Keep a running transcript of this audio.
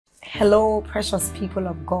Hello, precious people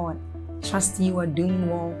of God. Trust you are doing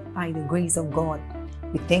well by the grace of God.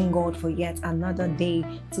 We thank God for yet another day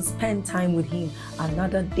to spend time with Him,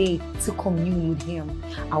 another day to commune with Him.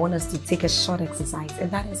 I want us to take a short exercise, and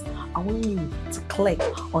that is, I want you to click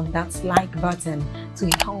on that like button to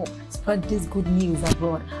help spread this good news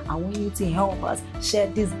abroad. I want you to help us share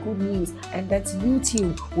this good news, and that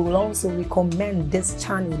YouTube will also recommend this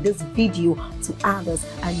channel, this video to others,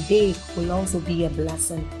 and they will also be a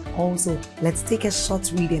blessing. Also, let's take a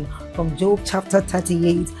short reading from Job chapter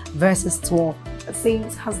 38 verses 12. It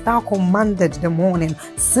says, "Hast thou commanded the morning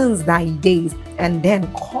since thy days, and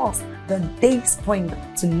then caused the day spring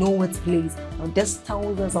to know its place?" Now this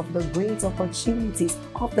tells us of the great opportunities,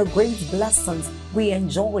 of the great blessings we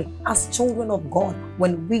enjoy as children of God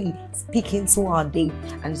when we speak into our day.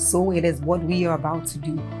 And so it is what we are about to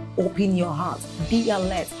do. Open your heart, be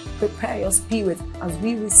alert, prepare your spirit as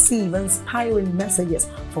we receive inspiring messages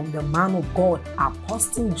from the man of God,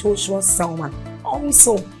 Apostle Joshua Selman.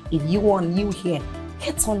 Also, if you are new here,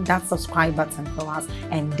 hit on that subscribe button for us,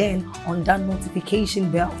 and then on that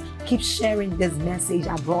notification bell. Keep sharing this message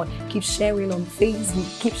abroad. Keep sharing on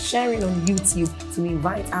Facebook. Keep sharing on YouTube to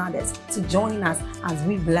invite others to join us as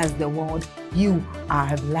we bless the world. You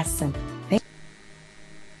are a blessing.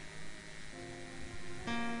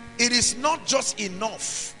 It is not just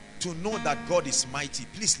enough to know that God is mighty.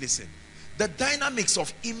 Please listen. The dynamics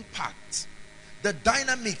of impact, the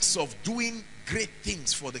dynamics of doing great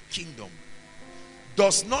things for the kingdom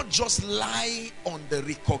does not just lie on the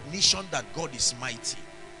recognition that God is mighty.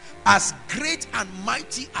 As great and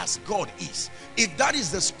mighty as God is, if that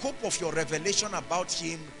is the scope of your revelation about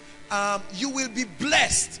Him, you will be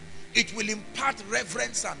blessed. It will impart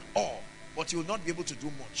reverence and awe, but you will not be able to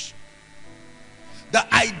do much.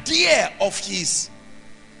 The idea of His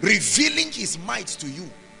revealing His might to you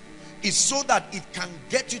is so that it can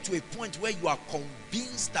get you to a point where you are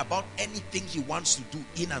convinced about anything He wants to do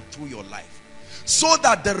in and through your life, so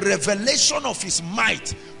that the revelation of His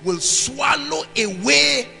might will swallow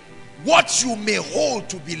away what you may hold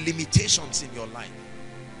to be limitations in your life.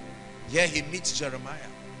 Here He meets Jeremiah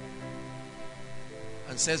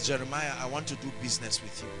and says, "Jeremiah, I want to do business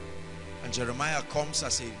with you." And Jeremiah comes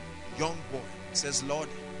as a young boy, says, "Lord,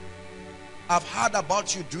 I've heard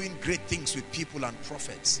about you doing great things with people and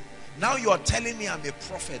prophets. Now you are telling me I'm a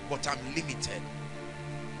prophet, but I'm limited.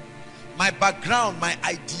 My background, my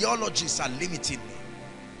ideologies are limiting me."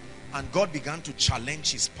 And God began to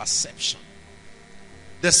challenge his perception.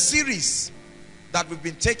 The series that we've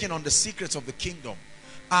been taking on the secrets of the kingdom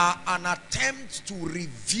are an attempt to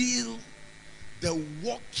reveal the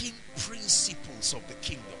working principles of the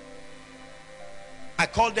kingdom. I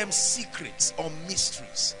call them secrets or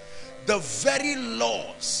mysteries. The very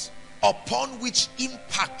laws upon which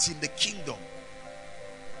impact in the kingdom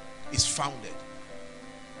is founded.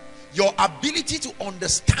 Your ability to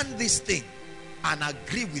understand this thing and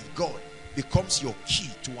agree with God becomes your key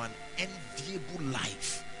to an enviable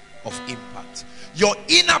life of impact. Your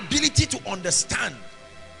inability to understand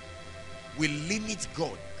will limit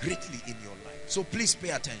God greatly in your life. So please pay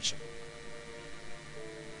attention.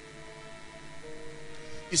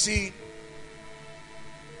 You see,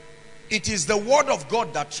 it is the word of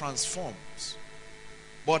God that transforms.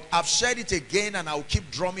 But I've shared it again, and I'll keep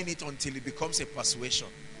drumming it until it becomes a persuasion.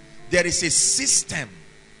 There is a system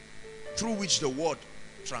through which the word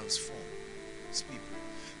transforms people.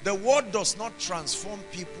 The word does not transform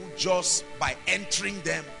people just by entering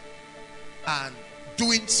them and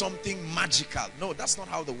doing something magical. No, that's not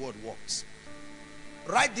how the word works.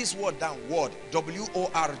 Write this word down. Word,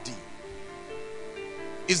 W-O-R-D,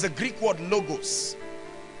 is the Greek word logos.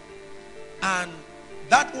 And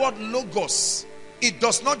that word logos, it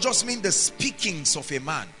does not just mean the speakings of a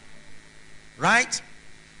man, right?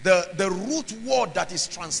 The root word that is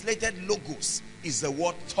translated logos is the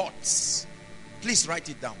word thoughts. Please write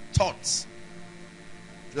it down. Thoughts,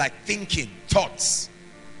 like thinking. Thoughts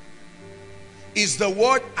is the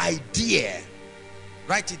word idea.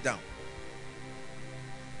 Write it down.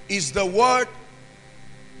 Is the word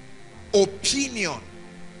opinion.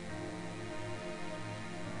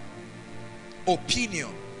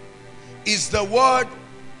 Opinion is the word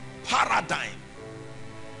paradigm.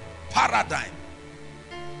 Paradigm.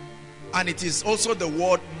 And it is also the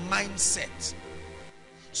word mindset.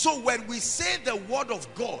 So when we say the word of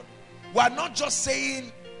God, we are not just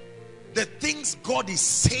saying the things God is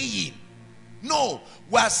saying. No,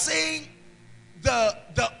 we are saying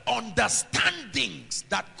the understandings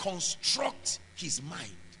that construct his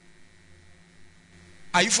mind.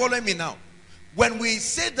 Are you following me now? When we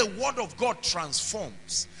say the word of God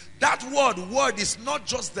transforms, that word is not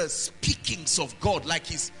just the speakings of God, like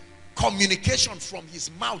his communication from his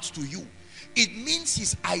mouth to you. It means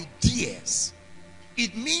his ideas.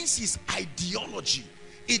 It means his ideology.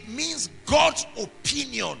 It means God's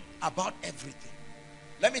opinion about everything.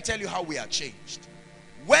 Let me tell you how we are changed.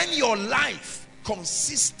 When your life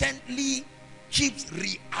consistently keeps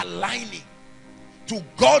realigning to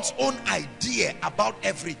God's own idea about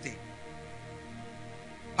everything.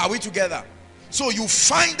 Are we together? So you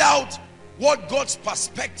find out what God's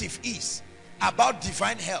perspective is about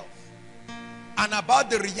divine health and about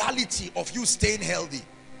the reality of you staying healthy,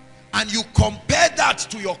 and you compare that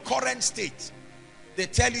to your current state. They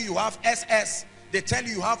tell you have SS, they tell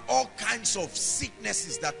you have all kinds of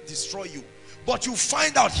sicknesses that destroy you, but you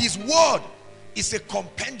find out his word is a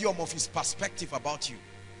compendium of his perspective about you.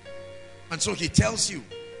 And so he tells you,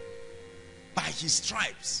 by his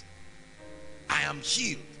stripes I am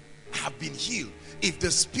healed, I have been healed. If the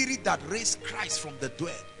spirit that raised Christ from the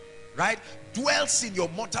dead, right, dwells in your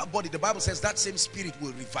mortal body, the Bible says that same spirit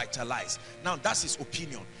will revitalize. Now that's his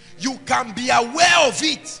opinion. You can be aware of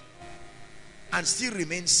it and still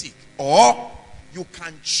remain sick, or you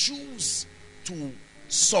can choose to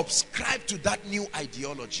subscribe to that new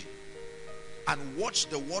ideology and watch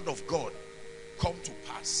the word of God come to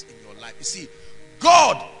pass in your life. You see,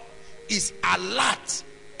 God is alert,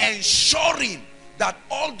 ensuring that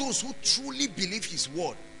all those who truly believe his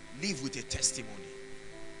word live with a testimony.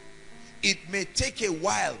 It may take a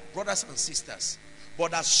while, brothers and sisters,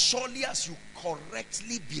 but as surely as you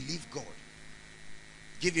correctly believe God,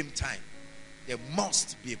 give him time, there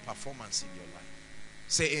must be a performance in your life.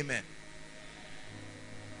 Say amen.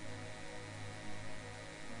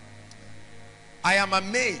 I am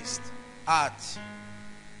amazed at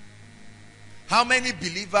how many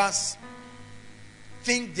believers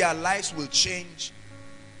think their lives will change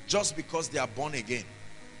just because they are born again.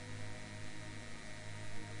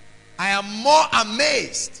 I am more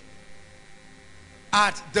amazed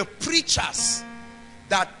at the preachers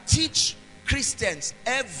that teach Christians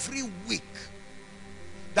every week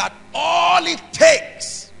that all it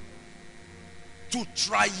takes to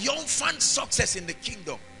triumphant success in the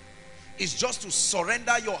kingdom is just to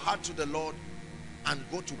surrender your heart to the Lord and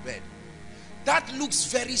go to bed. That looks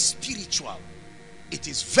very spiritual. It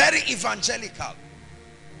is very evangelical,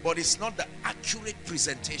 but it's not the accurate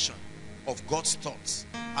presentation of God's thoughts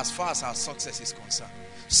as far as our success is concerned.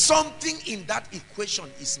 Something in that equation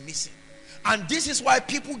is missing. And this is why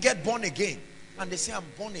people get born again and they say, I'm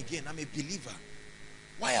born again, I'm a believer.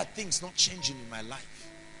 Why are things not changing in my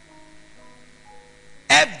life?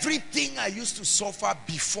 Everything I used to suffer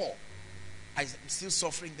before, I'm still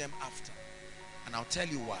suffering them after. And I'll tell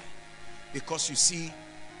you why. Because you see,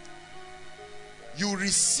 you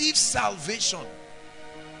receive salvation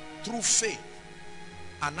through faith,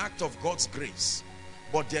 an act of God's grace,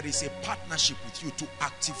 but there is a partnership with you to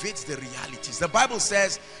activate the realities. The Bible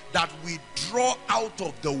says that we draw out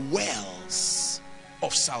of the wells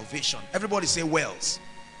of salvation. Everybody say wells.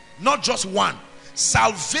 Not just one.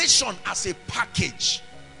 Salvation as a package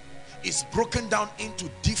is broken down into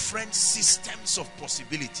different systems of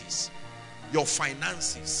possibilities. Your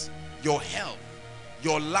finances, your health,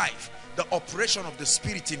 your life, the operation of the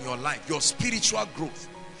Spirit in your life, your spiritual growth.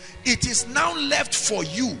 It is now left for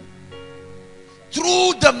you,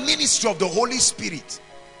 through the ministry of the Holy Spirit,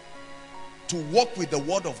 to walk with the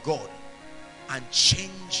word of God and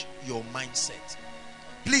change your mindset.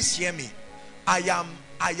 Please hear me. I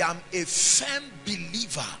am a firm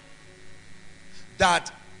believer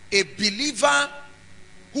that a believer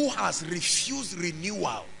who has refused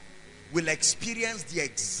renewal will experience the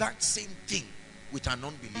exact same thing with an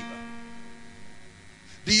unbeliever.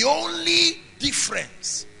 The only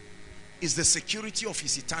difference is the security of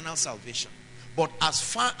his eternal salvation. But as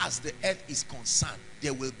far as the earth is concerned,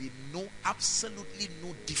 there will be absolutely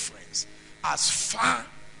no difference as far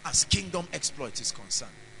as kingdom exploit is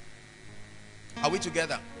concerned. Are we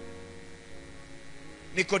together?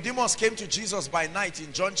 Nicodemus came to Jesus by night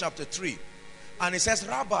in John chapter 3, and he says,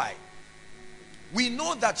 Rabbi, we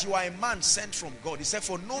know that you are a man sent from God. He said,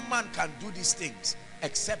 for no man can do these things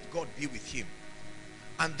except God be with him.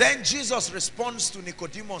 And then Jesus responds to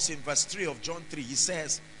Nicodemus in verse 3 of John 3. He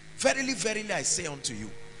says, verily, verily, I say unto you.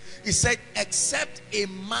 He said, except a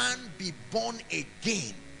man be born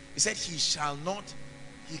again, he said, he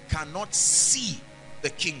cannot see the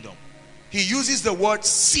kingdom. He uses the word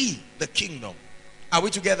see the kingdom. Are we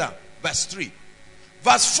together? Verse 3.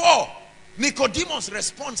 Verse 4, Nicodemus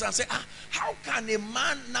responds and says, how can a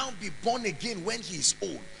man now be born again when he is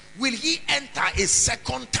old? Will he enter a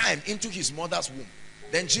second time into his mother's womb?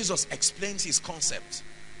 Then Jesus explains his concept.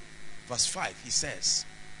 Verse 5, he says,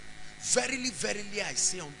 Verily, verily, I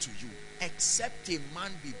say unto you, except a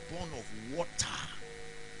man be born of water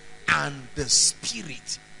and the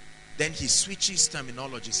Spirit, then he switches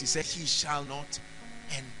terminologies. He said, he shall not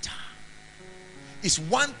enter. It's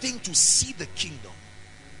one thing to see the kingdom,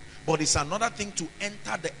 but it's another thing to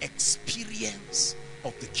enter the experience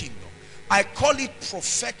of the kingdom. I call it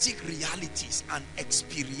prophetic realities and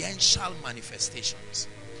experiential manifestations.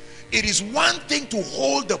 It is one thing to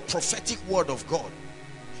hold the prophetic word of God.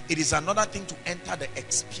 It is another thing to enter the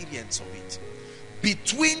experience of it.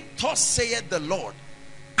 Between thus saith the Lord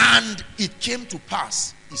and it came to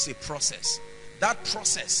pass is a process. That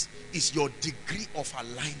process is your degree of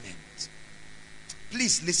alignment.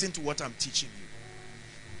 Please listen to what I'm teaching you.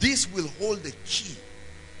 This will hold the key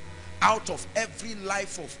out of every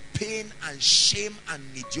life of pain and shame and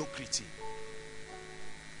mediocrity.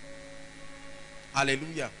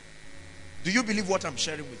 Hallelujah. Do you believe what I'm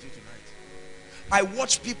sharing with you tonight? I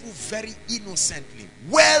watch people very innocently,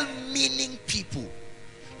 well-meaning people,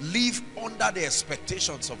 live under the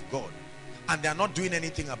expectations of God, and they are not doing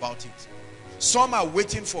anything about it. Some are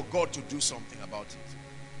waiting for God to do something about it.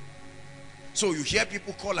 So you hear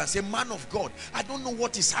people call and say, man of God, I don't know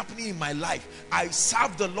what is happening in my life. I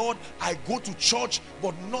serve the Lord, I go to church,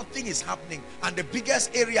 but nothing is happening. And the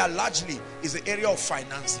biggest area largely is the area of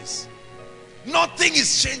finances. Nothing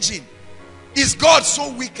is changing. Is God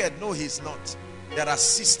so wicked? No, he's not. There are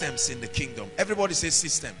systems in the kingdom. Everybody says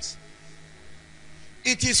systems.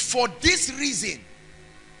 It is for this reason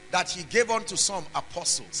that he gave unto some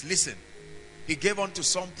apostles. Listen, he gave unto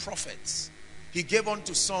some prophets. He gave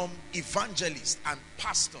unto some evangelists and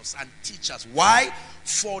pastors and teachers. Why?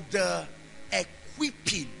 For the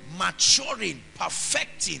equipping, maturing,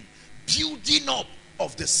 perfecting, building up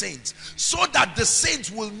of the saints, so that the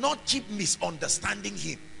saints will not keep misunderstanding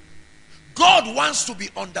him. God wants to be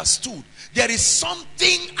understood. There is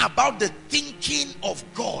something about the thinking of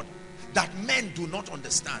God that men do not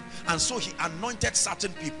understand. And so he anointed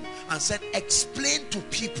certain people and said, explain to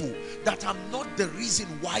people that I'm not the reason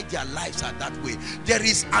why their lives are that way. There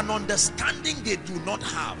is an understanding they do not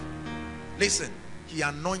have. Listen, he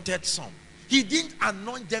anointed some. He didn't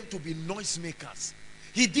anoint them to be noisemakers.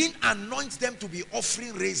 He didn't anoint them to be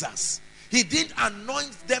offering raisers. He didn't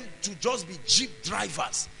anoint them to just be jeep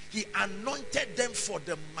drivers. He anointed them for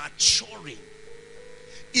the maturing.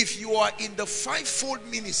 If you are in the fivefold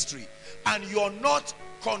ministry and you're not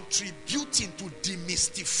contributing to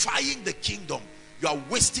demystifying the kingdom, you are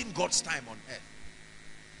wasting God's time on earth.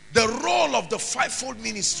 The role of the fivefold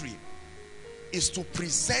ministry is to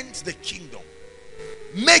present the kingdom.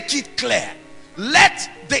 Make it clear. Let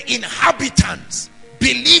the inhabitants,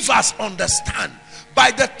 believers, understand.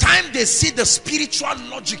 By the time they see the spiritual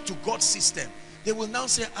logic to God's system, they will now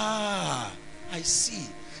say, ah, I see.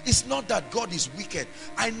 It's not that God is wicked.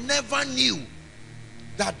 I never knew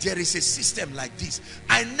that there is a system like this.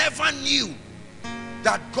 I never knew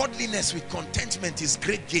that godliness with contentment is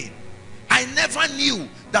great gain. I never knew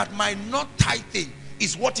that my not tithing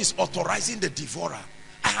is what is authorizing the devourer.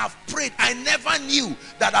 I have prayed. I never knew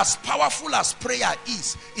that as powerful as prayer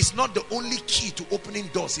is, it's not the only key to opening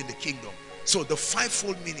doors in the kingdom. So the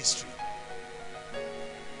fivefold ministry,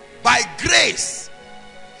 by grace,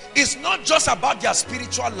 it's not just about their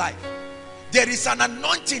spiritual life. There is an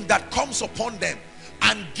anointing that comes upon them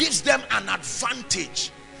and gives them an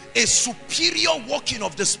advantage. A superior working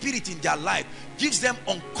of the Spirit in their life gives them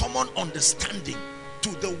uncommon understanding to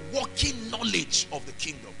the working knowledge of the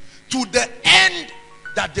kingdom, to the end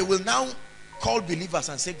that they will now call believers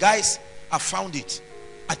and say, guys, I found it.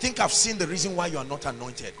 I think I've seen the reason why you are not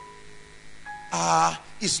anointed.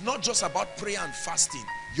 It's not just about prayer and fasting,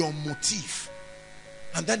 your motive.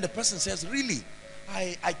 And then the person says, really,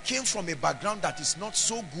 I came from a background that is not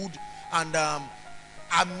so good, and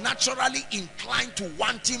I'm naturally inclined to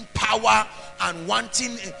wanting power and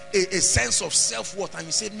wanting a sense of self-worth. And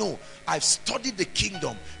you say, no, I've studied the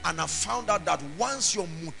kingdom and I've found out that once your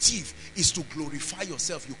motive is to glorify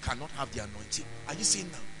yourself, you cannot have the anointing. Are you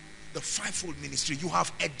seeing now? The fivefold ministry, you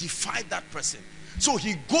have edified that person. So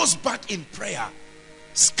he goes back in prayer,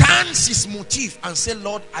 scans his motive and say,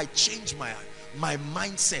 Lord, I change my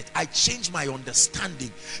mindset. I change my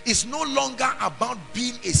understanding. It's no longer about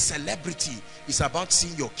being a celebrity. It's about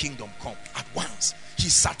seeing your kingdom come at once. He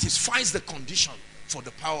satisfies the condition for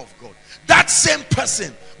the power of God. That same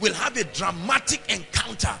person will have a dramatic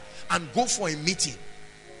encounter and go for a meeting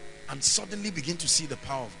and suddenly begin to see the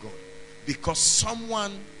power of God, because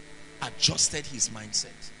someone adjusted his mindset.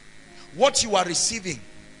 What you are receiving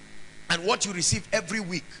and what you receive every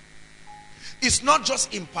week, it's not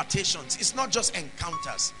just impartations, it's not just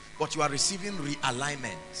encounters, but you are receiving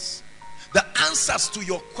realignments. The answers to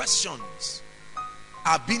your questions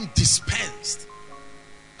are being dispensed.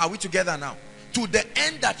 Are we together now? To the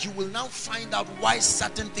end that you will now find out why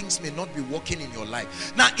certain things may not be working in your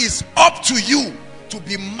life. Now it's up to you to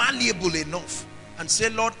be malleable enough and say,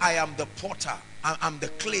 Lord, I am the potter. I'm the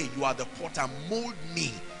clay. You are the potter. Mold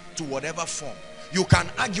me to whatever form. You can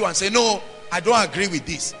argue and say, no, I don't agree with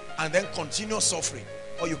this, and then continue suffering.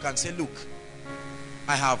 Or you can say, look,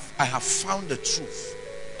 I have found the truth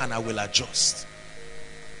and I will adjust.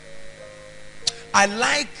 I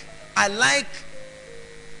like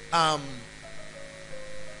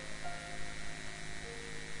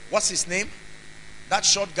what's his name? That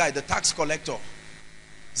short guy, the tax collector,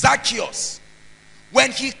 Zacchaeus.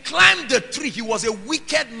 When he climbed the tree, he was a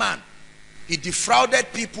wicked man. He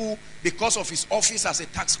defrauded people because of his office as a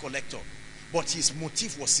tax collector, but his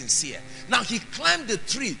motive was sincere. Now he climbed the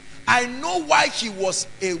tree. I know why he was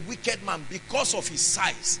a wicked man, because of his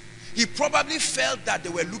size. He probably felt that they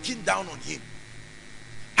were looking down on him,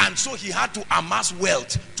 and so he had to amass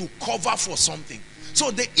wealth to cover for something.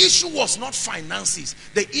 So the issue was not finances.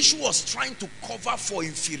 The issue was trying to cover for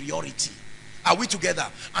inferiority. Are we together?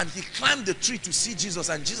 And he climbed the tree to see Jesus,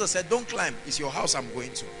 and Jesus said, don't climb. It's your house I'm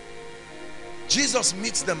going to. Jesus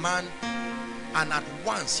meets the man, and at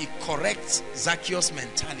once he corrects Zacchaeus'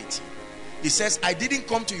 mentality. He says, I didn't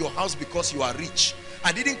come to your house because you are rich.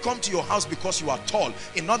 I didn't come to your house because you are tall.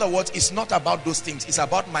 In other words, it's not about those things. It's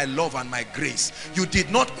about my love and my grace. You did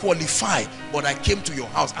not qualify, but I came to your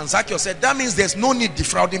house. And Zacchaeus said, that means there's no need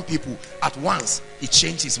defrauding people. At once, he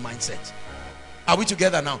changed his mindset. Are we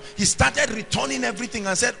together now? He started returning everything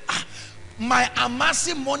and said, my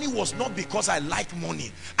amassing money was not because I like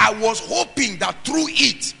money. I was hoping that through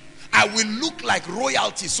it, I will look like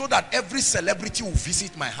royalty so that every celebrity will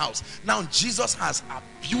visit my house. Now Jesus has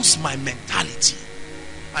abused my mentality.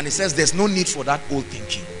 And he says there's no need for that old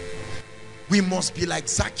thinking. We must be like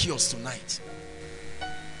Zacchaeus tonight,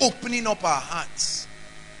 opening up our hearts.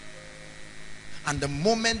 And the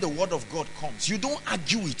moment the word of God comes, you don't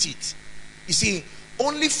argue with it. You see,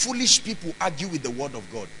 only foolish people argue with the word of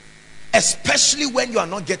God, especially when you are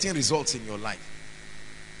not getting results in your life.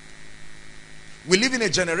 We live in a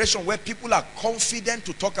generation where people are confident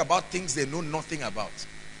to talk about things they know nothing about.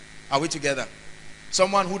 Are we together?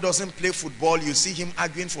 Someone who doesn't play football, you see him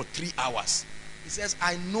arguing for 3 hours. He says,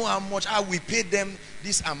 I know how much we paid them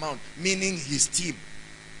this amount, meaning his team.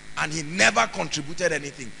 And he never contributed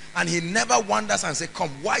anything. And he never wonders and says, come,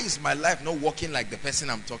 why is my life not working like the person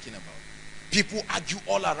I'm talking about? People argue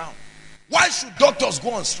all around. Why should doctors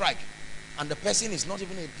go on strike? And the person is not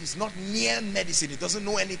even, he's not near medicine. He doesn't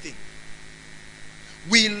know anything.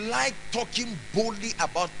 We like talking boldly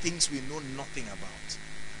about things we know nothing about.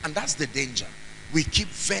 And that's the danger. We keep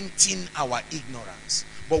venting our ignorance.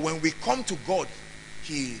 But when we come to God,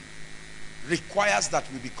 he requires that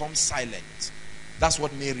we become silent. That's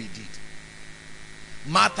what Mary did.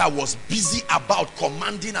 Martha was busy about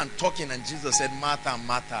commanding and talking, and Jesus said, Martha,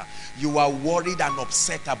 Martha, you are worried and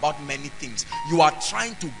upset about many things. You are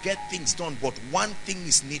trying to get things done, but one thing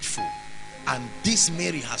is needful. And this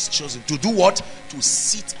Mary has chosen to do what? To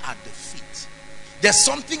sit at the feet. There's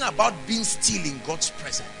something about being still in God's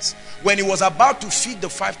presence. When he was about to feed the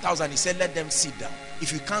 5,000, he said, let them sit down.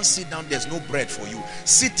 If you can't sit down, there's no bread for you.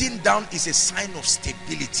 Sitting down is a sign of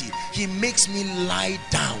stability. He makes me lie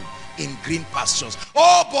down in green pastures.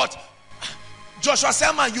 Oh, but Joshua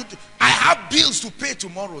Selman, I have bills to pay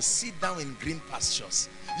tomorrow. Sit down in green pastures.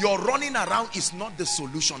 Your running around is not the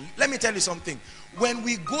solution. Let me tell you something. When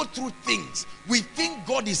we go through things, we think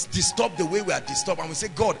God is disturbed the way we are disturbed, and we say,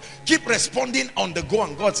 God, keep responding on the go.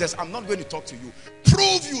 And God says, I'm not going to talk to you.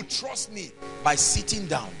 Prove you trust me by sitting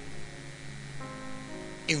down.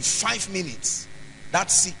 In 5 minutes,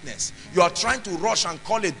 that sickness, you are trying to rush and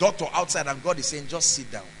call a doctor outside, and God is saying, just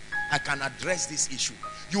sit down. I can address this issue.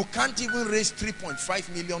 You can't even raise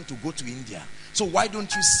 3.5 million to go to India. So why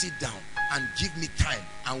don't you sit down and give me time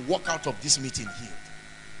and walk out of this meeting healed?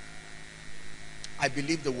 I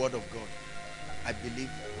believe the word of God. I believe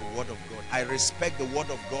the word of God. I respect the word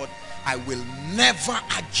of God. I will never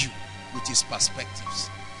argue with his perspectives.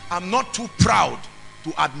 I'm not too proud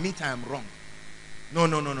to admit I am wrong. No.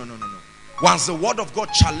 Once the word of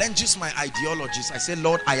God challenges my ideologies, I say,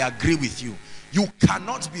 Lord, I agree with you. You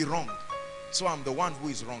cannot be wrong. So I'm the one who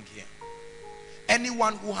is wrong here.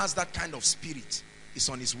 Anyone who has that kind of spirit is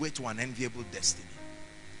on his way to an enviable destiny.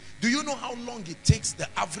 Do you know how long it takes the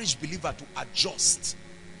average believer to adjust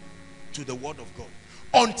to the word of God?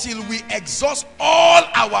 Until we exhaust all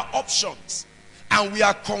our options and we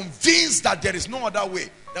are convinced that there is no other way.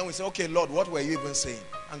 Then we say, okay, Lord, what were you even saying?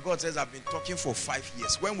 And God says, I've been talking for 5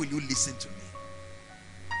 years. When will you listen to me?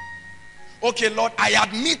 Okay, Lord, I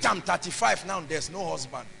admit I'm 35 now. There's no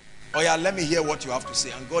husband. Oh yeah, let me hear what you have to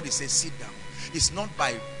say. And God is saying, sit down. It's not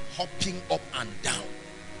by hopping up and down.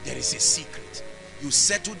 There is a secret. You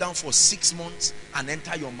settle down for 6 months and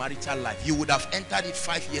enter your marital life. You would have entered it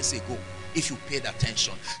 5 years ago if you paid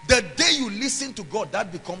attention. The day you listen to God,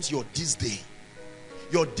 that becomes your this day.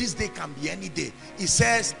 Your this day can be any day. It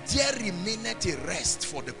says, there remaineth a rest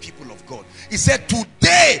for the people of God. He said,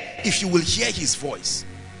 today, if you will hear his voice.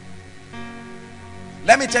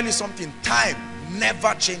 Let me tell you something. Time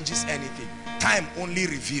never changes anything. Time only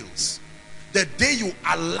reveals. The day you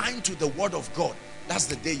align to the word of God, that's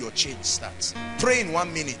the day your change starts. Pray in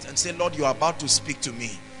 1 minute and say, Lord, you are about to speak to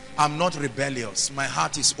me. I'm not rebellious. My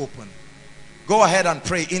heart is open. Go ahead and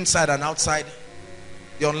pray inside and outside.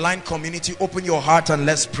 The online community, open your heart and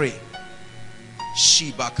let's pray.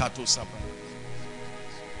 Shiba kato sapa.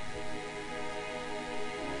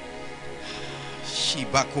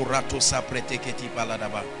 Shiba kurato sapreteketi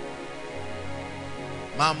baladaba.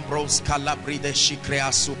 Mambros kalabride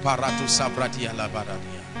shikrea suparato sabrati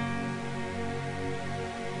alabaradia.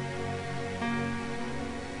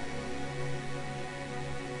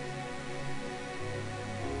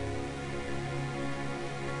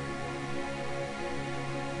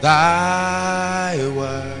 Thy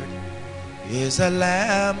word is a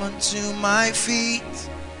lamp unto my feet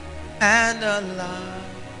and a light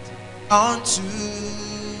unto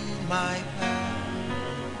my path.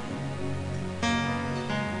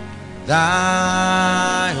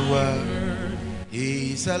 Thy word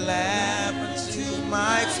is a lamp unto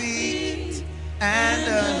my feet and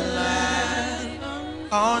a light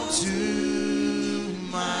unto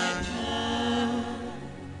my path.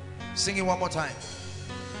 Sing it one more time.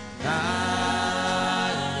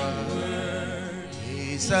 Thy word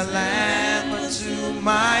is a lamp unto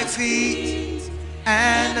my feet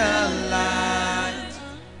and a light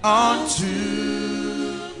unto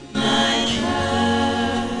my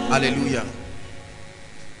path. Hallelujah.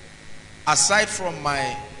 Aside from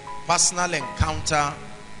my personal encounter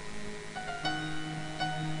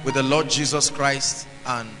with the Lord Jesus Christ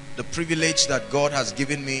and the privilege that God has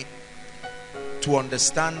given me to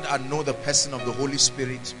understand and know the person of the Holy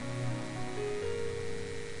Spirit,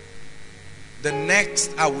 the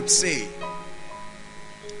next, I would say,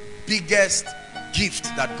 biggest gift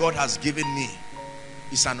that God has given me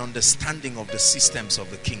is an understanding of the systems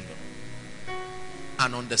of the kingdom.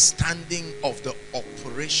 An understanding of the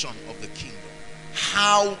operation of the kingdom.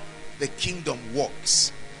 How the kingdom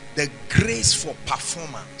works. The grace for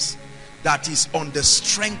performance that is on the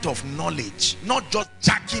strength of knowledge. Not just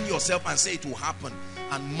jacking yourself and say it will happen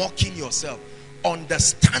and mocking yourself.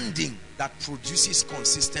 Understanding that produces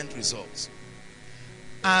consistent results.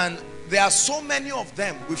 And there are so many of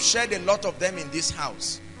them. We've shared a lot of them in this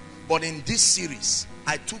house. But in this series,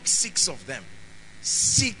 I took 6 of them.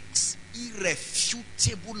 6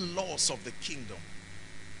 irrefutable laws of the kingdom.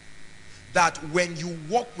 That when you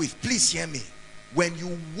walk with, please hear me. When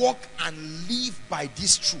you walk and live by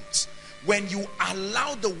these truths, when you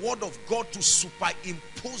allow the word of God to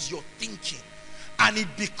superimpose your thinking, and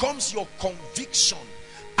it becomes your conviction,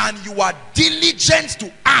 and you are diligent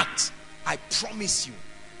to act, I promise you,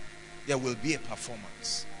 there will be a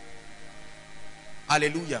performance.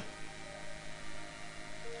 Hallelujah.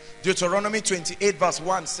 Deuteronomy 28 verse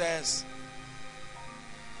 1 says,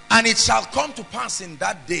 and it shall come to pass in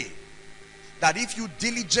that day, that if you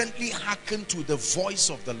diligently hearken to the voice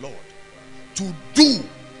of the Lord, to do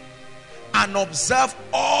and observe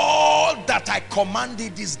all that I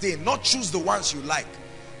commanded this day, not choose the ones you like,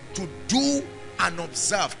 to do and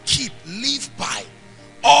observe, keep, live by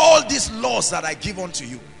all these laws that I give unto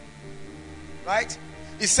you. Right?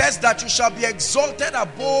 It says that you shall be exalted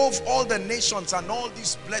above all the nations, and all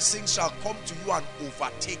these blessings shall come to you and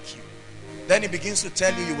overtake you. Then he begins to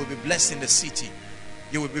tell you, you will be blessed in the city,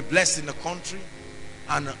 you will be blessed in the country,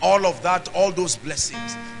 and all of that, all those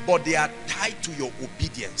blessings. But they are tied to your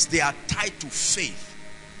obedience. They are tied to faith.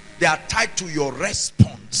 They are tied to your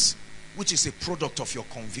response, which is a product of your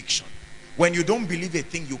conviction. When you don't believe a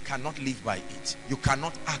thing, you cannot live by it. You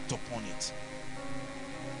cannot act upon it.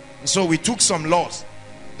 And so we took some laws.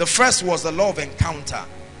 The first was the law of encounter.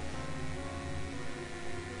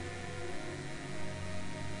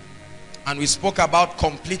 And we spoke about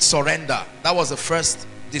complete surrender. That was the first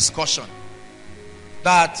discussion.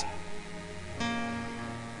 That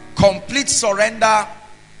complete surrender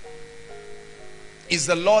is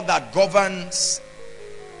the law that governs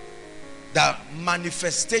the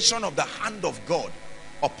manifestation of the hand of God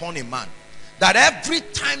upon a man. That every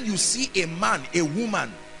time you see a man, a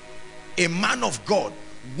woman, a man of God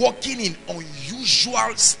walking in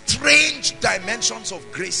unusual, strange dimensions of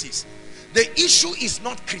graces, The issue is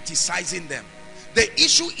not criticizing them. The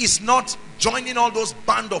issue is not joining all those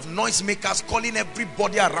band of noisemakers calling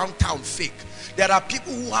everybody around town fake. There are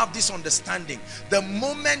people who have this understanding. The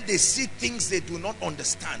moment they see things they do not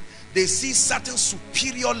understand, they see certain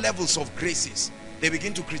superior levels of graces, they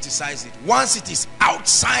begin to criticize it. Once it is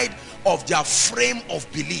outside of their frame of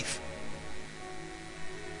belief.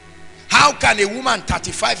 How can a woman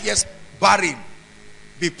 35 years barren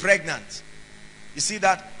be pregnant? You see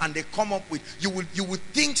that? And they come up with, you would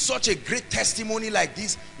think such a great testimony like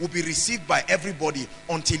this will be received by everybody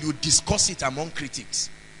until you discuss it among critics.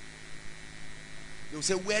 They'll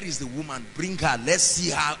say, where is the woman? Bring her. Let's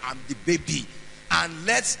see her and the baby. And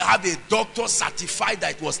let's have a doctor certify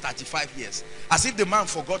that it was 35 years. As if the man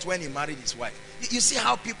forgot when he married his wife. You see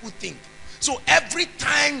how people think. So every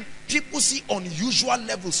time people see unusual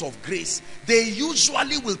levels of grace, they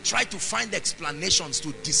usually will try to find explanations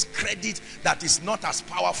to discredit that is not as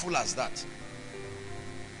powerful as that.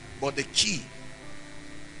 But the key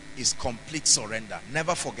is complete surrender.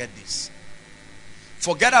 Never forget this.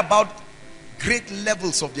 Forget about great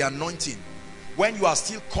levels of the anointing when you are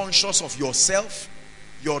still conscious of yourself,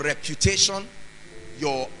 your reputation,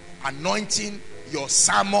 your anointing, your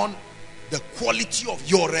sermon, the quality of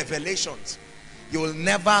your revelations. You will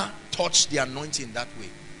never touch the anointing that way.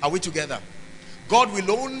 Are we together? God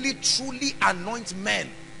will only truly anoint men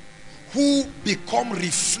who become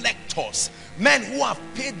reflectors. Men who have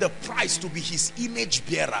paid the price to be his image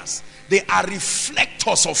bearers. They are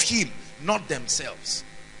reflectors of him, not themselves.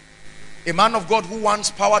 A man of God who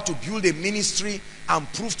wants power to build a ministry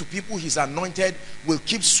and prove to people he's anointed will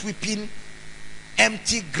keep sweeping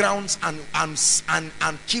empty grounds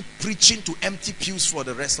and keep preaching to empty pews for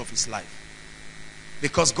the rest of his life.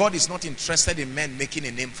 Because God is not interested in men making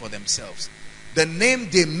a name for themselves. The name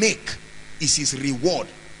they make is his reward,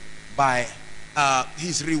 by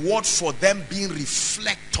his reward for them being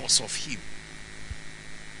reflectors of him.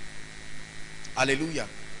 Hallelujah.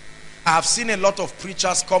 I have seen a lot of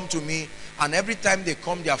preachers come to me, and every time they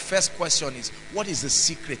come, their first question is, what is the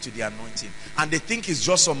secret to the anointing? And they think it's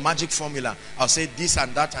just some magic formula. I'll say this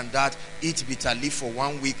and that and that. Eat bitter leaf for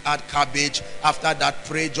 1 week. Add cabbage. After that,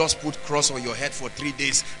 pray. Just put cross on your head for 3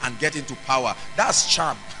 days and get into power. That's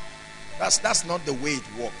charm. That's not the way it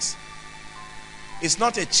works. It's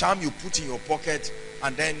not a charm you put in your pocket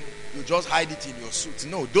and then you just hide it in your suit.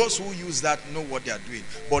 No, those who use that know what they are doing.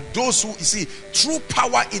 But those who, you see, true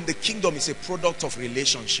power in the kingdom is a product of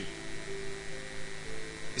relationship.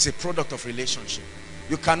 It's a product of relationship.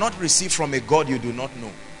 You cannot receive from a God you do not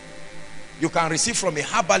know. You can receive from a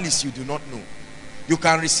herbalist you do not know. You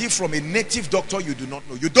can receive from a native doctor you do not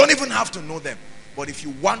know. You don't even have to know them. But if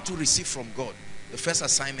you want to receive from God, the first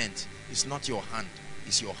assignment is not your hand,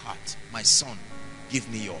 it's your heart. My son, give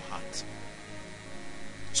me your heart.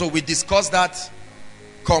 So we discussed that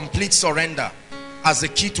complete surrender as the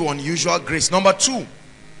key to unusual grace. Number 2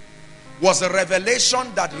 was a revelation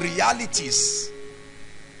that realities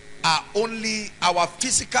are only, our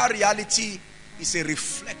physical reality is a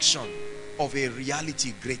reflection of a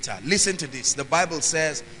reality greater. Listen to this. The Bible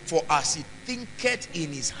says, for as he thinketh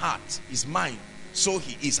in his heart, his mind, so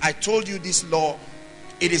he is. I told you this law.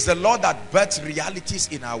 It is the law that births realities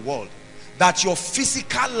in our world. That your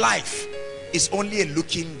physical life is only a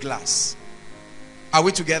looking glass. Are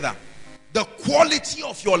we together? The quality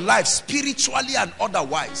of your life, spiritually and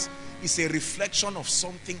otherwise, is a reflection of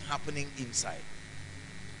something happening inside.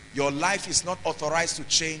 Your life is not authorized to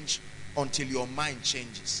change until your mind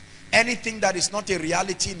changes. Anything that is not a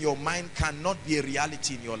reality in your mind cannot be a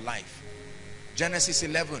reality in your life. Genesis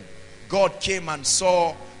 11, God came and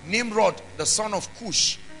saw Nimrod, the son of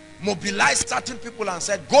Cush, mobilized certain people and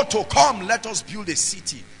said, go to, come, let us build a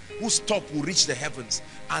city whose top will reach the heavens,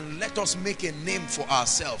 and let us make a name for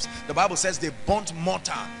ourselves. The Bible says they burnt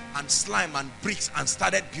mortar and slime and bricks and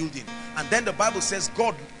started building. And then the Bible says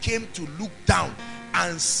God came to look down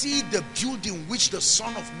and see the building which the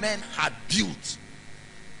Son of Man had built.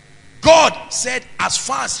 God said as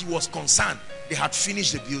far as he was concerned, they had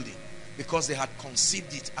finished the building, because they had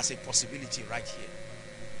conceived it as a possibility right here.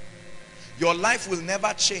 Your life will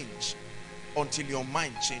never change until your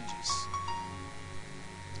mind changes.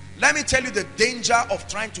 Let me tell you the danger of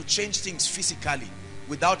trying to change things physically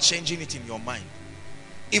without changing it in your mind.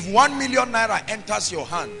 If 1 million naira enters your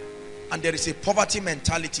hand and there is a poverty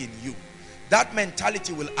mentality in you, that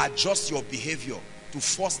mentality will adjust your behavior to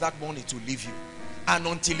force that money to leave you. And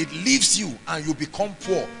until it leaves you and you become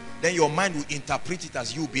poor, then your mind will interpret it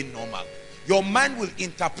as you being normal. Your mind will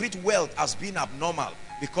interpret wealth as being abnormal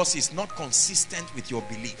because it's not consistent with your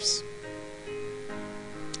beliefs.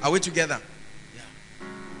 Are we together? Yeah.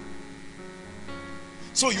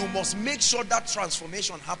 So you must make sure that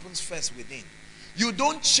transformation happens first within. You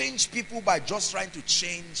don't change people by just trying to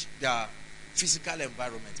change their physical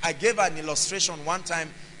environment. I gave an illustration one time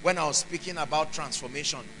when I was speaking about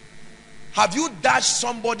transformation. Have you dashed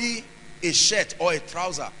somebody a shirt or a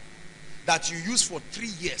trouser that you use for 3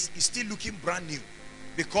 years? It's still looking brand new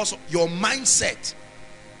because your mindset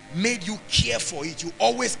made you care for it. You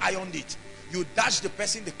always ironed it. You dash the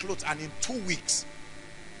person the clothes, and in 2 weeks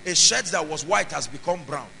a shirt that was white has become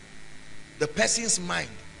brown. The person's mind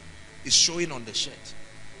is showing on the shirt.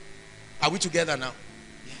 Are we together now?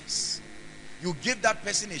 Yes. You give that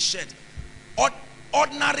person a shirt.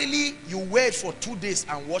 Ordinarily you wear it for 2 days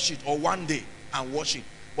and wash it, or 1 day and wash it.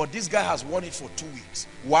 But this guy has worn it for 2 weeks.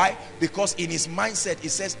 Why? Because in his mindset he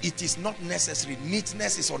says it is not necessary.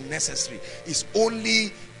 Neatness is unnecessary. It's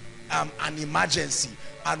only an emergency.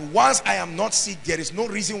 And once I am not sick, there is no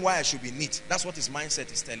reason why I should be neat. That's what his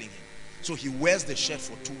mindset is telling him. So he wears the shirt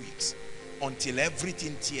for 2 weeks until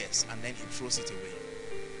everything tears, and then he throws it away.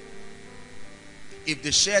 If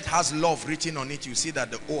the shirt has love written on it, you see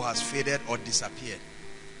that the O has faded or disappeared.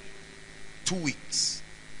 2 weeks.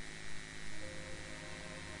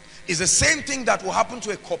 It's the same thing that will happen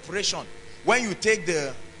to a corporation when you take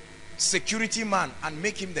the security man and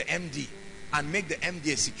make him the MD, and make the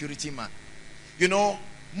MD a security man. You know,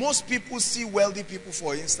 most people see wealthy people,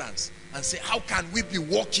 for instance, and say, how can we be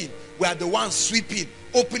walking? We are the ones sweeping,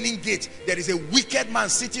 opening gates. There is a wicked man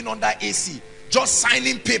sitting under AC, just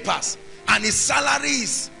signing papers, and his salary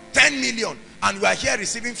is 10 million, and we are here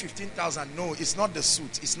receiving 15,000. No, it's not the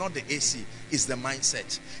suit, it's not the AC, it's the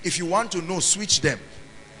mindset. If you want to know, switch them.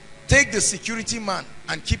 Take the security man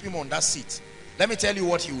and keep him on that seat. Let me tell you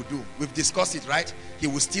what he will do. We've discussed it, right? He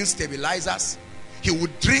will steal stabilizers. He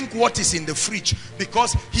would drink what is in the fridge,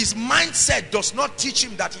 because his mindset does not teach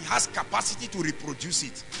him that he has capacity to reproduce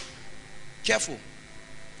it. Careful.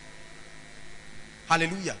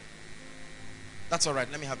 Hallelujah. That's all right.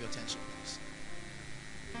 Let me have your attention, please.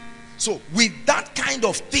 So with that kind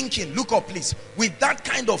of thinking, look up please, with that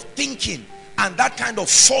kind of thinking and that kind of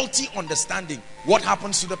faulty understanding, what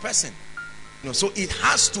happens to the person? You know, so it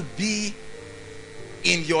has to be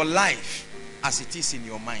in your life as it is in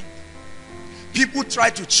your mind. People try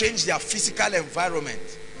to change their physical environment.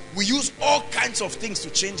 We use all kinds of things to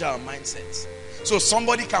change our mindsets. So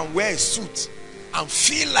somebody can wear a suit and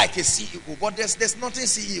feel like a CEO, but there's nothing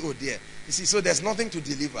CEO there. You see, so there's nothing to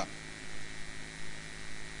deliver.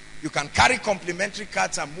 You can carry complimentary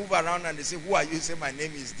cards and move around, and they say, who are you? You say, my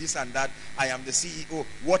name is this and that. I am the CEO.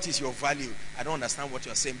 What is your value? I don't understand what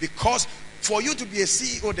you're saying. Because for you to be a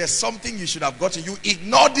CEO, there's something you should have gotten. You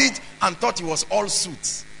ignored it and thought it was all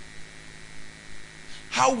suits.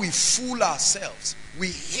 How we fool ourselves. We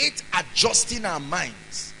hate adjusting our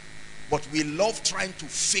minds, but we love trying to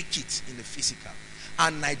fake it in the physical.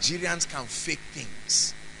 And Nigerians can fake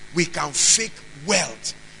things. We can fake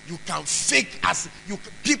wealth. You can fake as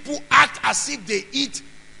people act as if they eat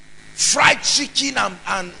fried chicken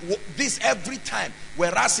and this every time,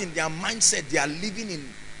 whereas in their mindset they are living in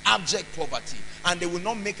abject poverty, and they will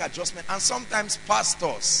not make adjustment. And sometimes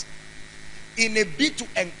pastors, in a bid to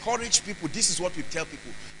encourage people, this is what we tell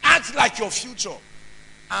people: act like your future.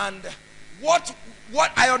 And what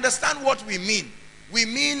I understand what we mean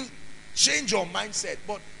change your mindset.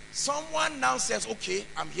 But someone now says, okay,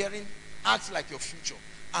 I'm hearing act like your future,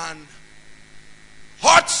 and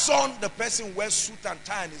hot sun, the person wears suit and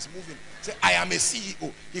tie and is moving, say, I am a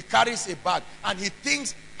CEO. He carries a bag and he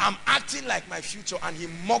thinks I'm acting like my future, and he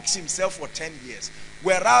mocks himself for 10 years.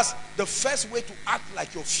 Whereas the first way to act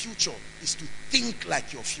like your future is to think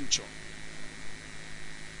like your future.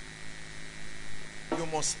 You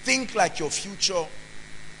must think like your future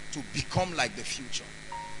to become like the future.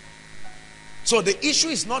 So the issue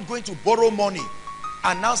is not going to borrow money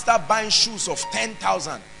and now start buying shoes of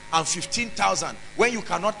 10,000 and 15,000 when you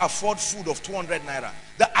cannot afford food of 200 naira.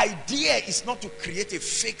 The idea is not to create a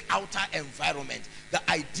fake outer environment. The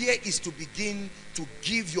idea is to begin to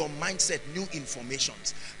give your mindset new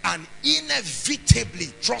informations. And inevitably,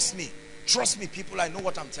 trust me people, I know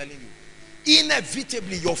what I'm telling you.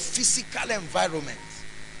 Inevitably, your physical environment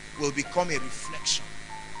will become a reflection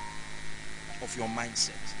of your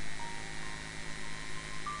mindset.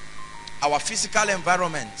 Our physical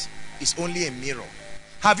environment is only a mirror.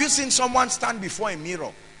 Have you seen someone stand before a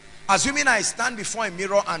mirror? Assuming I stand before a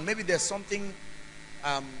mirror and maybe there's something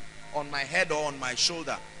on my head or on my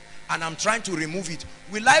shoulder and I'm trying to remove it,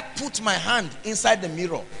 will I put my hand inside the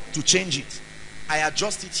mirror to change it? I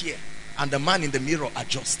adjust it here, and the man in the mirror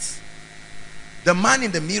adjusts. The man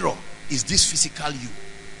in the mirror is this physical you.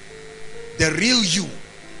 The real you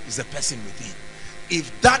is the person within.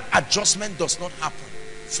 If that adjustment does not happen,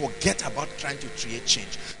 forget about trying to create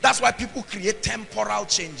change. That's why people create temporal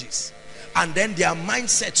changes and then their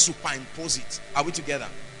mindset superimpose it. Are we together?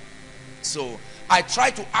 So I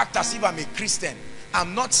try to act as if I'm a Christian.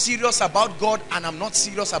 I'm not serious about God and I'm not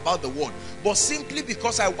serious about the word, but simply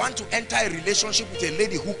because I want to enter a relationship with a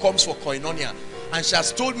lady who comes for koinonia, and she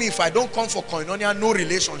has told me if I don't come for koinonia, no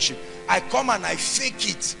relationship. I come and I fake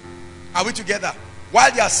it. Are we together?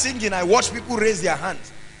 While they are singing, I watch people raise their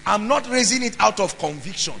hands. I'm not raising it out of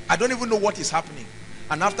conviction. I don't even know what is happening.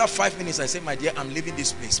 And after 5 minutes, I say, my dear, I'm leaving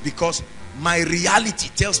this place because my reality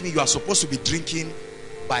tells me you are supposed to be drinking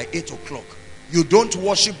by 8 o'clock. You don't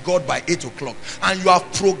worship God by 8 o'clock. And you have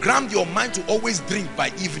programmed your mind to always drink by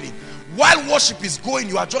evening. While worship is going,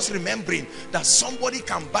 you are just remembering that somebody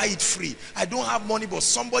can buy it free. I don't have money, but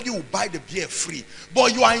somebody will buy the beer free.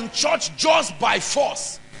 But you are in church just by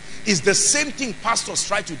force. It's the same thing pastors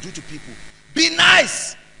try to do to people. Be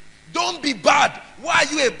nice. Don't be bad. Why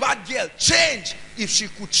are you a bad girl? Change. If she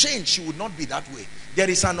could change, she would not be that way. There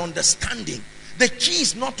is an understanding. The key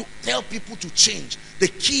is not to tell people to change. The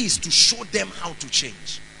key is to show them how to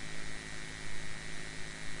change.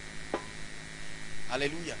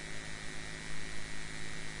 Hallelujah.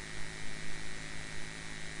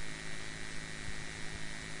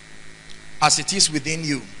 As it is within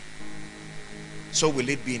you, so will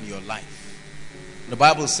it be in your life. The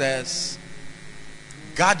Bible says,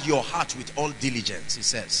 guard your heart with all diligence, it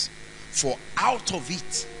says, for out of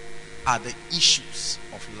it are the issues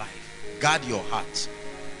of life. Guard your heart.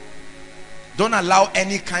 Don't allow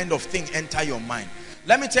any kind of thing enter your mind.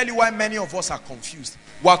 Let me tell you why many of us are confused.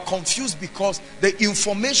 We are confused because the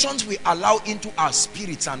informations we allow into our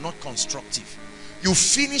spirits are not constructive. You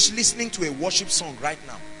finish listening to a worship song right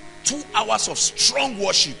now. 2 hours of strong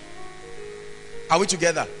worship. Are we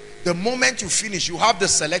together? The moment you finish, you have the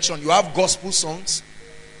selection. You have gospel songs.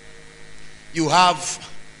 You have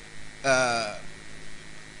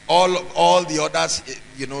all the others,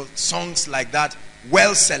 you know, songs like that,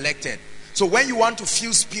 well selected. So when you want to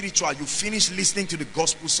feel spiritual, you finish listening to the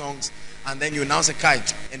gospel songs and then you now say, Kai,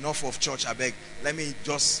 enough of church, I beg. Let me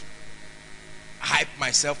just hype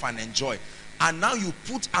myself and enjoy. And now you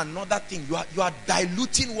put another thing. You are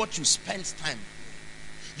diluting what you spend time.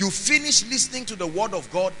 You finish listening to the word of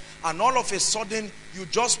God and all of a sudden you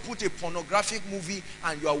just put a pornographic movie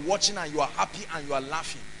and you are watching and you are happy and you are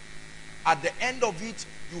laughing. At the end of it,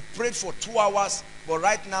 you prayed for 2 hours, but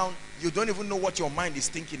right now you don't even know what your mind is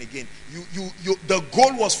thinking again. The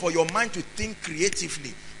goal was for your mind to think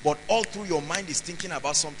creatively, but all through your mind is thinking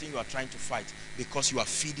about something you are trying to fight because you are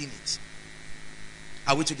feeding it.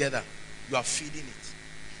 Are we together? You are feeding it.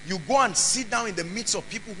 You go and sit down in the midst of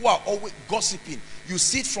people who are always gossiping. You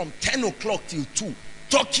sit from 10 o'clock till 2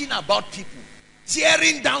 talking about people,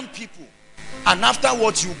 tearing down people, and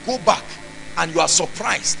afterwards you go back and you are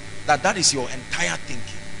surprised that that is your entire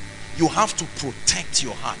thinking. You have to protect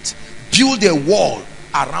your heart. Build a wall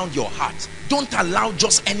around your heart. Don't allow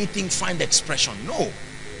just anything find expression. No.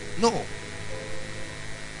 No.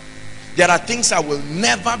 There are things I will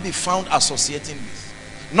never be found associating with.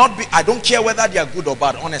 I don't care whether they are good or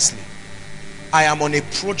bad, honestly. I am on a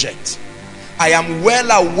project. I am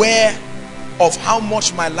well aware of how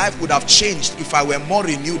much my life would have changed if I were more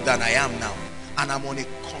renewed than I am now. And I'm on a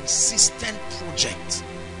consistent project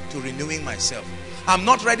to renewing myself. I'm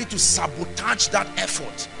not ready to sabotage that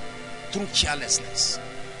effort through carelessness.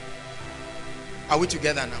 Are we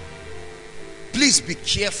together now? Please be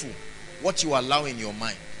careful what you allow in your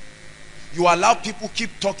mind. You allow people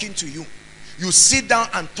keep talking to you. You sit down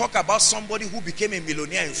and talk about somebody who became a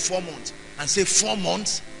millionaire in 4 months and say 4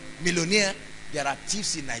 months, millionaire. There are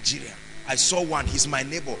thieves in Nigeria. I saw one, he's my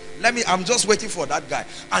neighbor. I'm just waiting for that guy.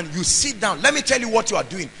 And you sit down. Let me tell you what you are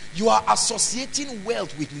doing. You are associating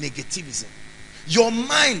wealth with negativism. Your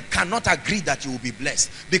mind cannot agree that you will be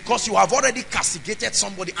blessed because you have already castigated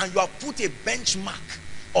somebody and you have put a benchmark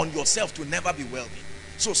on yourself to never be wealthy.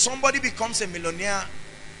 So somebody becomes a millionaire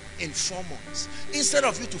in 4 months. Instead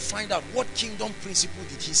of you to find out what kingdom principle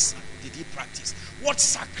did he practice, what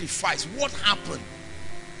sacrifice, what happened.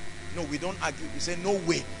 No, we don't argue. We say, no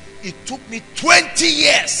way. It took me 20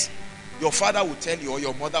 years. Your father will tell you or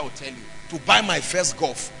your mother will tell you to buy my first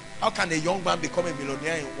golf. How can a young man become a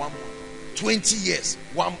millionaire in 1 month? 20 years,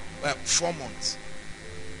 4 months.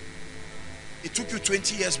 It took you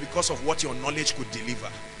 20 years because of what your knowledge could deliver.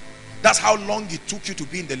 That's how long it took you to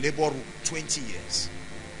be in the labor room. 20 years.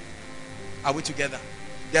 Are we together?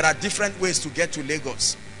 There are different ways to get to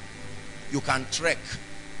Lagos. You can trek.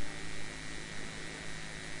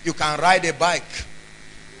 You can ride a bike.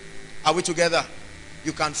 Are we together?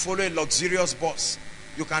 You can follow a luxurious bus.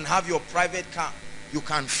 You can have your private car. You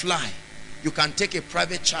can fly. You can take a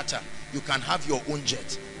private charter. You can have your own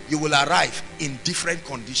jet. You will arrive in different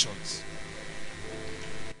conditions.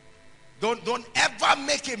 Don't ever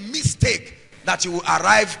make a mistake that you will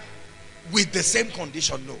arrive with the same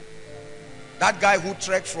condition. No. That guy who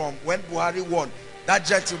trekked from when Buhari won, that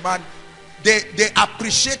gentleman, they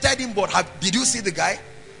appreciated him, but did you see the guy?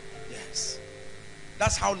 Yes.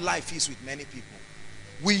 That's how life is with many people.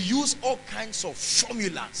 We use all kinds of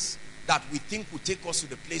formulas that we think will take us to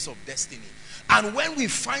the place of destiny. And when we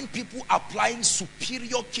find people applying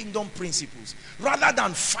superior kingdom principles, rather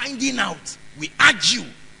than finding out, we argue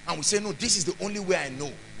and we say, no, this is the only way I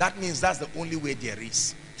know. That means that's the only way there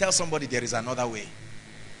is. Tell somebody there is another way.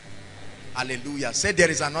 Hallelujah. Say there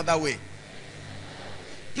is another way.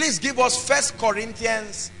 Please give us 1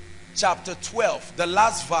 Corinthians chapter 12, the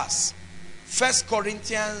last verse. 1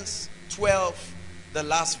 Corinthians 12, the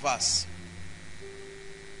last verse.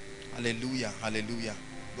 Hallelujah. Hallelujah.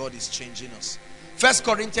 God is changing us. 1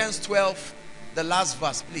 Corinthians 12, the last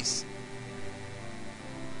verse, please.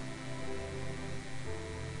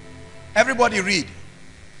 Everybody read.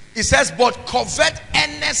 It says, but covet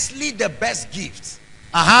earnestly the best gifts.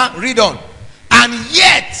 Read on. And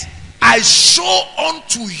yet I show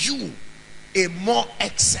unto you a more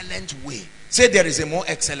excellent way. Say there is a more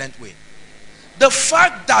excellent way. The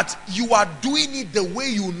fact that you are doing it the way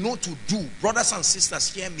you know to do, brothers and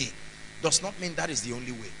sisters, hear me, does not mean that is the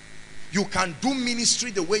only way. You can do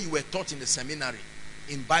ministry the way you were taught in the seminary,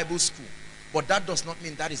 in Bible school, but that does not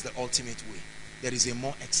mean that is the ultimate way. There is a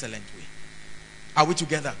more excellent way. Are we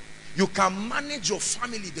together? You can manage your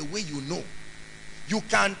family the way you know. You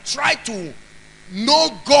can try to know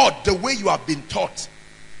God the way you have been taught,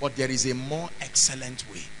 but there is a more excellent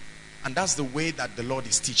way. And that's the way that the Lord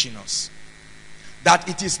is teaching us. That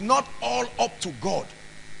it is not all up to God,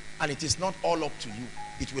 and it is not all up to you.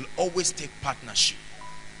 It will always take partnership.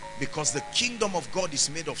 Because the kingdom of God is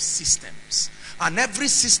made of systems. And every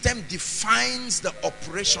system defines the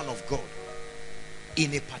operation of God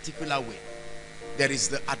in a particular way. There is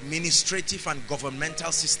the administrative and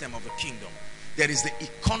governmental system of the kingdom. There is the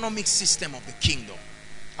economic system of the kingdom.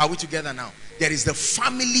 Are we together now? There is the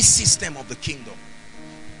family system of the kingdom.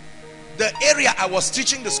 The area, I was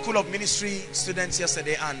teaching the school of ministry students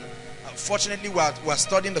yesterday, and fortunately we're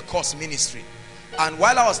studying the course ministry. And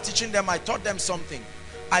while I was teaching them, I taught them something.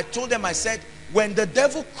 I told them, I said, when the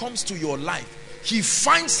devil comes to your life, he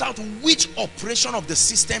finds out which operation of the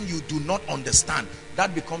system you do not understand.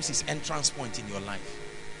 That becomes his entrance point in your life.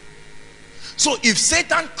 So if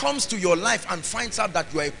Satan comes to your life and finds out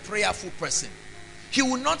that you are a prayerful person, he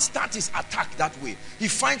will not start his attack that way. He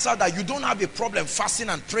finds out that you don't have a problem fasting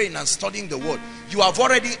and praying and studying the word. You have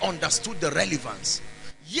already understood the relevance.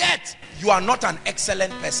 Yet, you are not an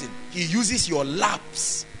excellent person. He uses your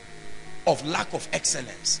lapse of lack of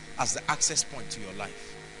excellence as the access point to your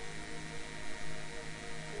life.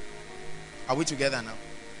 Are we together now?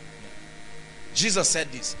 Jesus said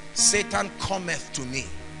this, Satan cometh to me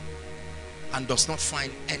and does not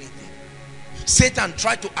find anything. Satan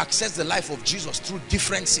tried to access the life of Jesus through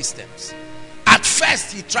different systems. At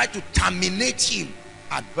first, he tried to terminate him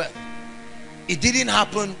at birth. It didn't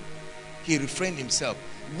happen. He refrained himself.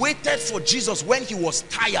 Waited for Jesus when he was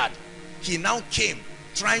tired. He now came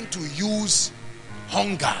trying to use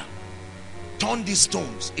hunger. Turn these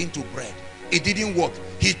stones into bread. It didn't work.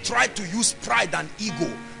 He tried to use pride and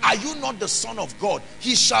ego. Are you not the Son of God?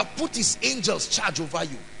 He shall put his angels charge over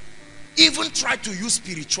you. Even tried to use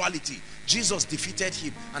spirituality. Jesus defeated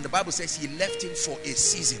him, and the Bible says he left him for a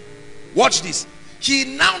season. Watch this. He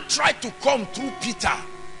now tried to come through Peter.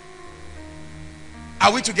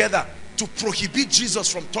 Are we together? To prohibit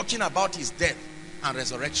Jesus from talking about his death and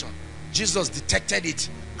resurrection. Jesus detected it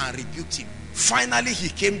and rebuked him. Finally, he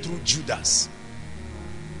came through Judas,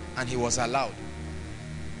 and he was allowed,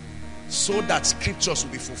 so that scriptures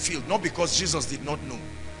will be fulfilled. Not because Jesus did not know.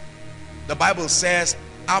 The Bible says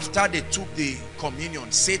after they took the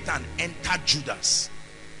communion, Satan entered Judas,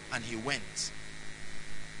 and he went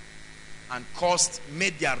and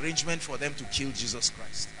made the arrangement for them to kill Jesus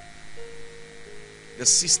Christ. The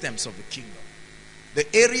systems of the kingdom.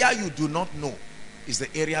 The area you do not know is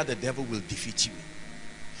the area the devil will defeat you in.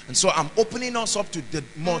 And so I'm opening us up to the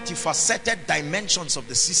multifaceted dimensions of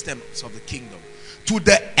the systems of the kingdom, to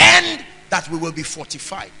the end that we will be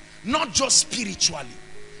fortified, not just spiritually,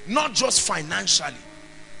 not just financially,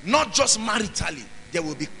 not just maritally. There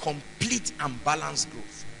will be complete and balanced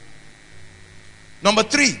growth. Number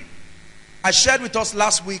 3, I shared with us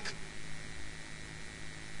last week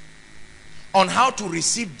on how to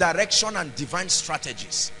receive direction and divine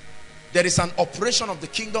strategies. There is an operation of the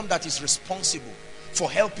kingdom that is responsible for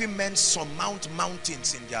helping men surmount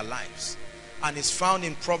mountains in their lives. And it's found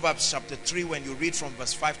in Proverbs chapter 3 when you read from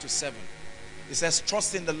verse 5 to 7. It says,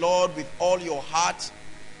 trust in the Lord with all your heart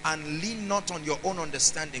and lean not on your own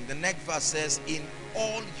understanding. The next verse says, in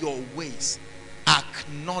all your ways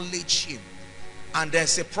acknowledge him. And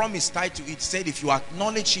there's a promise tied to it. It said, if you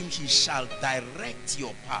acknowledge him, he shall direct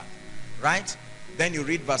your path. Right? Then you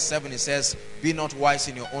read verse 7. It says, be not wise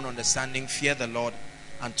in your own understanding, fear the Lord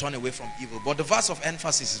and turn away from evil. But the verse of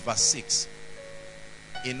emphasis is verse 6.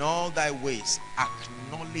 In all thy ways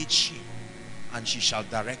acknowledge him, and he shall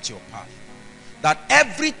direct your path. That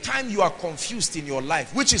every time you are confused in your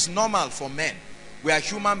life, which is normal for men, we are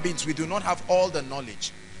human beings, we do not have all the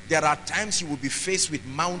knowledge. There are times you will be faced with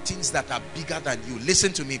mountains that are bigger than you.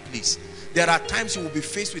 Listen to me, please. There are times you will be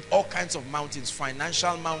faced with all kinds of mountains,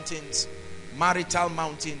 financial mountains, marital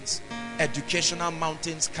mountains, educational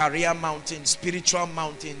mountains, career mountains, spiritual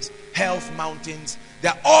mountains, health mountains.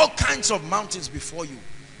 There are all kinds of mountains before you.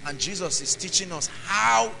 And Jesus is teaching us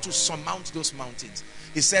how to surmount those mountains.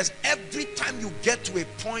 He says, every time you get to a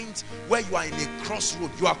point where you are in a crossroad,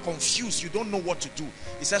 you are confused, you don't know what to do.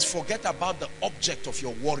 He says, forget about the object of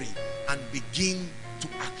your worry and begin to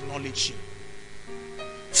acknowledge him.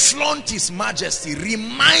 Flaunt his majesty.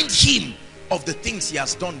 Remind him of the things he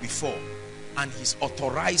has done before. And he's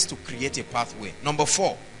authorized to create a pathway. Number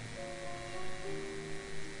 4.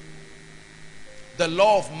 The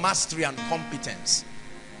law of mastery and competence.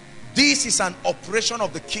 This is an operation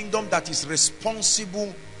of the kingdom that is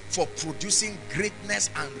responsible for producing greatness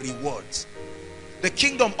and rewards. The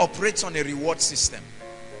kingdom operates on a reward system.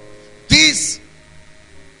 This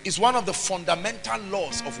is one of the fundamental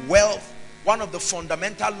laws of wealth, one of the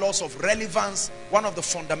fundamental laws of relevance, one of the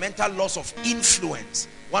fundamental laws of influence,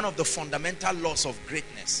 one of the fundamental laws of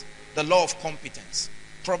greatness. The law of competence.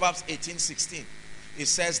 Proverbs 18:16. It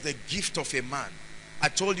says, the gift of a man. I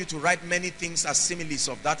told you to write many things as similes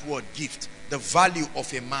of that word gift. The value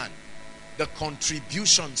of a man. The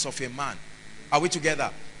contributions of a man. Are we together?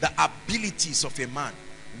 The abilities of a man,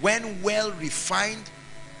 when well refined,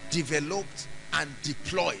 developed, and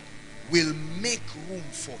deployed, will make room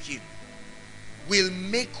for him. Will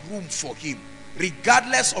make room for him.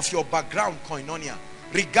 Regardless of your background, koinonia.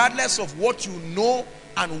 Regardless of what you know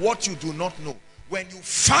and what you do not know. When you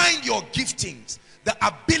find your giftings, the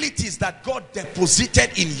abilities that God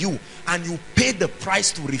deposited in you, and you pay the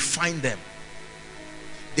price to refine them,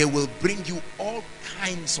 they will bring you all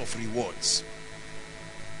kinds of rewards.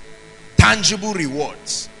 Tangible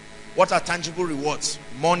rewards. What are tangible rewards?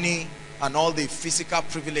 Money and all the physical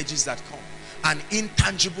privileges that come. And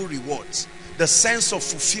intangible rewards. The sense of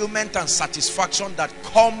fulfillment and satisfaction that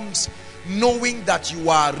comes knowing that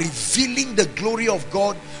you are revealing the glory of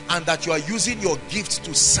God and that you are using your gifts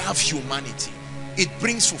to serve humanity. It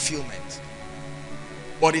brings fulfillment.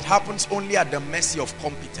 But it happens only at the mercy of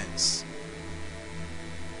competence.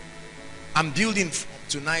 I'm building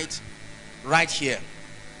tonight right here.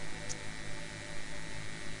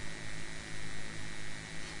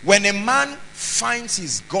 When a man finds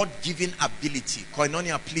his God-given ability,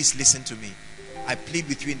 koinonia, please listen to me. I plead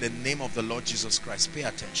with you in the name of the Lord Jesus Christ. Pay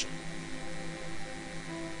attention.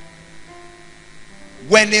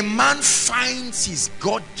 When a man finds his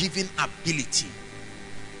God-given ability,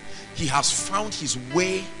 he has found his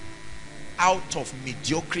way out of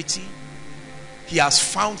mediocrity. He has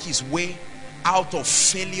found his way out of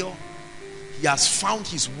failure. He has found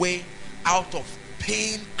his way out of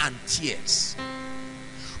pain and tears.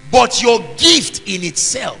 But your gift in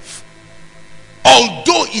itself,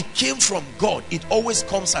 although it came from God, it always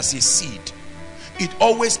comes as a seed. It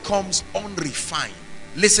always comes unrefined.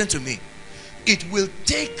 Listen to me. It will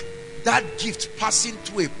take that gift passing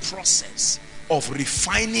through a process of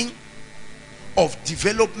refining, of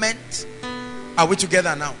development. Are we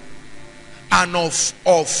together now? And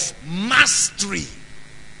of mastery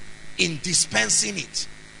in dispensing it,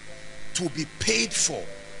 to be paid for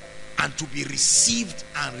and to be received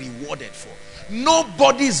and rewarded for.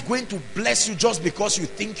 Nobody is going to bless you just because you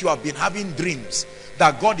think you have been having dreams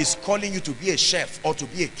that God is calling you to be a chef or to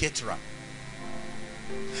be a caterer.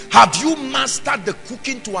 Have you mastered the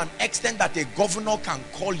cooking to an extent that a governor can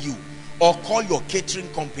call you or call your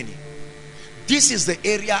catering company? This is the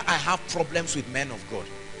area I have problems with men of God,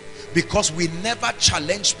 because we never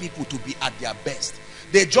challenge people to be at their best.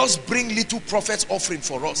 They just bring little prophet's offering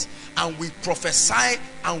for us, and we prophesy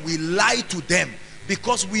and we lie to them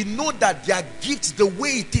because we know that their gifts, the way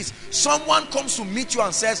it is. Someone comes to meet you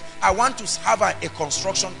and says, I want to have a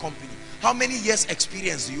construction company. How many years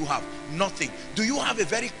experience do you have? Nothing. Do you have a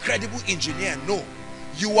very credible engineer? No.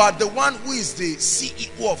 You are the one who is the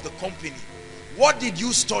CEO of the company. What did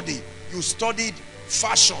you study? You studied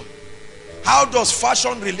fashion. How does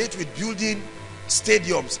fashion relate with building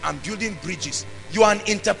stadiums and building bridges? You are an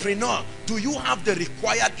entrepreneur. Do you have the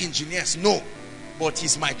required engineers? No. But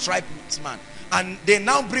he's my tribesman. And they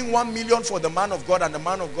now bring 1 million for the man of God, and the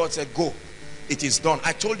man of God said, go. It is done.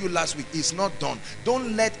 I told you last week, it's not done.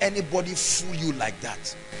 Don't let anybody fool you like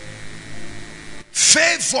that.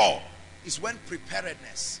 Favor is when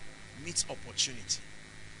preparedness meets opportunity.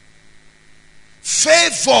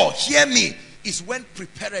 Favor, hear me, is when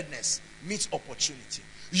preparedness meets opportunity.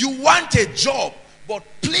 You want a job, but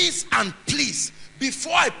please and please,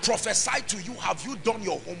 before I prophesy to you, have you done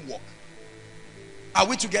your homework? Are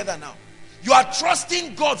we together now? You are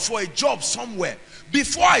trusting God for a job somewhere.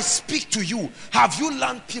 Before I speak to you, have you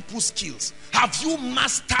learned people's skills? Have you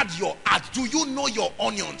mastered your art? Do you know your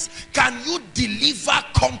onions? Can you deliver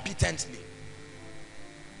competently?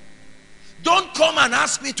 Don't come and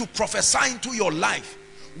ask me to prophesy into your life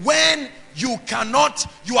when you cannot,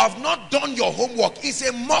 you have not done your homework. It's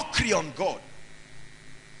a mockery on God.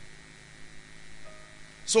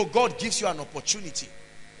 So God gives you an opportunity.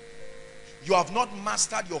 You have not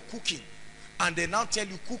mastered your cooking, and they now tell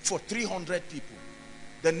you cook for 300 people.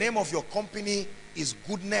 The name of your company is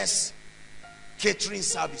Goodness Catering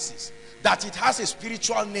Services. That it has a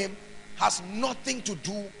spiritual name has nothing to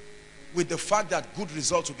do with the fact that good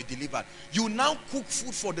results will be delivered. You now cook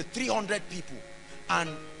food for the 300 people, and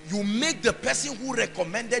you make the person who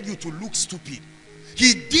recommended you to look stupid.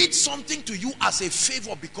 He did something to you as a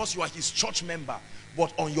favor because you are his church member,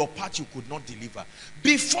 but on your part you could not deliver.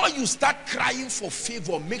 Before you start crying for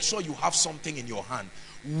favor, make sure you have something in your hand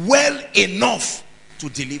well enough to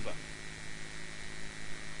deliver.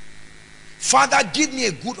 Father, give me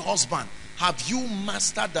a good husband. Have you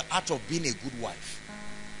mastered the art of being a good wife?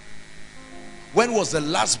 When was the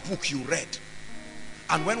last book you read?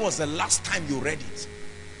 And when was the last time you read it?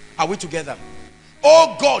 Are we together?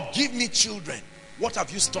 Oh God, give me children. What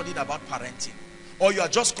have you studied about parenting? Or you are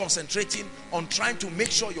just concentrating on trying to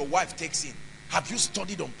make sure your wife takes in. Have you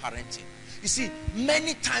studied on parenting? You see,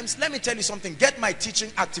 many times, let me tell you something. Get my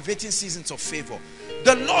teaching, Activating Seasons of Favor.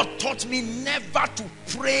 The Lord taught me never to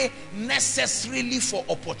pray necessarily for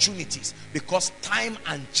opportunities, because time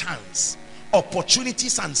and chance,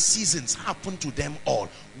 opportunities and seasons happen to them all.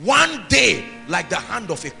 One day, like the hand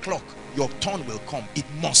of a clock, your turn will come. It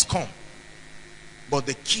must come. But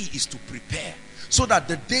the key is to prepare, so that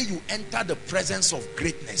the day you enter the presence of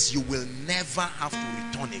greatness, you will never have to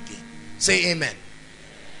return again. Say amen.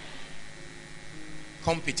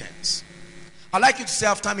 Competence. I'd like you to say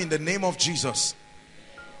after me, in the name of Jesus,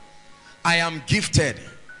 I am gifted.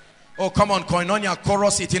 Oh, come on, Koinonia,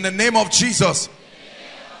 chorus it. In the name of Jesus,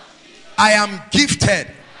 I am gifted.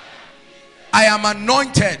 I am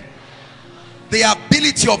anointed. The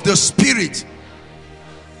ability of the Spirit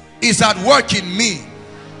is at work in me,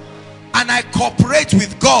 and I cooperate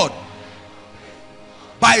with God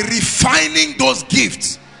by refining those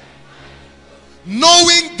gifts,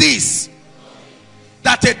 knowing this,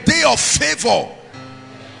 that a day of favor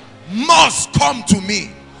must come to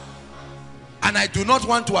me, and I do not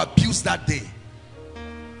want to abuse that day.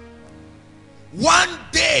 One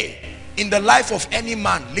day in the life of any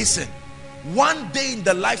man, listen, one day in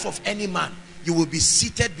the life of any man, you will be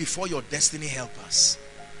seated before your destiny helpers.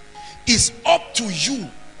 It's up to you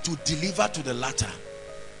to deliver to the latter.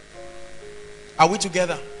 Are we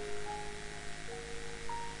together?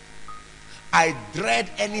 I dread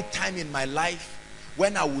any time in my life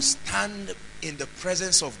when I will stand in the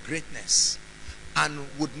presence of greatness and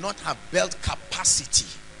would not have built capacity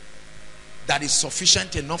that is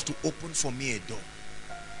sufficient enough to open for me a door.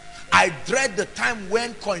 I dread the time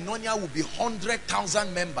when Koinonia will be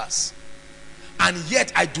 100,000 members, and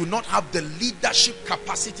yet I do not have the leadership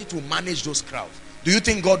capacity to manage those crowds. Do you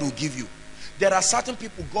think God will give you? There are certain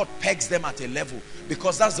people, God pegs them at a level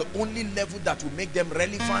because that's the only level that will make them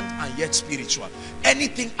relevant and yet spiritual.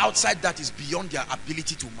 Anything outside that is beyond their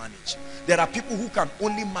ability to manage. There are people who can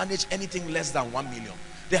only manage anything less than 1 million.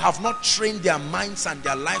 They have not trained their minds and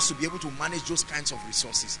their lives to be able to manage those kinds of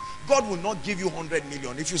resources. God will not give you 100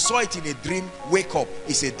 million. If you saw it in a dream, wake up.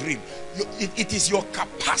 It's a dream. It is your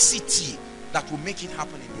capacity that will make it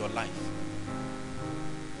happen in your life.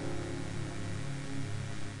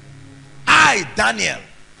 I, Daniel,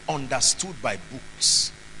 understood by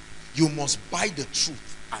books. You must buy the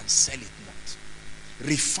truth and sell it not.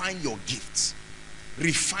 Refine your gifts.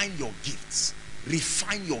 Refine your gifts.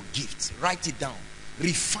 Refine your gifts. Write it down.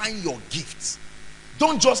 Refine your gifts.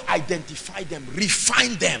 Don't just identify them.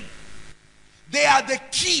 Refine them. They are the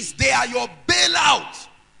keys. They are your bailout.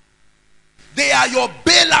 They are your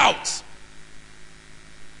bailout.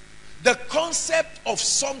 The concept of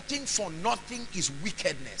something for nothing is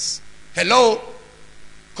wickedness. Hello?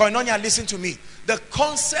 Koinonia, listen to me. The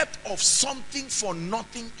concept of something for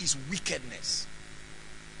nothing is wickedness.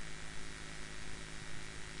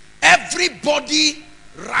 Everybody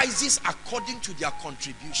rises according to their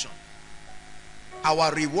contribution.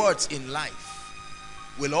 Our rewards in life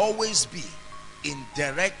will always be in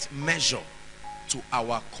direct measure to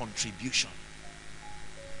our contribution.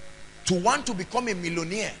 To want to become a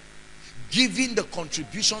millionaire, giving the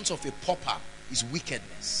contributions of a pauper is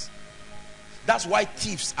wickedness. That's why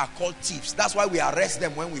thieves are called thieves. That's why we arrest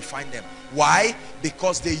them when we find them. Why?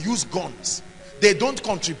 Because they use guns. They don't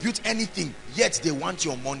contribute anything, yet they want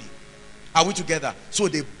your money. Are we together? So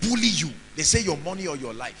they bully you. They say your money or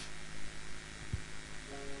your life.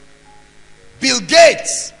 Bill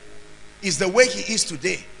Gates is the way he is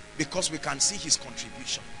today because we can see his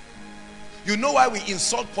contribution. You know why we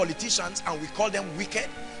insult politicians and we call them wicked?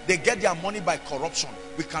 They get their money by corruption.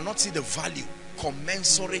 We cannot see the value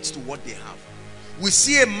commensurate to what they have. We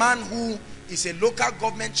see a man who is a local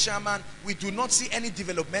government chairman. We do not see any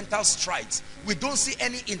developmental strides. We don't see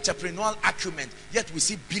any entrepreneurial acumen, yet we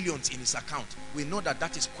see billions in his account. We know that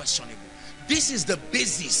that is questionable. This is the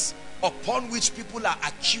basis upon which people are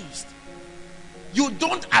accused. You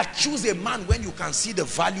don't accuse a man when you can see the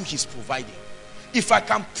value he's providing. If I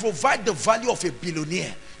can provide the value of a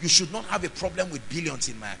billionaire, you should not have a problem with billions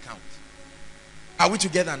in my account. Are we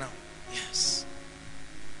together now? Yes.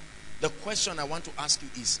 The question I want to ask you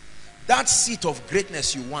is, that seat of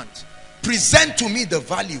greatness you want, present to me the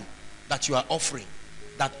value that you are offering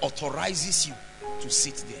that authorizes you to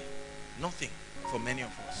sit there. Nothing for many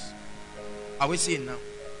of us. Are we seeing now?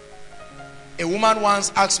 A woman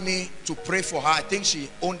once asked me to pray for her. I think she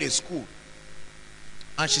owned a school.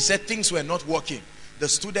 And she said things were not working. The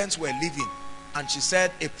students were leaving. And she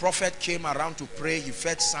said a prophet came around to pray. He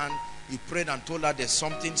fed sand. He prayed and told her there's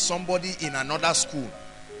something. Somebody in another school,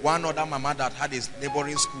 one other mama that had a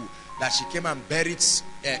neighboring school, that she came and buried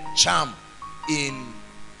a charm in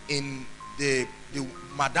the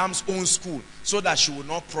madam's own school so that she would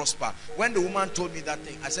not prosper. When the woman told me that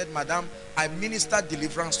thing, I said, Madam, I minister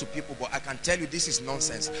deliverance to people, but I can tell you this is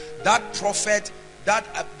nonsense. That prophet,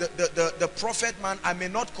 the prophet man, I may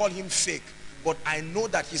not call him fake, but I know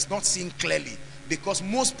that he's not seeing clearly, because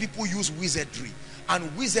most people use wizardry,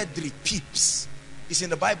 and wizardry peeps. It's in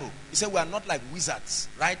the Bible. He said we are not like wizards,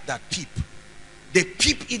 right, that peep. They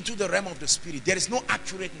peep into the realm of the spirit. There is no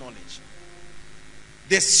accurate knowledge.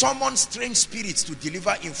 They summon strange spirits to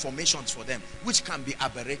deliver informations for them, which can be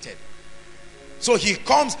aberrated. So he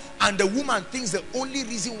comes, and the woman thinks the only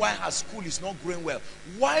reason why her school is not growing well,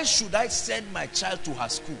 why should I send my child to her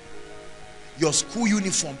school? Your school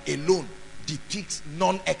uniform alone depicts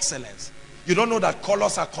non-excellence. You don't know that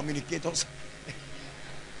colors are communicators?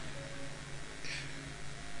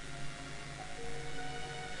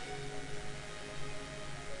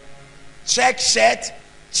 Check shirt,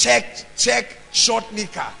 check short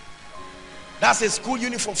knicker. That's a school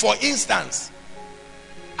uniform, for instance.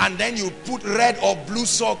 And then you put red or blue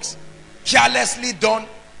socks, carelessly done,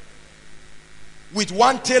 with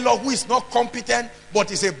one tailor who is not competent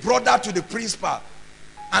but is a brother to the principal.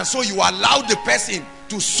 And so you allow the person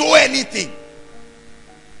to sew anything.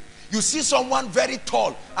 You see someone very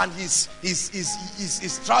tall and his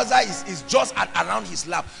trouser is just around his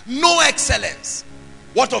lap. No excellence.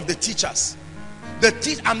 What of the teachers?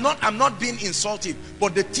 I'm not being insultive,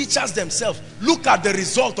 but the teachers themselves, look at the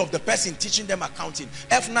result of the person teaching them accounting.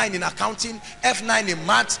 F9 in accounting, F9 in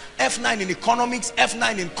maths, F9 in economics,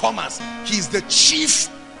 F9 in commerce. He's the chief.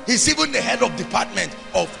 He's even the head of department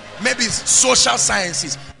of maybe social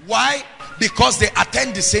sciences. Why? Because they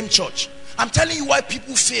attend the same church. I'm telling you why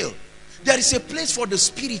people fail. There is a place for the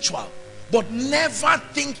spiritual, but never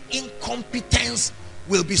think incompetence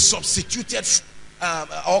will be substituted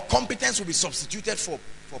or competence will be substituted for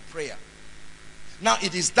prayer. Now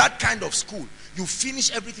it is that kind of school. You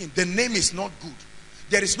finish everything, the name is not good.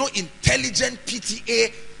 There is no intelligent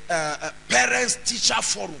PTA, parents teacher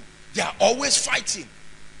forum. They are always fighting.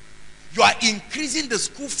 You are increasing the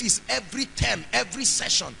school fees every term, every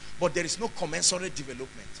session, but there is no commensurate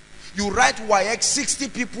development. You write WAEC, 60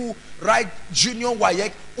 people write junior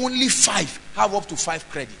WAEC, only 5 have up to 5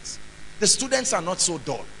 credits. The students are not so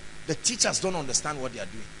dull. The teachers don't understand what they are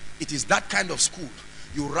doing. It is that kind of school.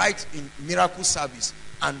 You write in miracle service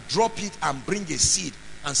and drop it and bring a seed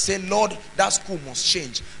and say, Lord, that school must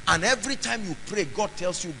change. And every time you pray, God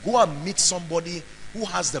tells you, go and meet somebody who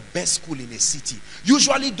has the best school in a city.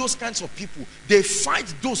 Usually those kinds of people, they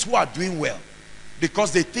fight those who are doing well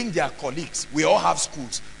because they think they are colleagues. We all have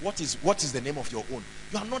schools. What is the name of your own?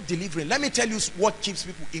 You are not delivering. Let me tell you what keeps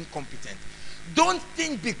people incompetent. Don't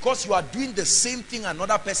think because you are doing the same thing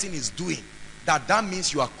another person is doing, that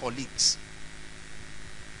means you are colleagues.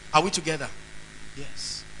 Are we together?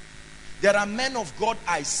 Yes. There are men of God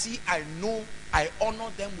I see, I know, I honor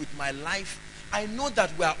them with my life. I know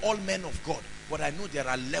that we are all men of God, but I know there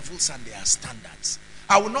are levels and there are standards.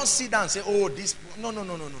 I will not sit down and say, oh, this, no.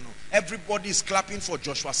 Everybody is clapping for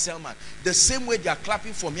Joshua Selman. The same way they are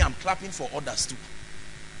clapping for me, I'm clapping for others too.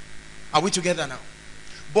 Are we together now?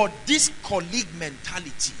 But this colleague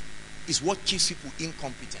mentality is what keeps people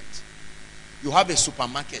incompetent. You have a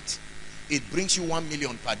supermarket, it brings you 1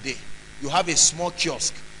 million per day. You have a small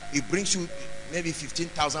kiosk, it brings you maybe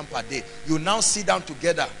 15,000 per day. You now sit down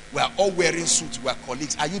together, we are all wearing suits, we are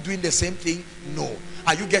colleagues. Are you doing the same thing? No.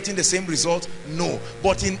 Are you getting the same result? No.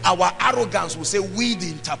 But in our arrogance, we say, we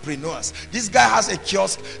the entrepreneurs. This guy has a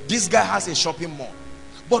kiosk, this guy has a shopping mall.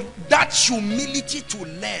 But that humility to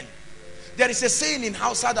learn. There is a saying in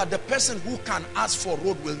Hausa that the person who can ask for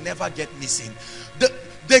road will never get missing.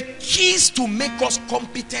 The keys to make us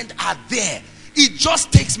competent are there. It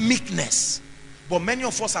just takes meekness. But many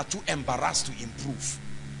of us are too embarrassed to improve.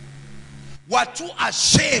 We are too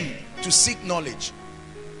ashamed to seek knowledge.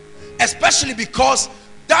 Especially because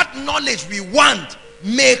that knowledge we want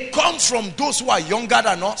may come from those who are younger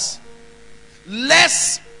than us,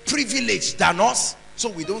 less privileged than us, so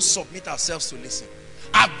we don't submit ourselves to listen.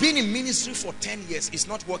 I've been in ministry for 10 years. It's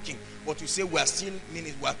not working. But you say we are still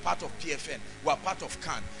ministry. We are part of PFN. We are part of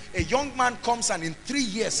CAN. A young man comes and in 3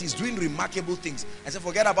 years he's doing remarkable things. I say,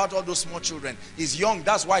 forget about all those small children. He's young.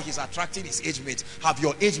 That's why he's attracting his age mates. Have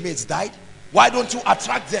your age mates died? Why don't you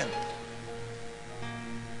attract them?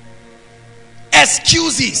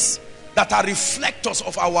 Excuses that are reflectors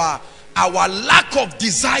of our lack of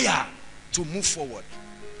desire to move forward.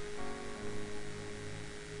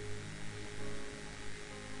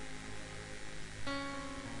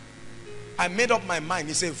 I made up my mind.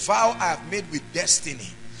 It's a vow I have made with destiny,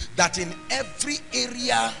 that in every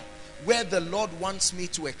area where the Lord wants me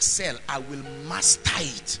to excel, I will master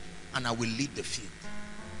it and I will lead the field.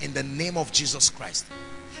 In the name of Jesus Christ.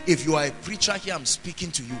 If you are a preacher here, I'm speaking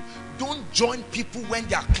to you. Don't join people when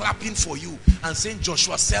they are clapping for you and saying,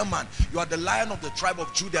 Joshua Selman, you are the Lion of the tribe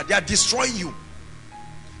of Judah. They are destroying you.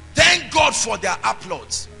 Thank God for their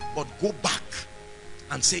applause. But go back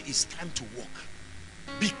and say, it's time to walk.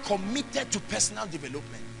 Be committed to personal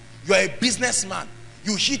development. You are a businessman.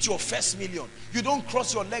 You hit your first million. You don't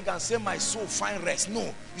cross your leg and say, my soul, find rest. No.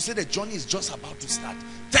 You say the journey is just about to start.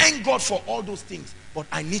 Thank God for all those things. But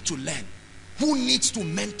I need to learn. Who needs to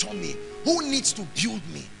mentor me? Who needs to build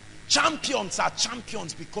me? Champions are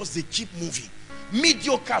champions because they keep moving.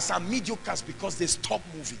 Mediocres are mediocres because they stop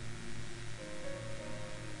moving.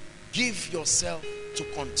 Give yourself to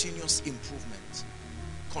continuous improvement.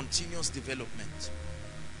 Continuous development.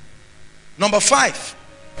 Number 5.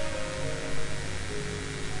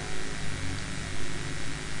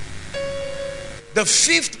 The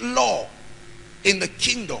 5th law in the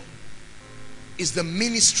kingdom is the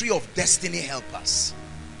ministry of destiny helpers.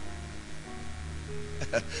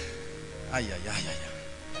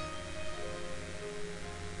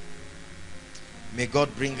 May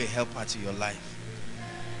God bring a helper to your life.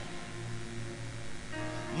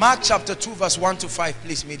 Mark chapter 2 verse 1 to 5.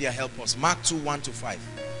 Please, media, help us. Mark 2, 1 to 5.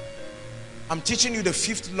 I'm teaching you the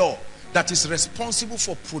 5th law that is responsible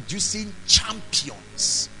for producing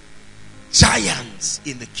champions, giants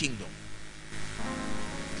in the kingdom.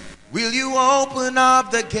 Will you open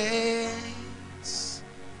up the gates?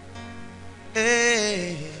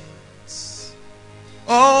 Gates.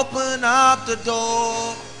 Open up the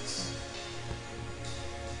doors.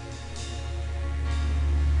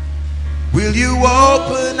 Will you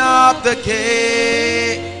open up the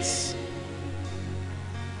gates?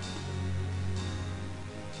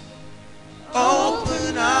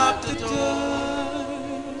 Open up the door.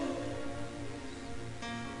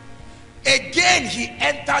 Again he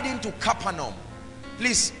entered into Capernaum.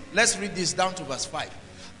 Please, let's read this down to verse 5.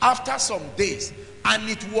 After some days, and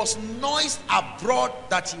it was noised abroad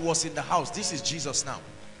that he was in the house. This is Jesus now.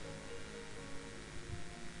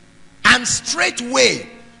 And straightway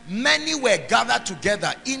many were gathered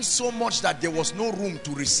together, insomuch that there was no room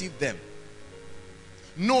to receive them.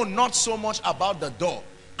 No, not so much about the door.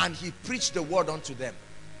 And he preached the word unto them.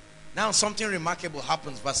 Now something remarkable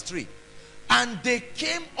happens. Verse 3. And they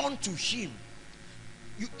came unto him.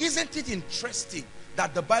 Isn't it interesting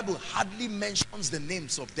that the Bible hardly mentions the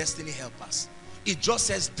names of destiny helpers? It just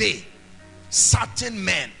says they, certain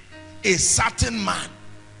men, a certain man.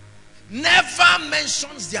 Never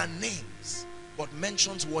mentions their names, but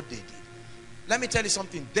mentions what they did. Let me tell you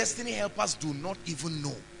something. Destiny helpers do not even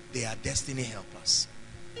know they are destiny helpers.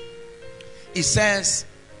 It says,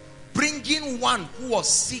 bringing one who was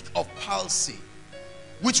sick of palsy,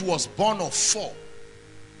 which was born of 4.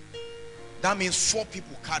 That means 4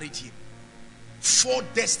 people carried him. 4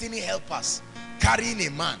 destiny helpers carrying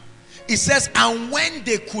a man. It says, and when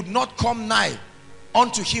they could not come nigh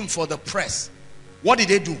unto him for the press, what did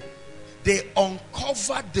they do? They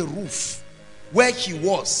uncovered the roof where he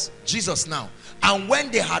was, Jesus now. And when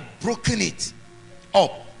they had broken it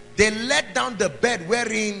up, they let down the bed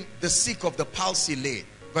wherein the sick of the palsy lay.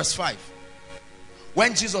 Verse 5.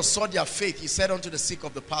 When Jesus saw their faith, he said unto the sick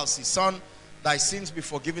of the palsy, son, thy sins be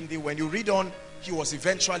forgiven thee. When you read on, he was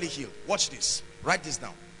eventually healed. Watch this. Write this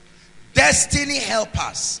down. Destiny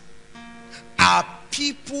helpers are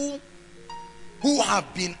people who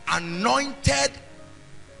have been anointed,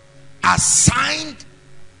 assigned,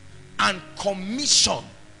 and commissioned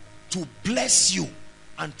to bless you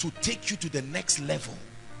and to take you to the next level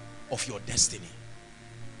of your destiny.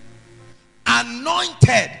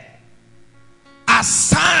 Anointed,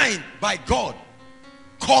 assigned by God,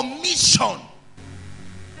 commissioned.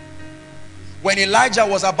 When Elijah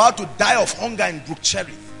was about to die of hunger in Brook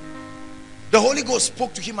Cherith, the Holy Ghost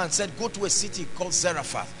spoke to him and said, go to a city called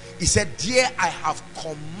Zarephath. He said, there I have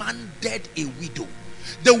commanded a widow.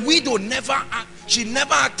 The widow never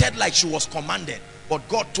acted like she was commanded. But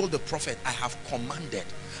God told the prophet, I have commanded.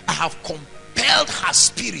 I have compelled her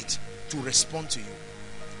spirit to respond to you.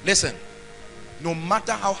 Listen, no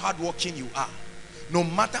matter how hardworking you are, no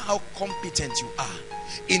matter how competent you are,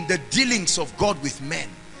 in the dealings of God with men,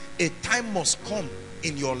 a time must come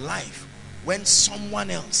in your life when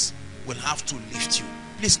someone else will have to lift you.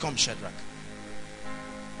 Please come, Shadrach.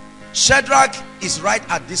 Shadrach is right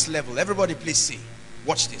at this level. Everybody please see.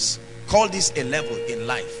 Watch this. Call this a level in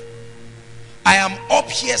life. I am up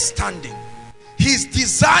here standing. His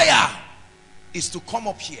desire is to come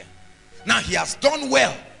up here. Now he has done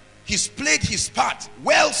well. He's played his part,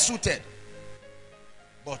 well suited.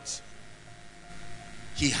 But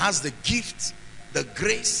he has the gift, the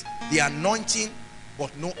grace, the anointing,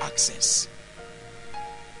 but no access.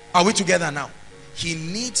 Are we together now? He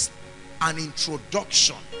needs an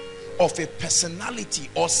introduction of a personality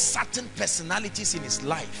or certain personalities in his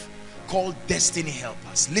life called destiny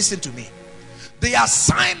helpers. Listen to me. The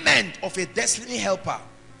assignment of a destiny helper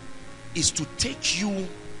is to take you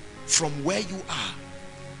from where you are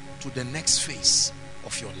to the next phase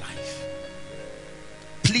of your life.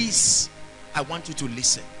 Please, I want you to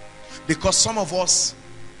listen, because some of us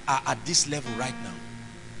are at this level right now.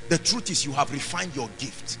 The truth is, you have refined your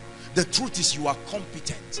gift. The truth is, you are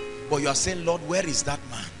competent, but you are saying, Lord, where is that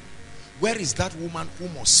man? Where is that woman who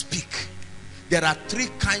must speak? There are 3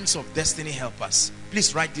 kinds of destiny helpers.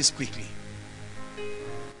 Please write this quickly.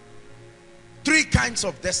 3 kinds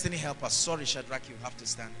of destiny helpers. Sorry, Shadrach, you have to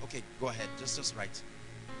stand. Okay, go ahead. Just write.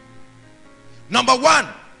 Number 1,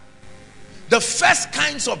 the first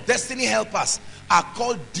kinds of destiny helpers are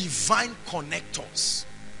called divine connectors.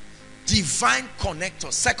 Divine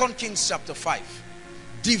connectors. 2 Kings chapter 5.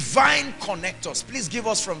 Divine connectors. Please give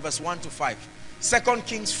us from verse 1 to 5. 2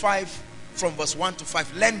 Kings 5 from verse 1 to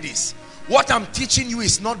 5. Learn this. What I'm teaching you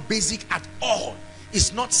is not basic at all.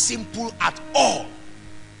 It's not simple at all.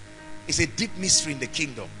 It's a deep mystery in the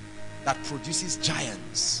kingdom that produces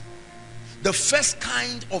giants. The first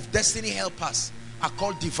kind of destiny helpers are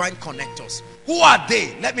called divine connectors. Who are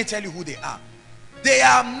they? Let me tell you who they are. They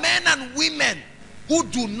are men and women who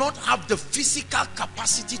do not have the physical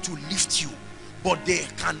capacity to lift you, but they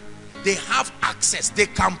have access. They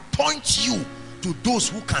can point you to those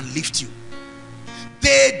who can lift you.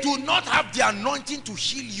 They do not have the anointing to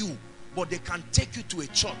heal you, but they can take you to a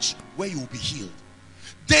church where you will be healed.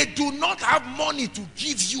 They do not have money to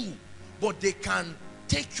give you, but they can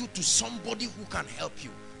take you to somebody who can help you.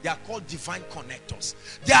 They are called divine connectors.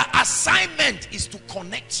 Their assignment is to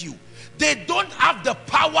connect you. They don't have the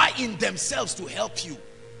power in themselves to help you.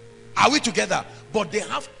 Are we together? But they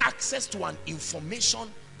have access to an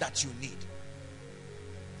information that you need.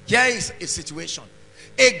 Here is a situation.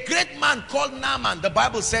 A great man called Naaman, the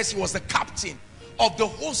Bible says he was the captain of the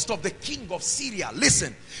host of the king of Syria.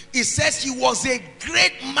 Listen, it says he was a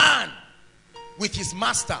great man with his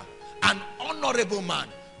master, an honorable man,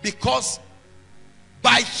 because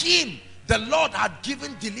by him the Lord had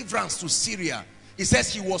given deliverance to Syria. It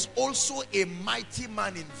says he was also a mighty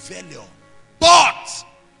man in valor, but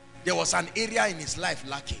there was an area in his life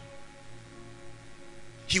lacking.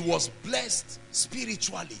 He was blessed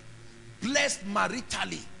spiritually, blessed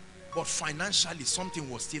maritally, but financially something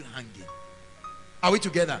was still hanging. Are we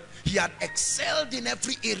together? He had excelled in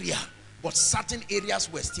every area, but certain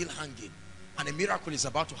areas were still hanging, and a miracle is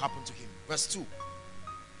about to happen to him. Verse 2.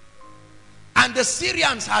 And the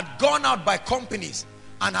Syrians had gone out by companies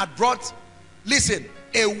and had brought, listen,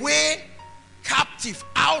 away captive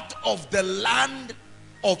out of the land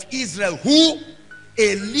of Israel, who?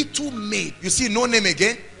 A little maid. You see, no name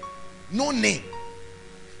again. No name.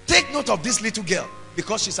 Take note of this little girl,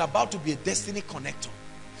 because she's about to be a destiny connector.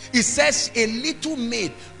 It says a little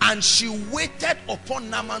maid, and she waited upon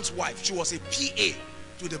Naaman's wife. She was a PA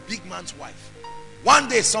to the big man's wife. One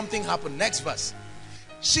day something happened. Next verse.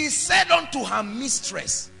 She said unto her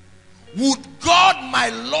mistress, would God my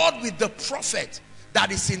Lord with the prophet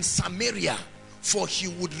that is in Samaria, for he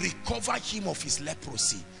would recover him of his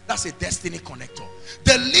leprosy. That's a destiny connector.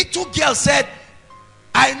 The little girl said,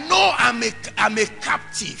 I know I'm a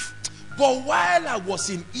captive, but while I was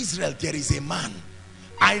in Israel, there is a man.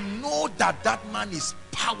 I know that that man is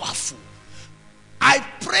powerful. I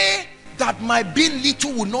pray that my being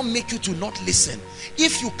little will not make you to not listen.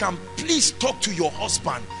 If you can, please talk to your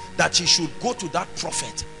husband that he should go to that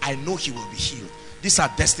prophet. I know he will be healed. These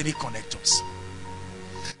are destiny connectors.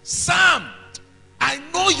 Sam, I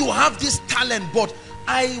know you have this talent, but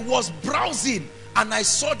I was browsing and I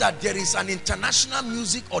saw that there is an international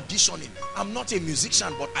music auditioning. I'm not a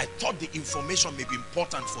musician, but I thought the information may be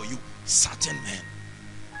important for you. Certain men.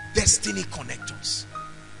 Destiny connectors.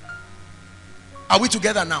 Are we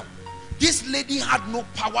together now? This lady had no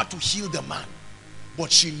power to heal the man,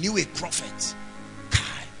 but she knew a prophet.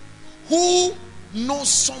 Who knows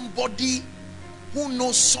somebody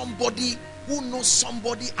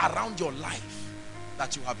around your life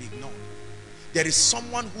that you have ignored? There is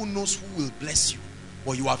someone who knows who will bless you,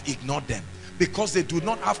 but you have ignored them because they do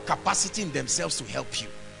not have capacity in themselves to help you.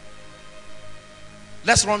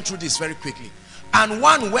 Let's run through this very quickly. And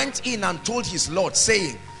one went in and told his Lord,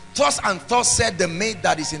 saying, thus and thus said the maid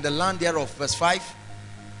that is in the land thereof. Verse 5.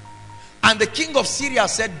 And the king of Syria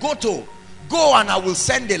said, go and I will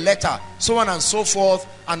send a letter, so on and so forth,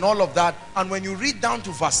 and all of that. And when you read down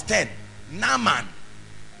to verse 10, Naaman,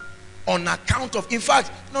 on account of, in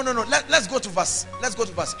fact, let's go to verse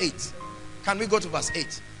 8. Can we go to verse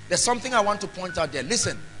 8? There's something I want to point out there.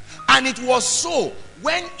 Listen. And it was so,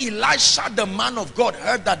 when Elisha the man of God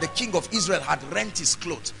heard that the king of Israel had rent his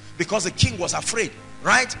clothes, because the king was afraid,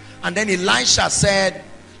 right? And then Elisha said,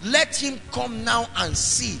 let him come now and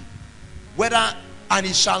see whether, and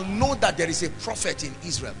he shall know that there is a prophet in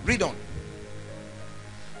Israel. Read on.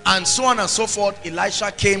 And so on and so forth.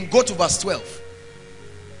 Elisha came. Go to verse 12.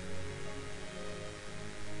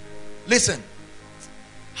 Listen.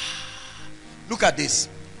 Look at this.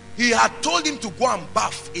 He had told him to go and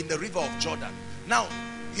bath in the river of Jordan. Now,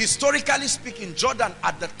 historically speaking, Jordan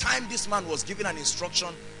at the time this man was given an instruction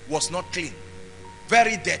was not clean.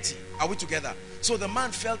 Very dirty. Are we together? So the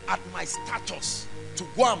man felt, at my status, to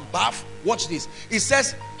go and bath. Watch this. It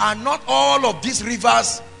says, are not all of these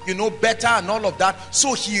rivers, better and all of that?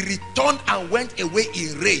 So he returned and went away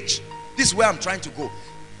in rage. This is where I'm trying to go.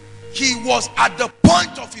 He was at the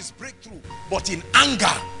point of his breakthrough, but in anger,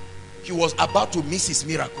 he was about to miss his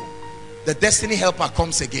miracle. The destiny helper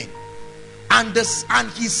comes again. And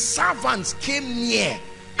his servants came near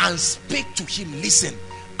and spake to him, listen,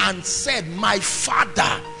 and said, my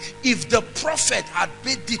father, if the prophet had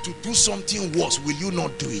bid thee to do something worse, will you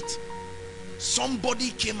not do it? Somebody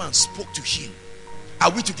came and spoke to him. Are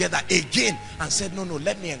we together again? And said, no,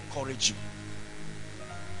 let me encourage you.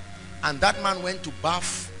 And that man went to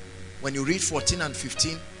bath. When you read 14 and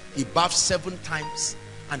 15, he bathed 7 times,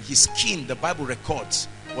 and his skin, the Bible records,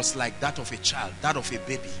 was like that of a child, that of a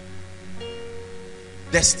baby.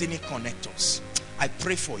 Destiny connectors. I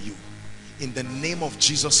pray for you in the name of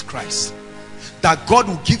Jesus Christ, that God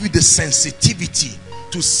will give you the sensitivity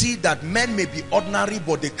to see that men may be ordinary,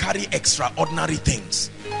 but they carry extraordinary things.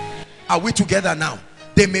 Are we together now?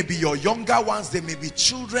 They may be your younger ones, they may be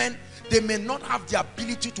children, they may not have the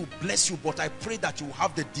ability to bless you, but I pray that you will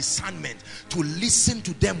have the discernment to listen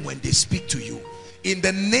to them when they speak to you. In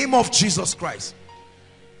the name of Jesus Christ.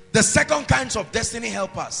 The second kinds of destiny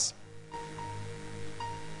helpers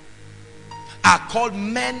are called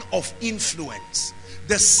men of influence.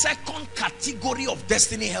 The second category of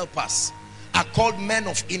destiny helpers are called men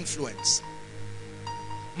of influence.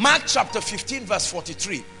 Mark chapter 15 verse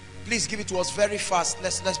 43. Please give it to us very fast.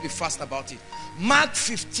 Let's be fast about it. Mark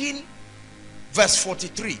 15 verse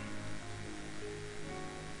 43.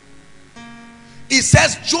 It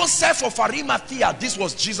says Joseph of Arimathea. This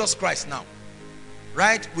was Jesus Christ now.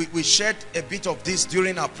 Right? We shared a bit of this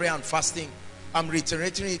during our prayer and fasting. I'm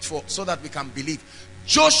reiterating it so that we can believe.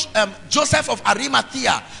 Joseph of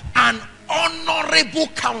Arimathea, an honorable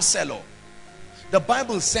counselor. The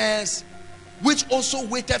Bible says, which also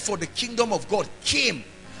waited for the kingdom of God, came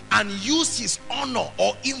and used his honor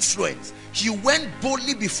or influence. He went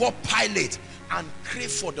boldly before Pilate and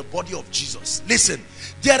craved for the body of Jesus. Listen,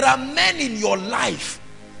 there are men in your life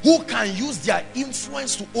who can use their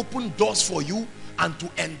influence to open doors for you and to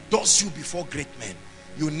endorse you before great men.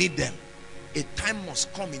 You need them. A time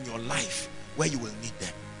must come in your life where you will need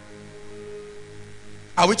them.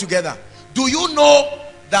 Are we together? Do you know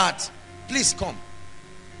that? Please come.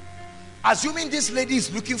 Assuming this lady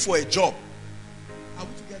is looking for a job. Are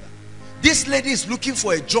we together? This lady is looking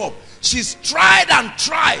for a job. She's tried and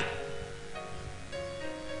tried.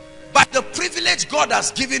 But the privilege God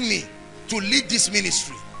has given me to lead this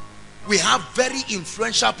ministry, we have very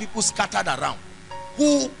influential people scattered around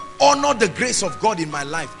who honor the grace of God in my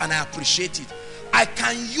life, and I appreciate it. I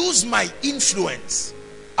can use my influence.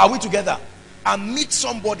 Are we together? And meet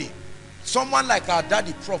somebody, someone like our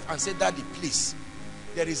daddy prof, and say, Daddy, please,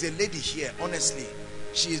 there is a lady here, honestly,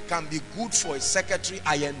 she can be good for a secretary.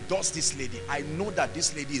 I endorse this lady. I know that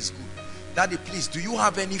this lady is good. Daddy, please, do you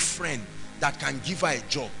have any friend that can give her a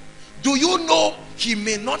job? Do you know he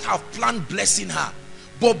may not have planned blessing her,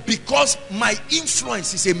 but because my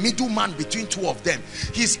influence is a middleman between two of them,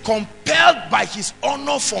 he's compelled by his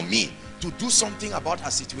honor for me to do something about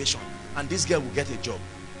her situation, and this girl will get a job.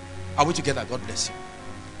 Are we together? God bless you.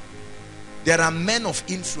 There are men of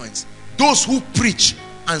influence. Those who preach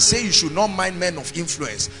and say you should not mind men of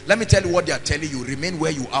influence, let me tell you what they are telling you: remain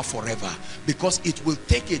where you are forever, because it will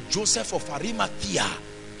take a Joseph of Arimathea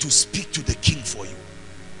to speak to the king for you.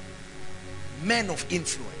 Men of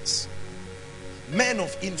influence. Men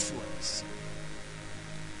of influence.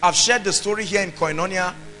 I've shared the story here in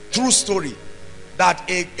Koinonia, true story, that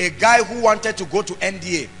a guy who wanted to go to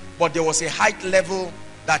NDA, but there was a height level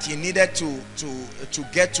that he needed to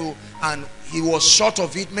get to, and he was short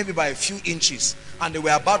of it maybe by a few inches, and they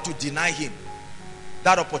were about to deny him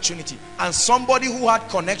that opportunity. And somebody who had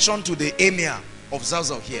connection to the emir of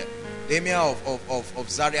Zazzau here, the emir of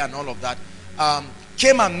Zaria and all of that,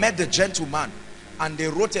 came and met the gentleman, and they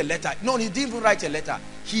wrote a letter. No, he didn't even write a letter.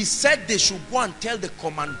 He said they should go and tell the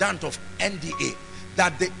commandant of NDA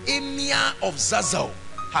that the emir of Zazzau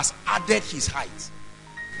has added his height.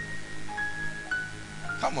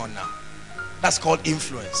 Come on now. That's called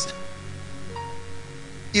influence.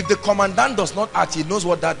 If the commandant does not act, he knows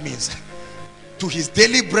what that means. To his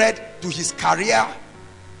daily bread, to his career.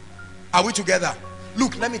 Are we together?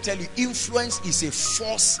 Look, let me tell you, influence is a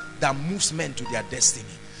force that moves men to their destiny.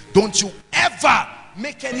 Don't you ever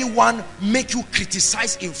make anyone make you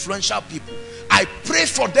criticize influential people. I pray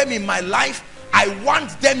for them in my life. I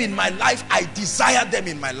want them in my life. I desire them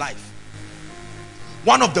in my life.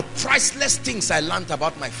 One of the priceless things I learned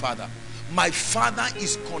about my father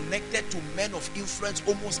is connected to men of influence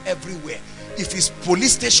almost everywhere. If it's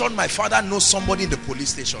police station, my father knows somebody in the police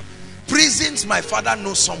station. Prisons, my father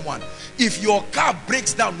knows someone. If your car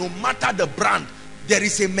breaks down, no matter the brand, there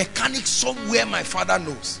is a mechanic somewhere my father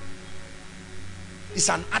knows. It's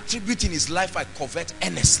an attribute in his life I covet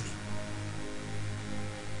earnestly.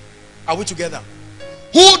 Are we together?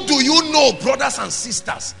 Who do you know, brothers and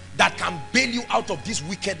sisters, that can bail you out of this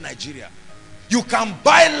wicked Nigeria? You can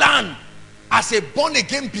buy land as a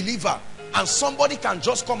born-again believer, and somebody can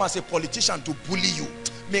just come as a politician to bully you.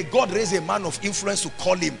 May God raise a man of influence to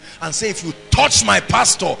call him and say, if you touch my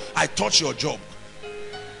pastor, I touch your job.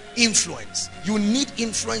 Influence. You need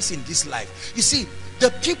influence in this life. You see, the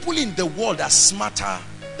people in the world are smarter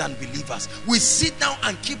than believers. We sit down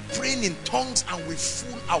and keep praying in tongues and we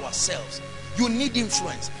fool ourselves. You need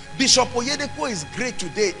influence. Bishop Oyedepo is great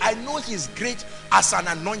today. I know he's great as an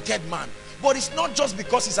anointed man, but it's not just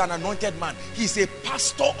because he's an anointed man. He's a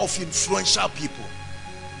pastor of influential people.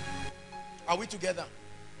 Are we together?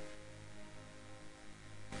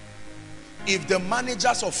 If the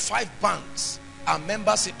managers of 5 banks are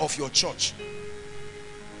members of your church,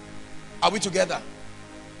 are we together?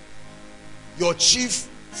 Your chief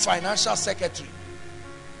financial secretary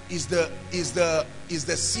is the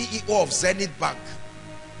CEO of Zenith Bank.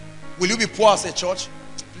 Will you be poor as a church?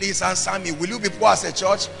 Please answer me. Will you be poor as a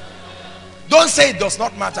church? Don't say it does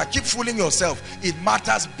not matter. Keep fooling yourself. It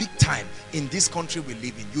matters big time in this country we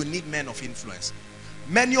live in. You need men of influence.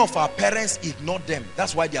 Many of our parents ignore them.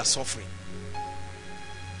 That's why they are suffering.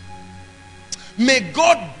 May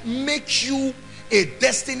God make you a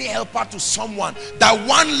destiny helper to someone, that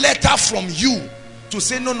one letter from you to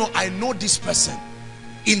say, no, I know this person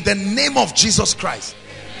in the name of Jesus Christ.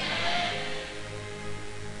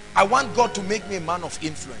 I want God to make me a man of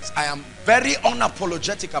influence. I am very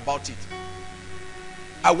unapologetic about it.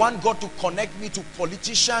 I want God to connect me to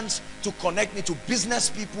politicians, to connect me to business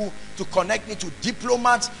people, to connect me to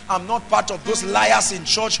diplomats. I'm not part of those liars in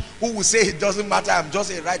church who will say it doesn't matter, I'm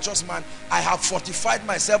just a righteous man. I have fortified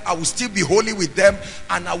myself. I will still be holy with them,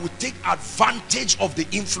 and I will take advantage of the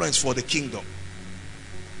influence for the kingdom.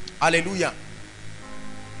 Hallelujah.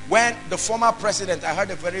 When the former president, I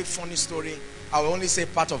heard a very funny story. I will only say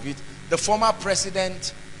part of it. The former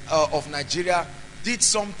president of Nigeria did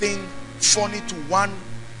something funny to one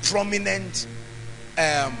prominent,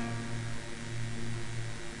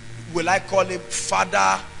 will I call him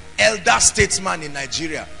father, elder statesman in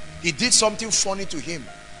Nigeria. He did something funny to him,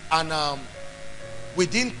 and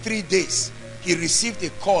within 3 days he received a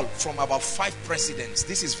call from about 5 presidents.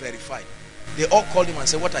 This is verified. They all called him and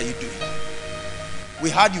said, what are you doing? We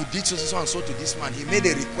heard you did so and so to this man. He made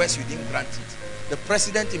a request, you didn't grant it. The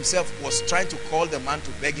president himself was trying to call the man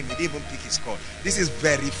to beg him. He didn't even pick his call. This is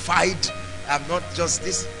verified. I'm not just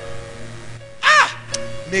this.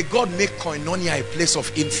 May God make Koinonia a place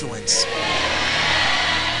of influence.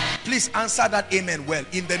 Please answer that amen well.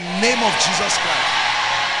 In the name of Jesus Christ.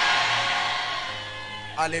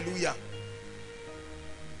 Hallelujah.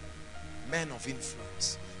 Men of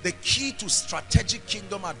influence. The key to strategic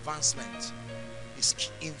kingdom advancement is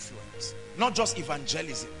influence. Not just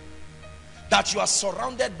evangelism. That you are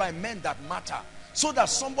surrounded by men that matter. So that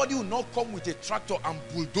somebody will not come with a tractor and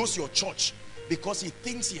bulldoze your church because he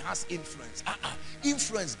thinks he has influence.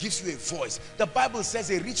 Influence gives you a voice. The Bible says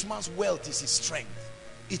a rich man's wealth is his strength.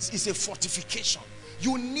 It's a fortification.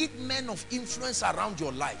 You need men of influence around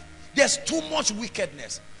your life. There's too much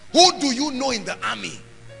wickedness. Who do you know in the army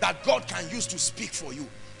that God can use to speak for you?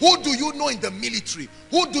 Who do you know in the military?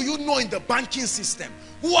 Who do you know in the banking system?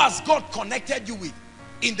 Who has God connected you with?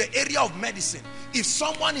 In the area of medicine, if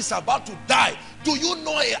someone is about to die, do you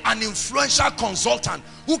know an influential consultant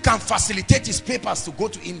who can facilitate his papers to go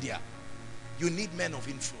to India? You need men of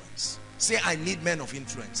influence. Say, I need men of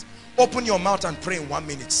influence. Open your mouth and pray in 1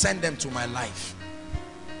 minute. Send them to my life.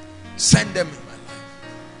 Send them in my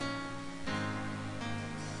life.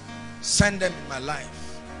 Send them in my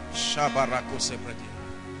life. Shabarako sebredi.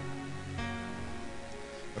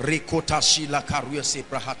 Rikota shila karuya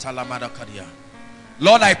sebrahata lamada kadia.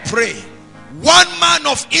 Lord, I pray one man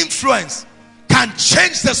of influence can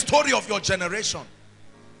change the story of your generation.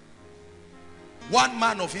 One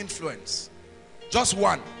man of influence. Just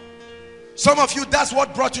one. Some of you, that's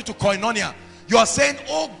what brought you to Koinonia. You are saying,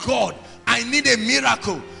 oh God, I need a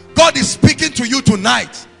miracle. God is speaking to you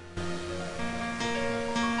tonight.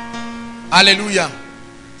 Hallelujah.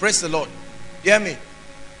 Praise the Lord. Hear me.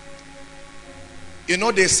 You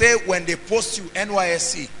know, they say when they post you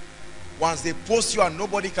NYSC, once they post you and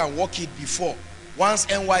nobody can walk it before, once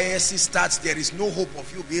NYSC starts, there is no hope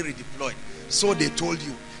of you being redeployed. So they told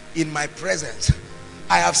you, in my presence,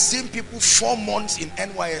 I have seen people 4 months in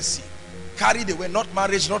NYSC, carried away, not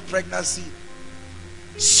marriage, not pregnancy.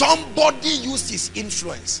 Somebody used his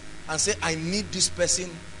influence and said, I need this person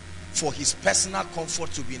for his personal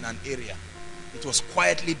comfort to be in an area. It was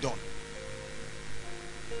quietly done.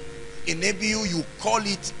 In ABU, you call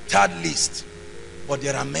it third list. But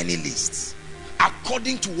there are many lists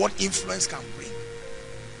according to what influence can bring.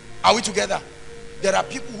 Are we together? There are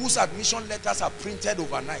people whose admission letters are printed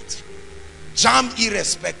overnight, jammed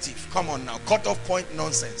irrespective. Come on now, cut-off point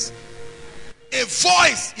nonsense. A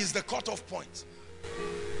voice is the cut-off point.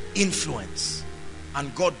 Influence,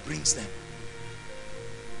 and God brings them.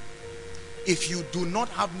 If you do not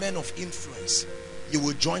have men of influence, you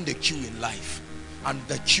will join the queue in life, and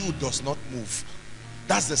the queue does not move.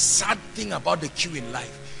 That's the sad thing about the queue in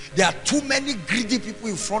life. There are too many greedy people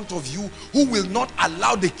in front of you who will not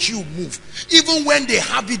allow the queue move. Even when they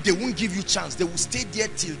have it, they won't give you chance. They will stay there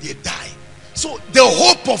till they die. So the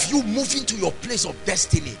hope of you moving to your place of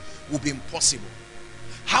destiny will be impossible.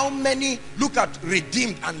 How many, look at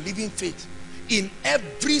Redeemed and Living Faith. In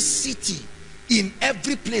every city, in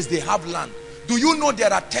every place they have land. Do you know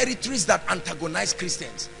there are territories that antagonize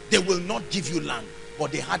Christians? They will not give you land,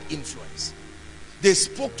 but they had influence. They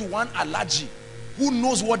spoke to one Alaji who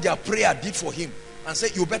knows what their prayer did for him and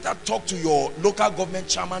said, you better talk to your local government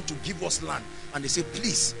chairman to give us land. And they say,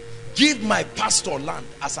 please give my pastor land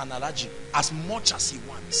as an Alaji, as much as he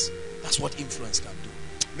wants. That's what influence can do.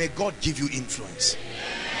 May God give you influence.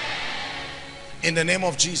 In the name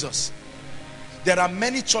of Jesus. There are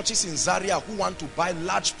many churches in Zaria who want to buy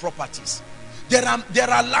large properties. There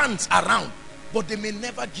are lands around, but they may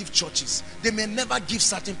never give churches. They may never give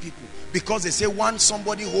certain people because they say once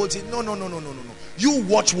somebody holds it. No. You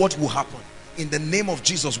watch what will happen in the name of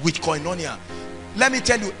Jesus with Koinonia. Let me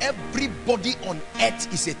tell you, everybody on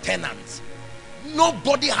earth is a tenant.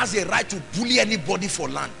 Nobody has a right to bully anybody for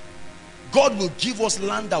land. God will give us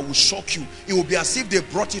land that will shock you. It will be as if they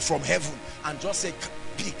brought it from heaven and just say,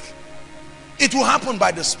 pick. It will happen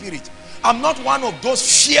by the Spirit. I'm not one of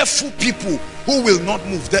those fearful people who will not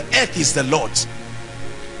move. The earth is the Lord's.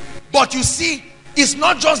 But you see, it's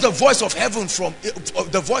not just the voice of heaven from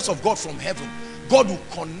the voice of God from heaven. God will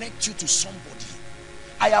connect you to somebody.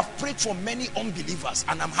 I have prayed for many unbelievers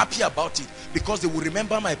and I'm happy about it because they will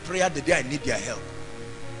remember my prayer the day I need their help.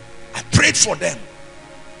 I prayed for them.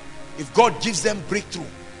 If God gives them breakthrough,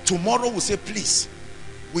 tomorrow we'll say, please,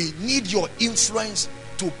 we need your influence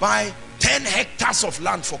to buy 10 hectares of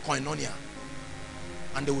land for Koinonia.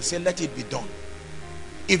 And they will say, let it be done.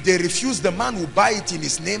 If they refuse, the man will buy it in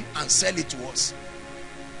his name and sell it to us.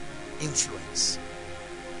 Influence.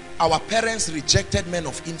 Our parents rejected men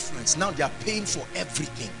of influence. Now they are paying for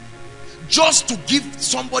everything. Just to give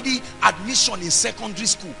somebody admission in secondary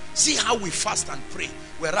school. See how we fast and pray.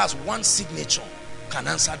 Whereas one signature can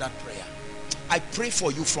answer that prayer. I pray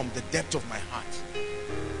for you from the depth of my heart.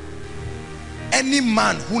 Any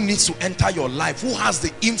man who needs to enter your life, who has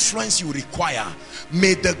the influence you require,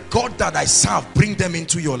 may the God that I serve bring them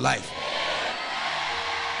into your life.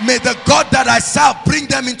 May the God that I serve bring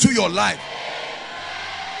them into your life.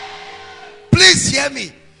 Please hear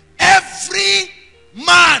me. Every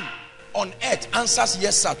man on earth answers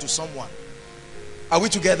yes sir to someone. Are we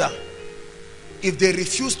together? If they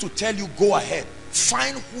refuse to tell you, go ahead.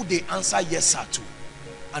 Find who they answer yes sir to,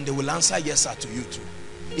 and they will answer yes sir to you too.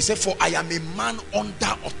 He said, for I am a man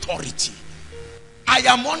under authority. I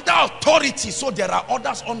am under authority, so there are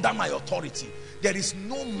others under my authority. There is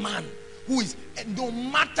no man who is, no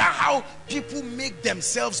matter how people make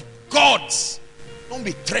themselves gods, don't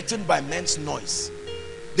be threatened by men's noise.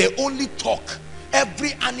 They only talk.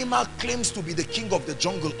 Every animal claims to be the king of the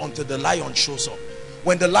jungle until the lion shows up.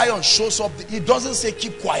 When the lion shows up, he doesn't say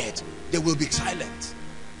keep quiet. They will be silent.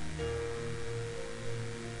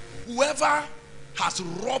 Whoever has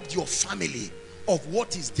robbed your family of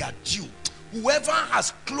what is their due, whoever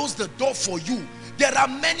has closed the door for you, there are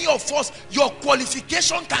many of us, your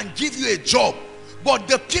qualification can give you a job, but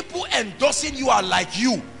the people endorsing you are like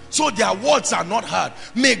you, so their words are not heard.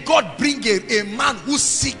 May God bring a man whose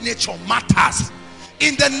signature matters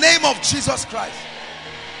in the name of Jesus Christ.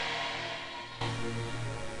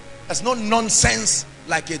 There's no nonsense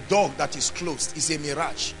like a dog that is closed. It's a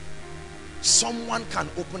mirage. Someone can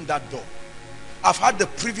open that door. I've had the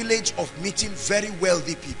privilege of meeting very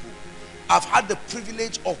wealthy people. I've had the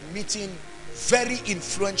privilege of meeting very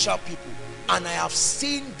influential people, and I have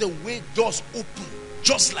seen the way doors open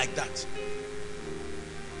just like that.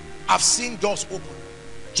 I've seen doors open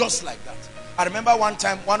just like that. I remember one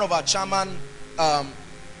time, one of our chairman,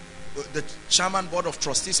 the chairman board of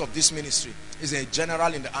trustees of this ministry is a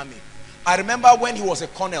general in the army. I remember when he was a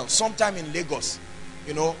colonel, sometime in Lagos,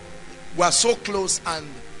 you know, we are so close, and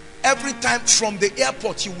every time from the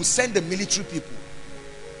airport, he would send the military people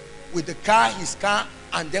with the car, his car,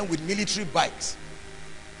 and then with military bikes.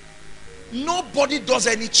 Nobody does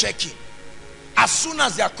any checking. As soon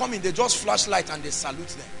as they are coming, they just flashlight and they salute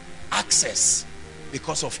them. Access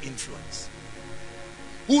because of influence.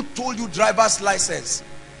 Who told you driver's license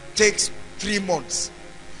takes 3 months?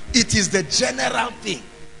 It is the general thing.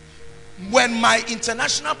 When my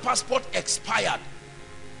international passport expired,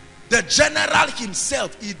 the general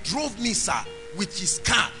himself, he drove me, sir, with his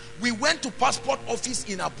car. We went to passport office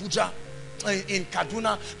in Abuja, in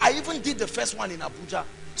Kaduna. I even did the first one in Abuja.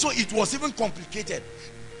 So it was even complicated.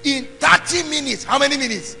 In 30 minutes, how many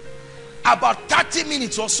minutes? About 30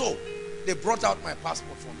 minutes or so, they brought out my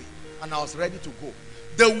passport for me, and I was ready to go.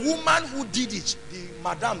 The woman who did it, the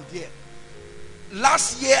madam there,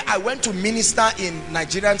 last year I went to minister in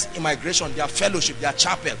Nigerians immigration, their fellowship, their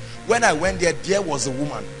chapel. When I went there, there was a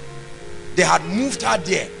woman. They had moved her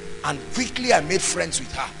there, and quickly I made friends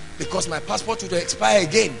with her because my passport would expire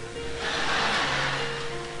again.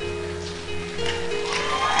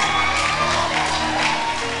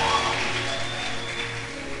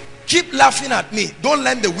 Keep laughing at me. Don't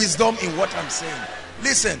learn the wisdom in what I'm saying.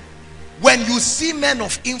 Listen, when you see men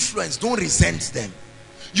of influence, don't resent them.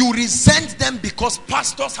 You resent them because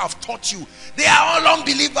pastors have taught you they are all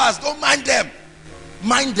unbelievers. Don't mind them.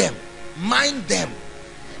 Mind them. Mind them.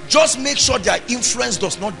 Just make sure their influence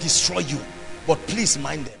does not destroy you, but please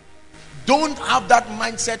mind them. Don't have that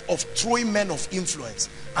mindset of throwing men of influence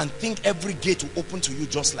and think every gate will open to you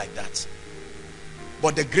just like that.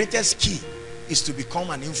 But the greatest key is to become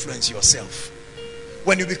an influence yourself.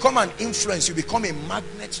 When you become an influence, you become a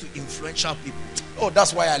magnet to influential people. Oh,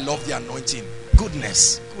 that's why I love the anointing.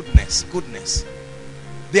 Goodness, goodness, goodness.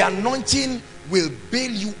 The anointing will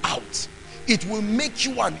bail you out. It will make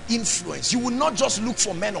you an influence. You will not just look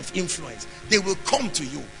for men of influence. They will come to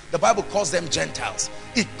you. The Bible calls them Gentiles.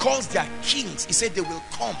 It calls their kings. It said they will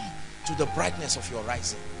come to the brightness of your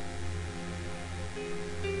rising.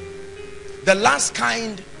 The last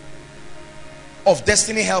kind of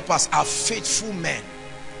destiny helpers are faithful men.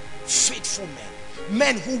 Faithful men.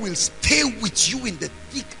 Men who will stay with you in the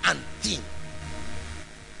thick and thin.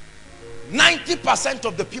 90%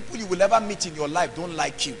 of the people you will ever meet in your life don't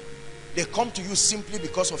like you. They come to you simply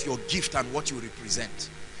because of your gift and what you represent.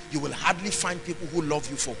 You will hardly find people who love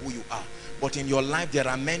you for who you are. But in your life, there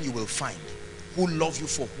are men you will find who love you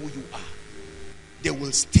for who you are. They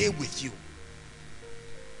will stay with you.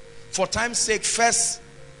 For time's sake, First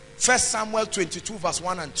Samuel 22 verse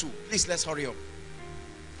 1 and 2. Please, let's hurry up.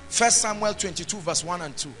 1 Samuel 22 verse 1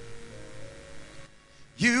 and 2.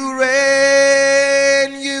 You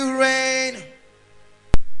reign, you reign.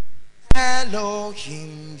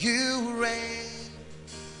 Elohim, you reign.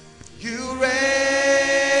 You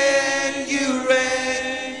reign, you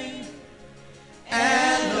reign.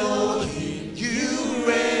 Elohim, you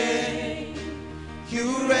reign.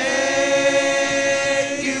 You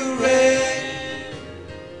reign, you reign.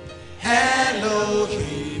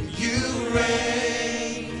 Elohim, you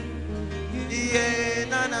reign. Yeah,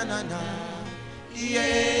 na na na na.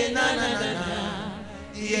 Yeah, na na na na.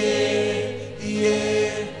 Yeah,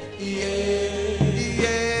 yeah,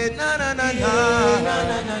 yeah, na na na na, na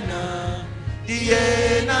na na na.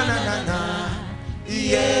 Yeah, na na na na.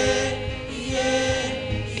 Yeah,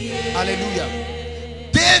 yeah. Hallelujah.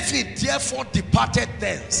 David therefore departed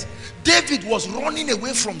thence. David was running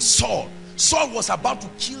away from Saul. Saul was about to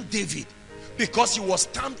kill David because he was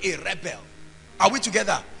termed a rebel. Are we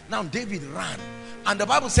together? Now David ran. And the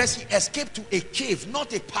Bible says he escaped to a cave,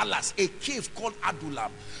 not a palace, a cave called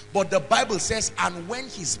Adullam. But the Bible says, and when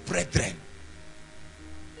his brethren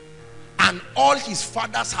and all his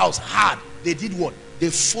father's house heard, they did what?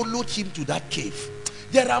 They followed him to that cave.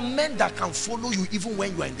 There are men that can follow you even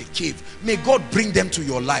when you are in the cave. May God bring them to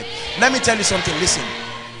your life. Let me tell you something. Listen,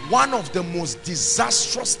 one of the most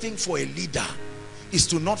disastrous things for a leader is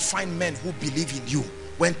to not find men who believe in you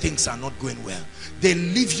when things are not going well. They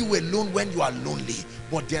leave you alone when you are lonely.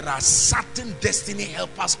 But there are certain destiny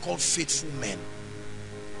helpers called faithful men.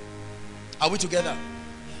 Are we together?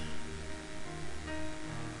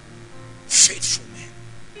 Faithful men.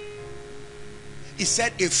 He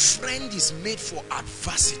said a friend is made for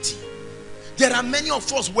adversity. There are many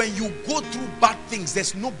of us, when you go through bad things,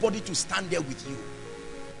 there's nobody to stand there with you.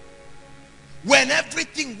 When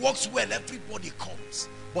everything works well, everybody comes.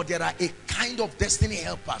 But there are a kind of destiny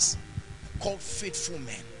helpers called faithful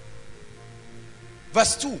men.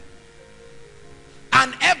 Verse 2.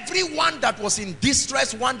 And everyone that was in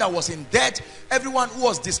distress, one that was in debt, everyone who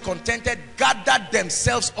was discontented, gathered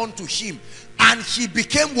themselves unto him. And he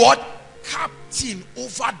became what? Captain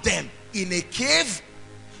over them in a cave.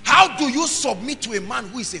 How do you submit to a man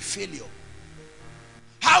who is a failure?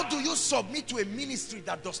 How do you submit to a ministry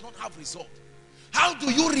that does not have result? How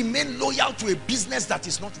do you remain loyal to a business that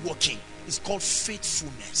is not working? It's called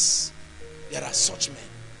faithfulness. There are such men.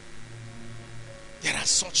 There are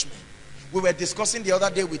such men. We were discussing the other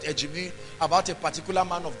day with Ejimi about a particular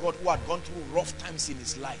man of God who had gone through rough times in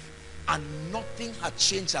his life, and nothing had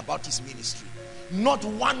changed about his ministry. Not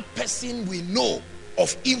one person we know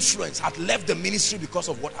of influence had left the ministry because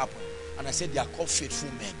of what happened. And I said they are called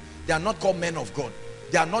faithful men. They are not called men of God.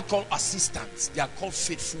 They are not called assistants. They are called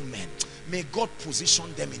faithful men. May God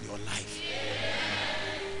position them in your life.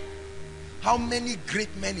 How many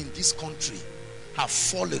great men in this country have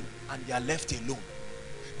fallen and they are left alone?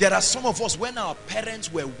 There are some of us, when our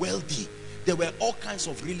parents were wealthy, there were all kinds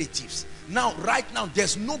of relatives. Now, right now,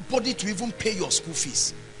 there's nobody to even pay your school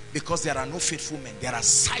fees because there are no faithful men. There are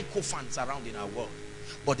sycophants around in our world.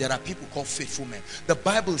 But there are people called faithful men. The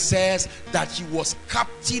Bible says that he was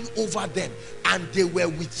captain over them, and they were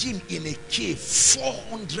with him in a cave.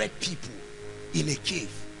 400 people in a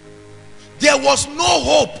cave. There was no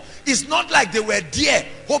hope. It's not like they were there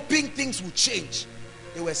hoping things would change.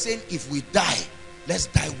 They were saying, if we die, let's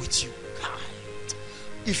die with you.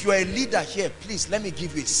 If you are a leader here, please let me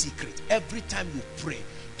give you a secret. Every time you pray,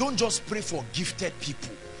 don't just pray for gifted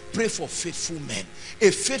people. Pray for faithful men.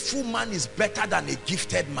 A faithful man is better than a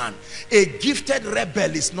gifted man. A gifted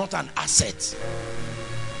rebel is not an asset.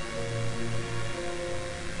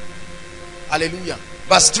 Hallelujah.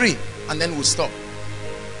 Verse 3, and then we'll stop.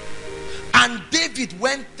 And David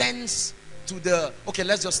went thence to the... Okay,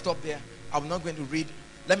 let's just stop there. I'm not going to read.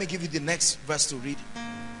 Let me give you the next verse to read.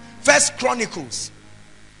 First Chronicles.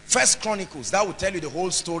 That will tell you the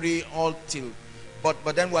whole story all till...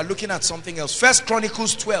 But then we're looking at something else. First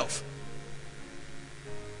Chronicles 12.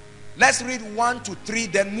 Let's read 1 to 3,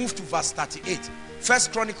 then move to verse 38.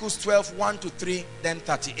 First Chronicles 12, 1 to 3, then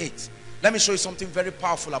 38. Let me show you something very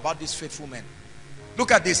powerful about these faithful men.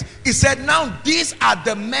 Look at this. He said, now these are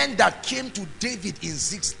the men that came to David in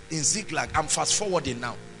Ziklag. I'm fast forwarding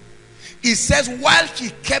now. He says, while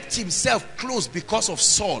he kept himself close because of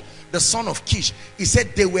Saul, the son of Kish, he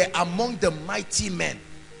said they were among the mighty men.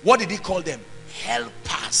 What did he call them?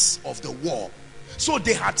 Helpers of the war. So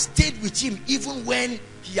they had stayed with him even when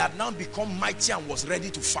he had now become mighty and was ready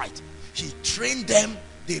to fight. He trained them,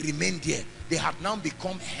 they remained there. They had now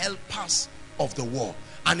become helpers of the war.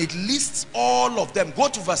 And it lists all of them. Go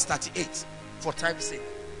to verse 38 for time's sake.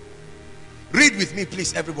 Read with me,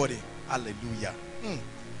 please, everybody. Hallelujah.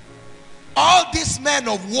 All these men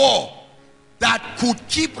of war that could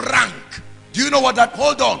keep rank. Do you know what that?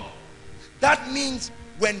 Hold on. That means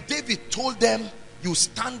when David told them, you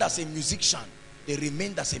stand as a musician, they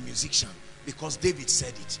remained as a musician because David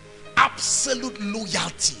said it. Absolute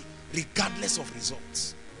loyalty regardless of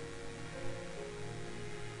results.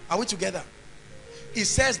 Are we together? He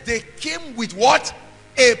says they came with what?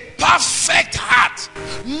 A perfect heart.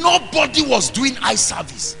 Nobody was doing eye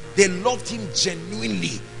service. They loved him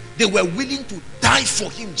genuinely. They were willing to die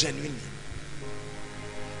for him genuinely.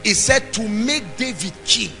 He said to make David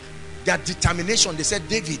king. Their determination, they said,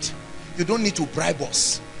 David, you don't need to bribe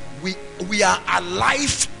us. We are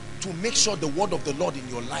alive to make sure the word of the Lord in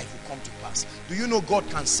your life will come to pass. Do you know God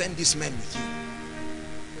can send these men with you?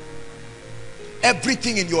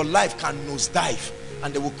 Everything in your life can nosedive,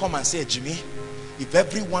 and they will come and say, Jimmy, if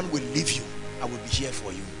everyone will leave you, I will be here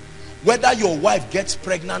for you. Whether your wife gets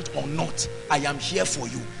pregnant or not, I am here for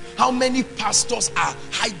you. How many pastors are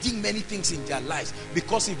hiding many things in their lives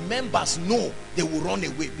because if members know, they will run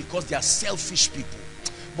away because they are selfish people.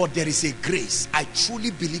 But there is a grace. I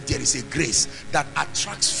truly believe there is a grace that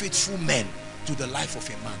attracts faithful men to the life of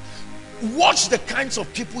a man. Watch the kinds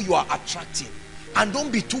of people you are attracting, and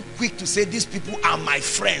don't be too quick to say these people are my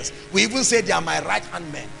friends. We even say they are my right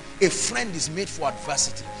hand men. A friend is made for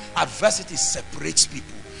adversity. Adversity separates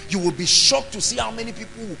people. You will be shocked to see how many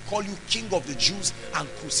people will call you king of the Jews and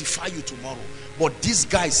crucify you tomorrow. But this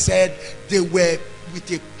guy said they were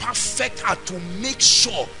with a perfect heart to make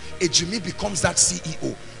sure a Jimmy becomes that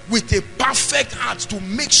CEO. With a perfect heart to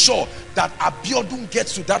make sure that Abiodun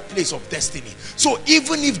gets to that place of destiny. So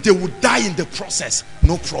even if they would die in the process,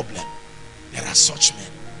 no problem. There are such men.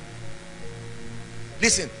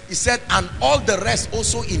 Listen, he said, and all the rest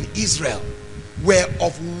also in Israel were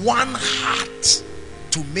of one heart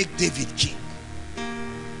to make David king.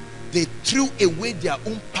 They threw away their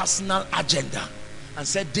own personal agenda and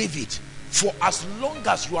said, David, for as long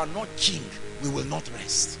as you are not king, we will not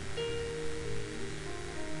rest.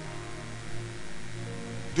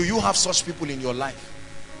 Do you have such people in your life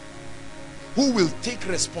who will take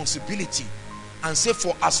responsibility and say,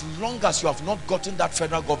 for as long as you have not gotten that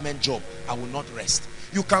federal government job, I will not rest?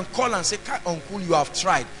 You can call and say, uncle, you have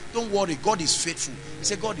tried. Don't worry, God is faithful. He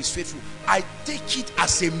said, God is faithful. I take it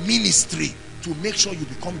as a ministry to make sure you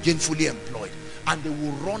become gainfully employed. And they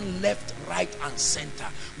will run left, right, and center.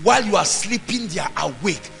 While you are sleeping, they are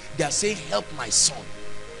awake. They are saying, help my son.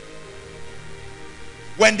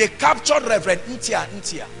 When they captured Reverend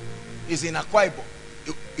Ntia is in Akwa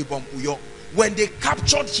Ibom, Uyo. When they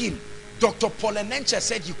captured him, Dr. Paul Enenche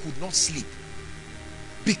said he could not sleep.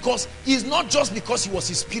 Because it's not just because he was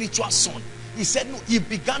his spiritual son. He said no, he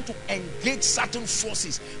began to engage certain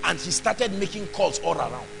forces and he started making calls all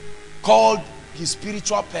around. Called his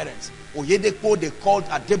spiritual parents. Oyedepo, they called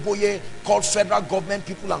Adeboye, called federal government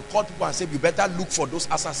people and called people and said, you better look for those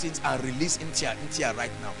assassins and release Ntia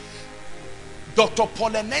right now. Dr.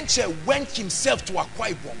 Paul Enenche went himself to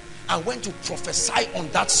Akwa Ibom and went to prophesy on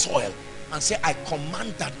that soil and say, I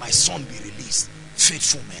command that my son be released.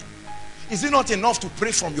 Faithful men. Is it not enough to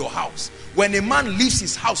pray from your house? When a man leaves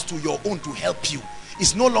his house to your own to help you,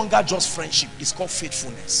 it's no longer just friendship. It's called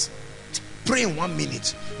faithfulness. Pray in 1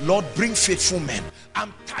 minute. Lord, bring faithful men.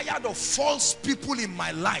 I'm tired of false people in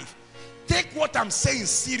my life. Take what I'm saying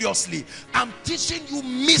seriously. I'm teaching you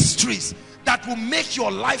mysteries that will make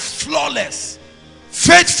your life flawless.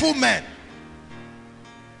 Faithful men.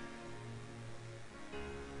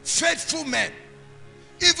 Faithful men.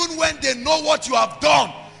 Even when they know what you have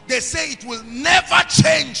done, they say it will never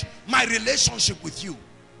change my relationship with you.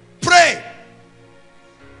 Pray.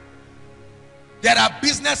 There are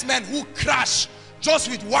businessmen who crash just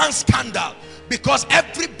with one scandal because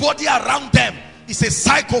everybody around them is a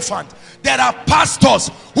sycophant. There are pastors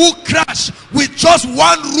who crash with just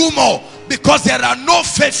one rumor because there are no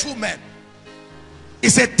faithful men.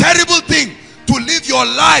 It's a terrible thing to live your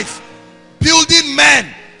life building men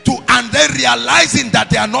to and then realizing that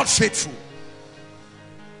they are not faithful.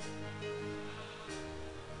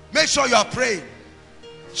 Make sure you are praying.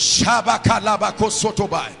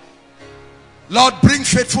 Lord, bring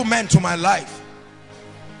faithful men to my life.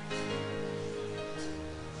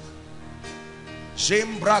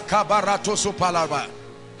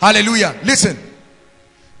 Hallelujah. Listen,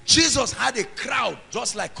 Jesus had a crowd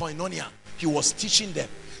just like Koinonia. He was teaching them.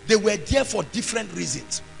 They were there for different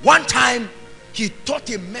reasons. One time he taught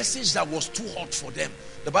a message that was too hot for them.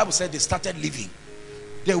 The Bible said they started leaving.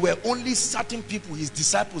 There were only certain people, his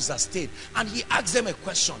disciples, that stayed. And he asked them a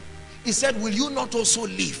question. He said, will you not also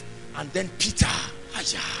leave? And then Peter,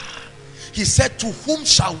 he said, to whom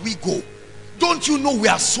shall we go? Don't you know we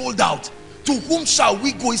are sold out? To whom shall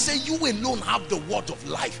we go? He said, you alone have the word of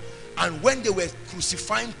life. And when they were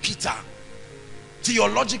crucifying Peter,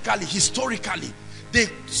 theologically, historically, they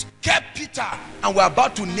kept Peter and were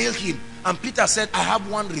about to nail him. And Peter said, I have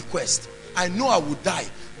one request. I know I will die,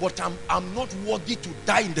 but I'm not worthy to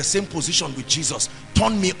die in the same position with Jesus.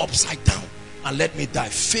 Turn me upside down and let me die.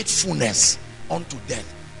 Faithfulness unto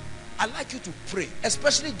death. I'd like you to pray,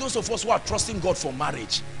 especially those of us who are trusting God for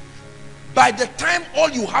marriage. By the time all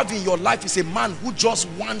you have in your life is a man who just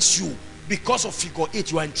wants you because of figure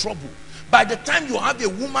 8, you are in trouble. By the time you have a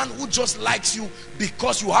woman who just likes you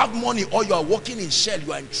because you have money or you are working in Shell,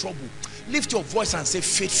 you are in trouble. Lift your voice and say,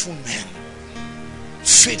 faithful men.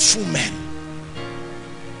 Faithful men.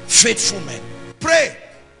 Faithful men. Pray.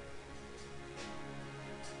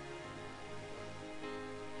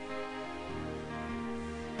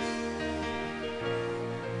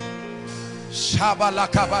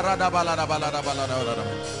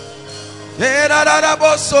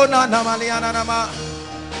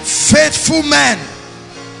 Faithful men.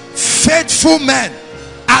 Faithful men.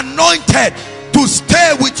 Anointed to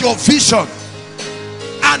stay with your vision.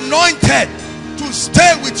 Anointed to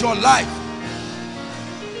stay with your life.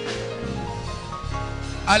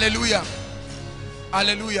 Hallelujah.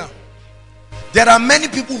 Hallelujah. There are many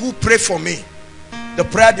people who pray for me. The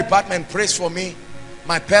prayer department prays for me.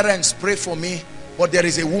 My parents pray for me. But there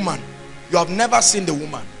is a woman. You have never seen the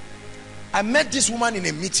woman. I met this woman in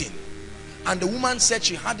a meeting. And the woman said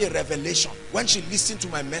she had a revelation. When she listened to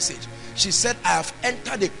my message, she said, I have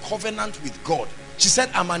entered a covenant with God. She said,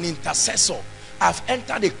 I'm an intercessor. I've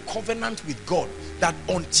entered a covenant with God that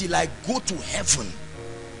until I go to heaven,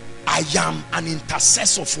 I am an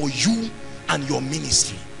intercessor for you and your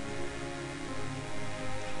ministry.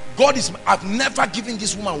 God is, I've never given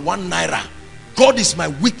this woman 1 naira. God is my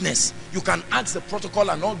witness. You can ask the protocol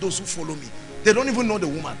and all those who follow me. They don't even know the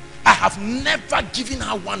woman. I have never given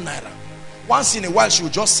her 1 naira. Once in a while, she will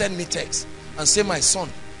just send me text and say, my son,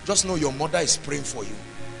 just know your mother is praying for you.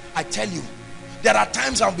 I tell you, there are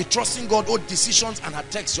times I'll be trusting God, decisions, and her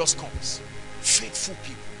text just comes. Faithful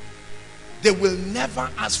people. They will never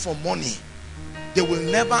ask for money. They will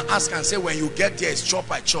never ask and say, when you get there, it's chop,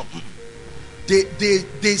 I chop.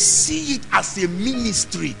 They see it as a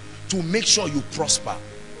ministry to make sure you prosper.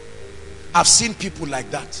 I've seen people like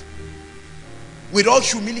that. With all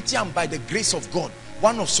humility and by the grace of God,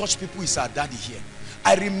 one of such people is our daddy here.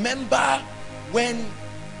 I remember when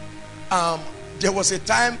there was a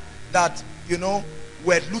time that, you know,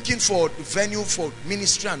 we're looking for the venue for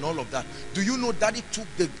ministry and all of that. Do you know daddy took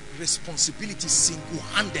the responsibility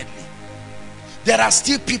single-handedly? There are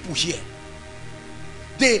still people here.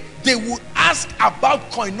 They would ask about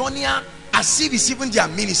Koinonia as if it's even their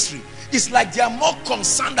ministry. It's like they are more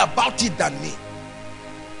concerned about it than me.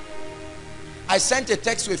 I sent a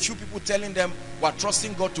text to a few people telling them we're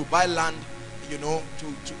trusting God to buy land, you know,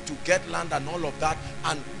 to get land and all of that.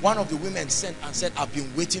 And one of the women sent and said, I've been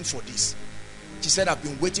waiting for this. She said, I've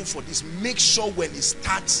been waiting for this. Make sure when it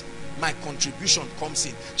starts, my contribution comes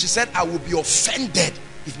in. She said, I will be offended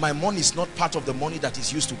if my money is not part of the money that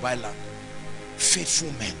is used to buy land.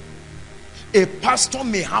 Faithful men. A pastor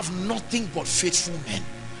may have nothing but faithful men.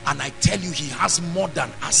 And I tell you, he has more than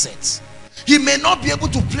assets. He may not be able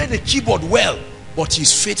to play the keyboard well, but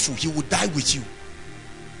he's faithful. He will die with you.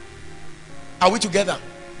 Are we together?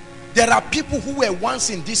 There are people who were once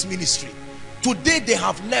in this ministry. Today they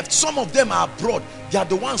have left. Some of them are abroad. They are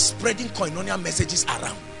the ones spreading Koinonia messages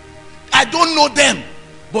around. I don't know them,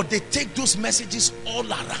 but they take those messages all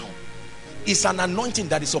around. It's an anointing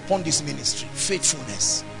that is upon this ministry.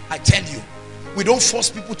 Faithfulness. I tell you, we don't force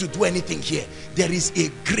people to do anything here. There is a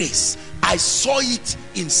grace. I saw it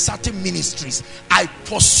in certain ministries. I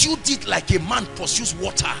pursued it like a man pursues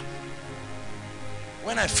water.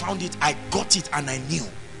 When I found it, I got it and I knew.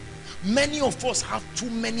 Many of us have too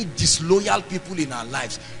many disloyal people in our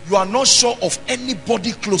lives. You are not sure of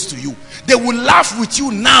anybody close to you. They will laugh with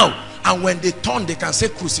you now and when they turn, they can say,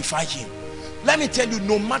 crucify him. Let me tell you,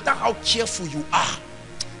 no matter how careful you are,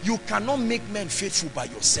 you cannot make men faithful by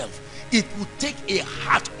yourself. It would take a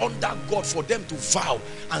heart under God for them to vow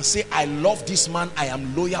and say, I love this man, I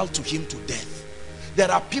am loyal to him to death.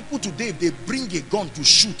 There are people today, if they bring a gun to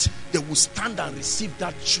shoot, they will stand and receive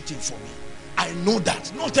that shooting for me. I know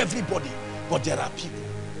that. Not everybody, but there are people.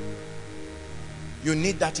 You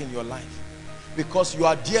need that in your life. Because you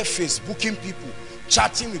are there Facebooking people,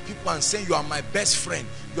 chatting with people and saying, you are my best friend,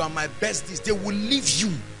 you are my best this. They will leave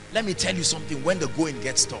you. Let me tell you something, when the going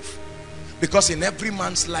gets tough. Because in every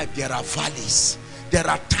man's life, there are valleys. There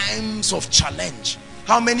are times of challenge.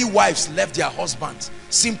 How many wives left their husbands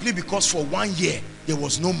simply because for 1 year, there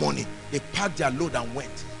was no money? They packed their load and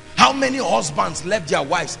went. How many husbands left their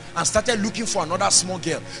wives and started looking for another small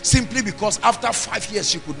girl simply because after 5 years,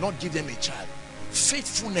 she could not give them a child?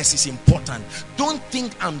 Faithfulness is important. Don't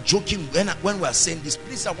think I'm joking when we are saying this.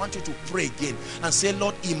 Please, I want you to pray again and say,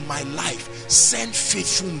 Lord, in my life, send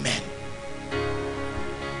faithful men.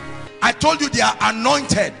 I told you they are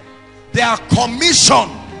anointed. They are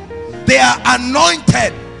commissioned. They are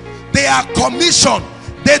anointed. They are commissioned.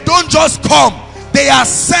 They don't just come. They are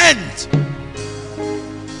sent.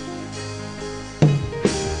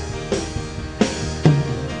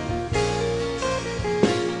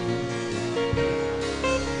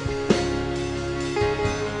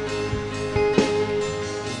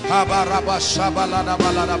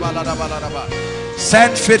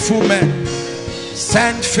 Send faithful men.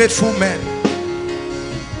 Send faithful men.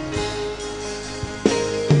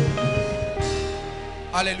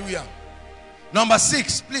 Hallelujah. Number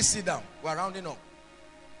 6, please sit down. We're rounding up.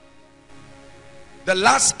 The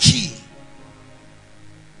last key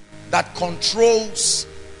that controls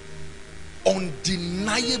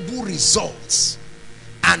undeniable results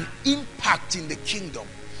and impact in the kingdom.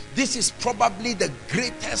 This is probably the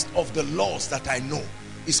greatest of the laws that I know.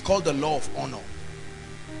 It's called the law of honor.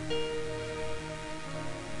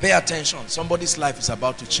 Pay attention. Somebody's life is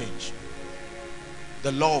about to change.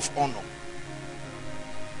 The law of honor.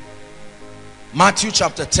 Matthew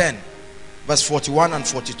chapter 10, verse 41 and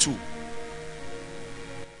 42.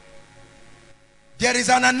 There is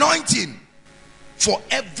an anointing for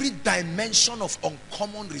every dimension of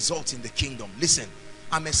uncommon results in the kingdom. Listen,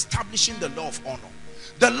 I'm establishing the law of honor.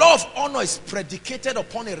 The law of honor is predicated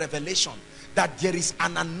upon a revelation that there is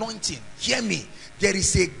an anointing. Hear me. There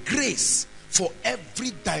is a grace for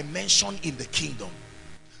every dimension in the kingdom.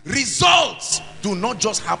 Results do not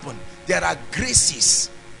just happen. There are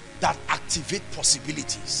graces that activate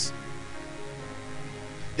possibilities.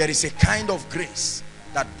 There is a kind of grace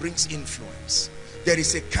that brings influence. There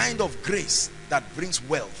is a kind of grace that brings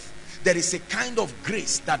wealth. There is a kind of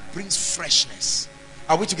grace that brings freshness.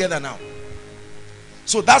 Are we together now?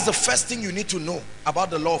 So that's the first thing you need to know about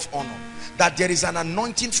the law of honor. That there is an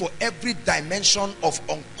anointing for every dimension of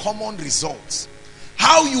uncommon results.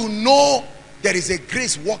 How you know there is a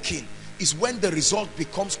grace working is when the result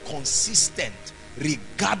becomes consistent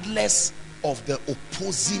regardless of the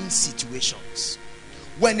opposing situations.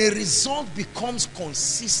 When a result becomes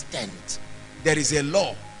consistent, there is a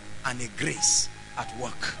law and a grace at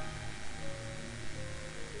work.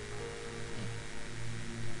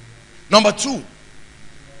 Number 2,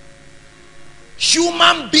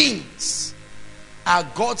 human beings are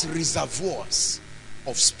God's reservoirs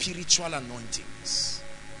of spiritual anointings,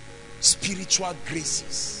 spiritual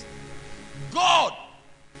graces. God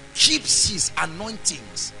keeps his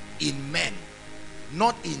anointings in men,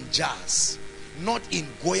 not in jars, not in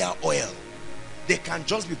Goya oil. They can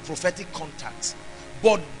just be prophetic contacts.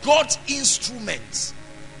 But God's instruments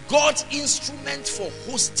for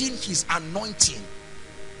hosting his anointing.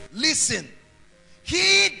 Listen,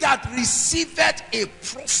 he that receiveth a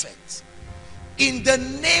prophet in the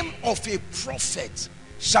name of a prophet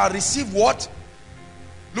shall receive what?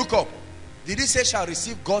 Look up. Did he say shall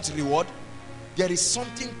receive God's reward? There is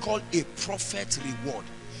something called a prophet reward.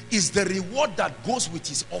 It's the reward that goes with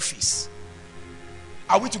his office.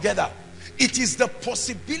 Are we together? It is the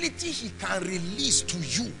possibility he can release to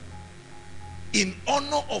you in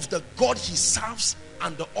honor of the God he serves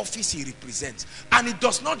and the office he represents. And it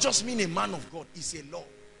does not just mean a man of God. It's a law.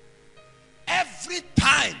 Every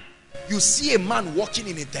time you see a man walking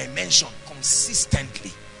in a dimension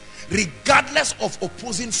consistently, regardless of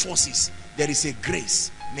opposing forces, there is a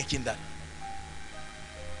grace making that.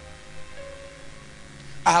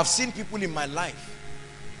 I have seen people in my life,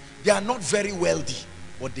 they are not very wealthy,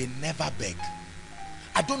 but they never beg.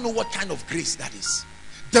 I don't know what kind of grace that is.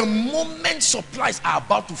 The moment supplies are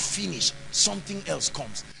about to finish, something else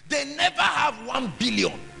comes. They never have 1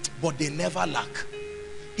 billion, but they never lack.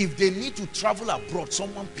 If they need to travel abroad,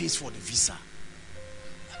 someone pays for the visa.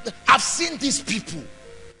 I've seen these people,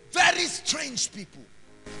 very strange people.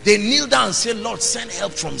 They kneel down and say, Lord, send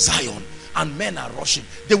help from Zion. And men are rushing.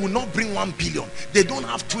 They will not bring 1 billion. They don't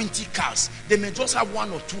have 20 cars. They may just have 1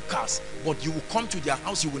 or 2 cars. But you will come to their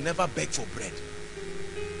house, you will never beg for bread.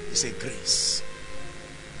 It's a grace.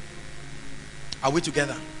 Are we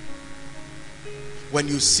together? When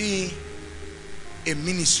you see a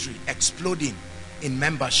ministry exploding in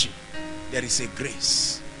membership, there is a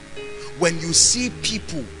grace. When you see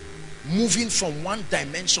people moving from one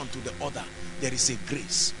dimension to the other, there is a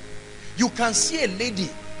grace. You can see a lady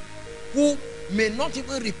who may not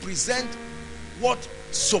even represent what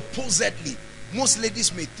supposedly most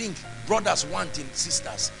ladies may think brothers want in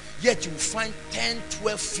sisters, yet you find 10,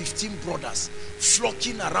 12, 15 brothers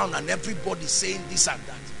flocking around and everybody saying this and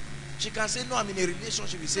that. She can say, no, I'm in a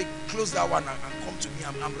relationship. You say, close that one and come to me.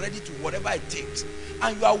 I'm ready to whatever it takes.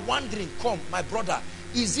 And you are wondering, come, my brother,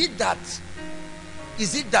 is it that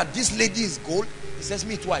this lady is gold? He says,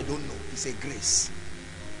 me too, I don't know. It's a grace.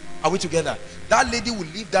 Are we together? That lady will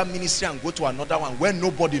leave that ministry and go to another one where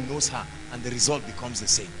nobody knows her, and the result becomes the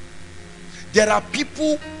same. There are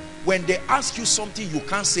people, when they ask you something, you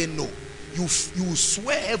can't say no. You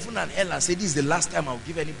swear heaven and hell and say, this is the last time I'll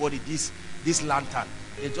give anybody this lantern.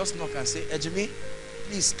 They just knock and say, Ejimi,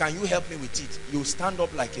 please, can you help me with it? You stand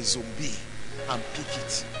up like a zombie and pick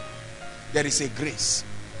it. There is a grace.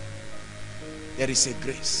 There is a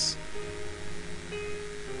grace.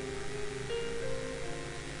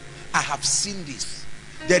 I have seen this.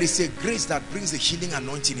 There is a grace that brings the healing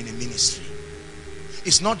anointing in a ministry.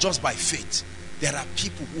 It's not just by faith. There are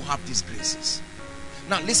people who have these graces.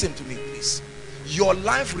 Now listen to me, please. Your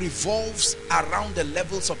life revolves around the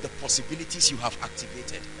levels of the possibilities you have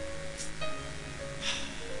activated.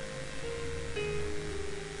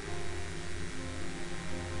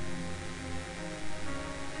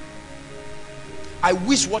 I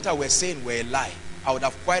wish what I was saying were a lie. I would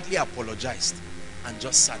have quietly apologized and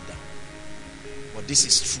just sat down. But this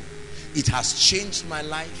is true. It has changed my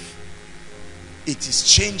life. It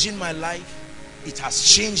is changing my life. It has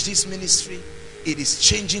changed this ministry. It is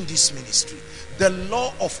changing this ministry. The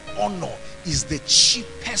law of honor is the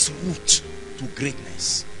cheapest route to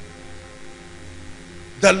greatness.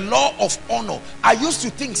 The law of honor. I used to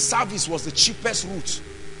think service was the cheapest route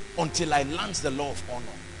until I learned the law of honor.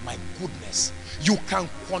 My goodness. You can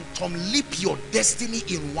quantum leap your destiny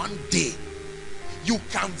in one day. You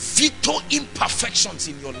can veto imperfections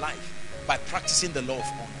in your life by practicing the law of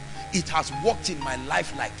honor. It has worked in my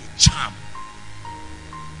life like a charm.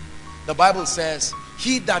 The Bible says,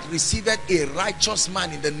 he that receiveth a righteous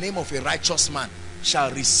man in the name of a righteous man shall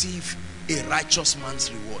receive a righteous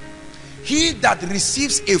man's reward. He that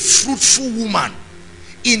receives a fruitful woman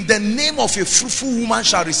in the name of a fruitful woman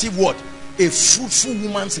shall receive what? A fruitful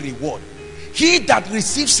woman's reward. He that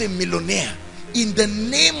receives a millionaire in the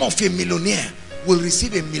name of a millionaire will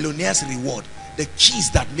receive a millionaire's reward. The keys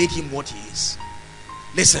that made him what he is.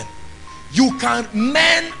 Listen,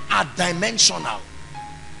 men are dimensional.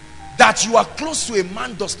 That you are close to a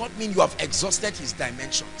man does not mean you have exhausted his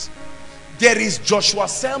dimensions. There is Joshua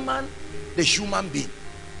Selman, the human being.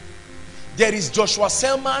 There is Joshua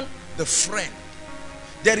Selman, the friend.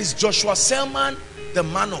 There is Joshua Selman, the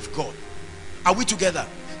man of God. Are we together?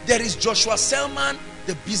 There is Joshua Selman,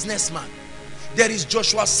 the businessman. There is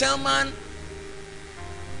Joshua Selman,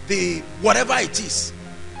 the whatever it is.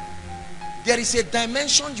 There is a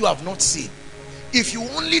dimension you have not seen. If you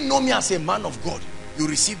only know me as a man of God, you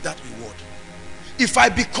receive that reward. If I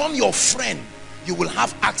become your friend, you will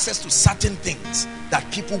have access to certain things that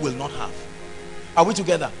people will not have. Are we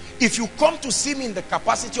together? If you come to see me in the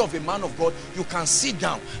capacity of a man of God, you can sit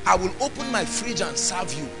down. I will open my fridge and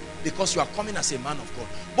serve you because you are coming as a man of God.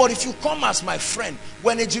 But if you come as my friend,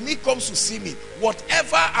 when a Jimmy comes to see me,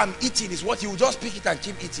 whatever I'm eating is what he will just pick it and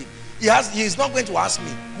keep eating. He is not going to ask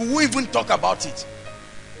me. We won't even talk about it.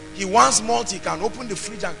 He wants malt, he can open the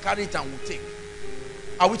fridge and carry it and we'll take.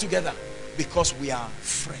 Are we together? Because we are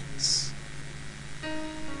friends.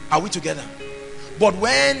 Are we together? But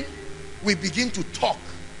when we begin to talk,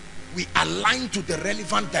 we align to the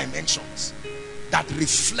relevant dimensions that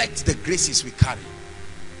reflect the graces we carry.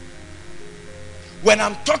 When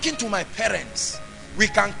I'm talking to my parents, we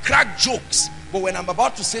can crack jokes, but when I'm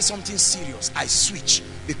about to say something serious, I switch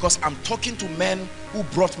because I'm talking to men who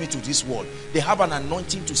brought me to this world. They have an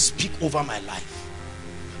anointing to speak over my life.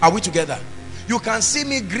 Are we together? You can see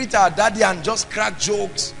me greet our daddy and just crack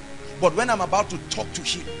jokes, but when I'm about to talk to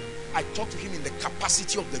him, I talk to him in the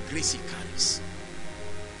capacity of the grace he carries.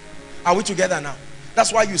 Are we together now?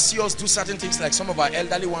 That's why you see us do certain things, like some of our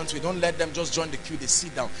elderly ones. We don't let them just join the queue, they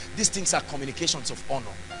sit down. These things are communications of honor.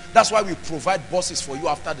 That's why we provide buses for you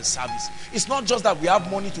after the service. It's not just that we have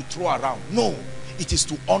money to throw around. No, it is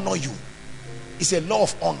to honor you. It's a law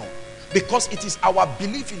of honor. Because it is our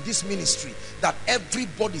belief in this ministry that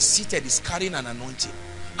everybody seated is carrying an anointing.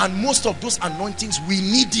 And most of those anointings, we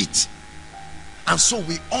need it. And so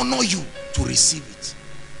we honor you to receive it.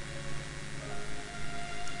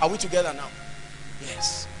 Are we together now?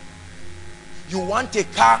 Yes. You want a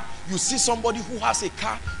car, you see somebody who has a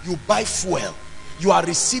car, you buy fuel. You are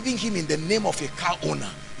receiving him in the name of a car owner.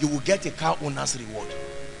 You will get a car owner's reward.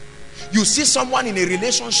 You see someone in a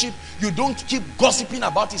relationship, you don't keep gossiping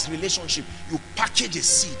about his relationship. You package a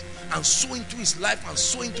seed and sow into his life and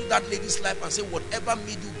sow into that lady's life and say, whatever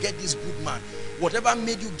made you get this good man, whatever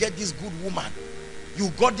made you get this good woman, you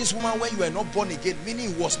got this woman when you were not born again,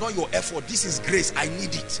 meaning it was not your effort. This is grace. I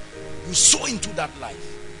need it. You sow into that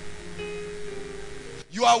life.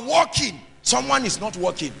 You are walking, someone is not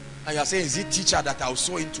working, and you are saying, is it teacher that I'll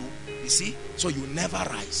sow into? You see, so you never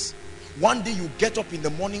rise. One day you get up in the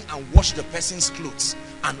morning and wash the person's clothes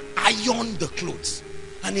and iron the clothes,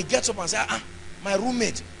 and he gets up and says, my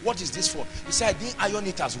roommate, what is this for? He said, I didn't iron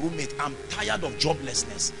it as roommate. I'm tired of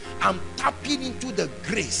joblessness. I'm tapping into the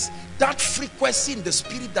grace, that frequency in the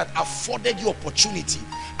spirit that afforded you opportunity.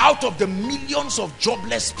 Out of the millions of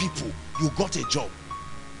jobless people, you got a job.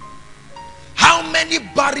 How many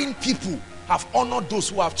barren people have honored those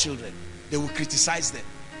who have children? They will criticize them.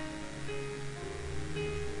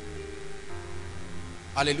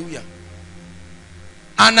 Hallelujah.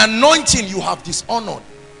 An anointing you have dishonored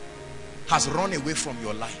has run away from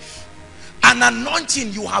your life. An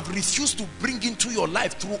anointing you have refused to bring into your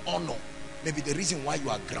life through honor may be the reason why you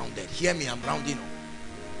are grounded. Hear me, I'm rounding up.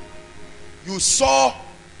 You saw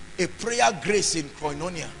a prayer grace in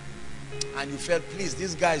Koinonia and you felt, please,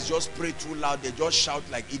 these guys just pray too loud, they just shout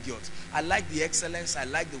like idiots. I like the excellence, I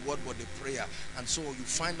like the word, but the prayer. And so you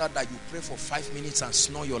find out that you pray for 5 minutes and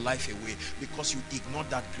snore your life away because you ignore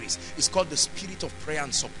that grace. It's called the spirit of prayer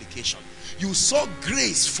and supplication. You saw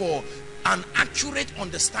grace for an accurate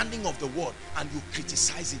understanding of the word and you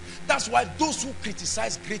criticize it. That's why those who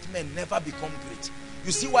criticize great men never become great.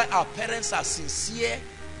 You see why our parents are sincere,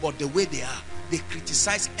 but the way they are, they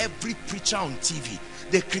criticize every preacher on TV.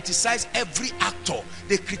 They criticize every actor.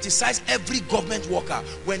 They criticize every government worker.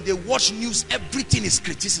 When they watch news, everything is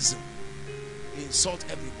criticism. They insult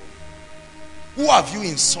everybody. Who have you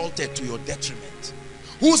insulted to your detriment?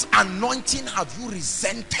 Whose anointing have you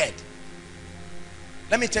resented?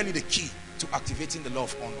 Let me tell you the key to activating the law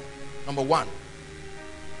of honor. Number one,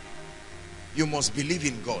 you must believe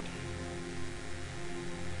in God.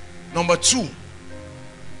 Number two,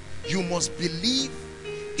 you must believe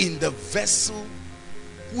in the vessel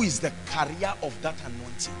who is the carrier of that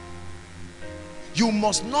anointing. You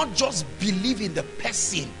must not just believe in the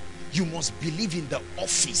person, you must believe in the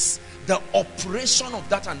office, the operation of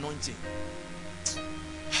that anointing.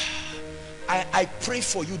 I pray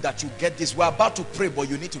for you that you get this. We're about to pray, but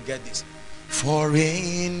you need to get this. For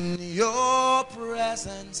in your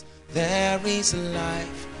presence there is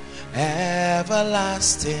life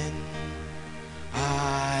everlasting.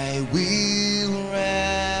 I will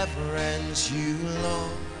reverence you,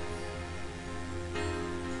 Lord.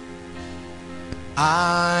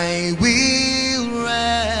 I will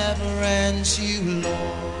reverence you,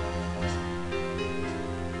 Lord.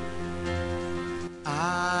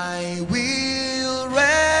 I will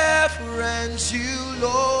reverence you,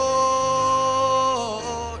 Lord.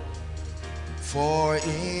 For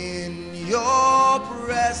in your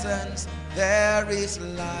presence there is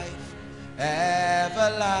life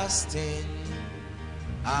everlasting.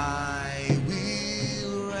 I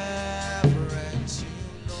will reverence you,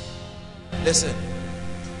 Lord. Listen,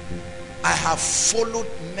 I have followed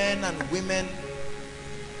men and women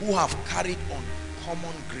who have carried on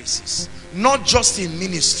common graces, not just in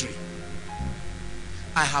ministry.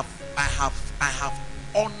 I have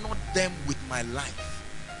honored them with my life.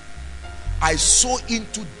 I sow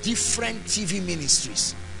into different TV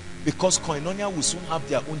ministries because Koinonia will soon have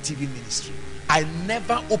their own TV ministry. I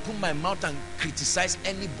never open my mouth and criticize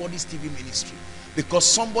anybody's TV ministry because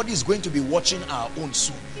somebody is going to be watching our own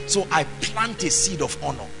soon. So I plant a seed of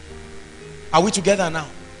honor. Are we together now?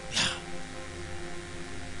 Yeah.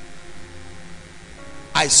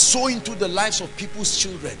 I sow into the lives of people's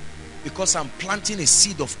children because I'm planting a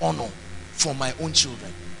seed of honor for my own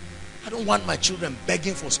children. I don't want my children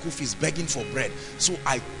begging for school fees, begging for bread. So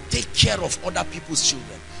I take care of other people's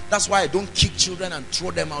children. That's why I don't kick children and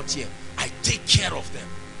throw them out here. I take care of them.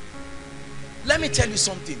 Let me tell you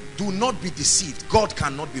something. Do not be deceived. God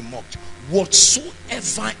cannot be mocked.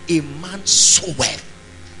 whatsoever a man soweth,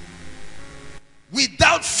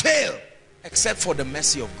 without fail, except for the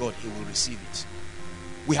mercy of God, he will receive it.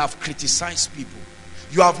 We have criticized people.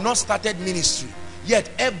 You have not started ministry, yet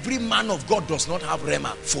every man of God does not have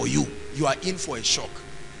rhema for you. You are in for a shock,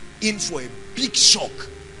 in for a big shock.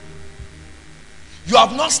 You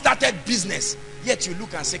have not started business, yet you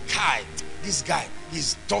look and say, Kai, this guy,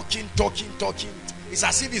 he's talking. It's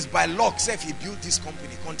as if it's by luck, say if he built this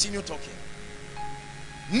company. Continue talking.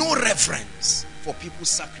 No reverence for people's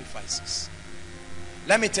sacrifices.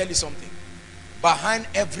 Let me tell you something. Behind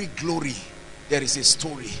every glory, there is a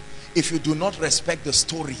story. If you do not respect the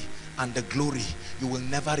story and the glory, you will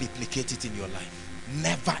never replicate it in your life.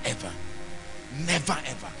 Never ever. Never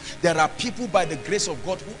ever. There are people by the grace of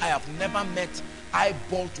God who I have never met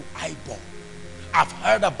eyeball to eyeball. I've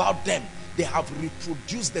heard about them. They have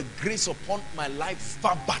reproduced the grace upon my life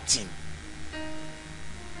verbatim.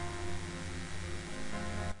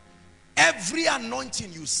 Every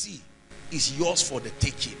anointing you see is yours for the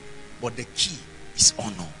taking, but the key is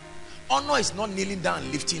honor. Honor is not kneeling down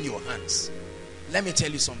and lifting your hands. Let me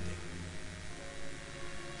tell you something.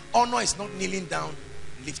 Honor is not kneeling down,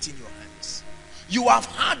 lifting your hands. You have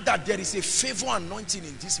heard that there is a favor anointing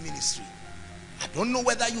in this ministry. I don't know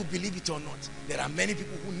whether you believe it or not. There are many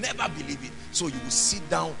people who never believe it. So you will sit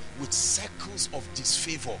down with circles of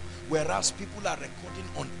disfavor, whereas people are recording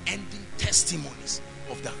unending testimonies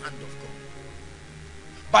of the hand of God.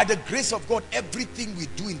 By the grace of God, everything we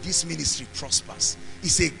do in this ministry prospers.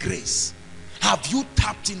 It's a grace. Have you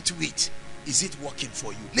tapped into it? Is it working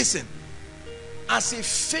for you? Listen, as a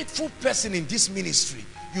faithful person in this ministry,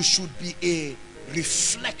 you should be a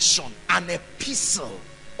reflection, an epistle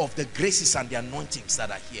of the graces and the anointings that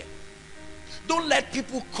are here. Don't let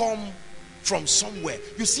people come from somewhere.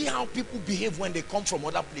 You see how people behave when they come from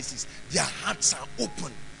other places. Their hearts are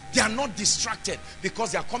open. They are not distracted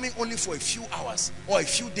because they are coming only for a few hours or a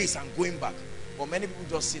few days and going back. But many people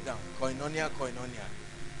just sit down, koinonia,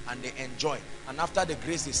 and they enjoy. And after the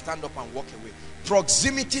grace, they stand up and walk away.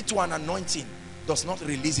 Proximity to an anointing does not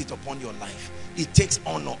release it upon your life. It takes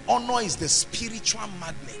honor. Honor is the spiritual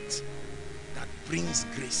magnet that brings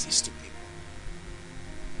graces to people.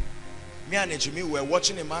 Me and Ejimi were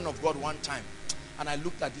watching a man of God one time, and I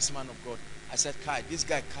looked at this man of God. I said, Kai, this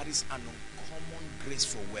guy carries an uncommon grace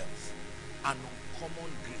for wealth. An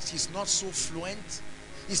uncommon grace. He's not so fluent.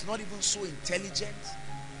 He's not even so intelligent.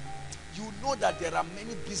 You know that there are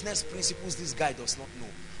many business principles this guy does not know.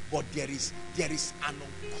 But there is an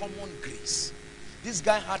uncommon grace. This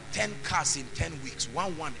guy had 10 cars in 10 weeks.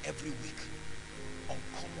 One every week.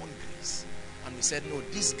 Uncommon grace. And we said, no,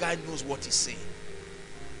 this guy knows what he's saying.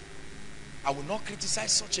 I will not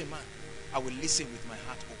criticize such a man. I will listen with my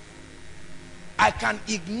heart open. I can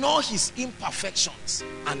ignore his imperfections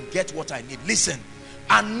and get what I need. Listen,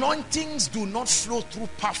 anointings do not flow through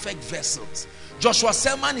perfect vessels. Joshua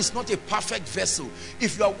Selman is not a perfect vessel.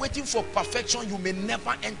 If you are waiting for perfection, you may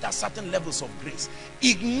never enter certain levels of grace.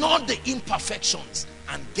 Ignore the imperfections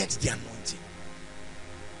and get the anointing.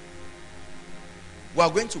 We are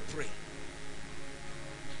going to pray.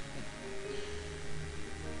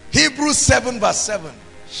 Hebrews 7 verse 7.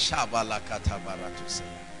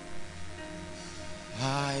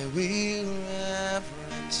 I will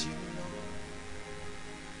reverence you, Lord.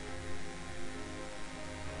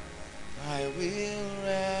 I will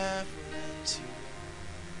reverence you.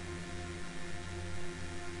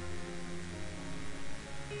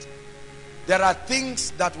 There are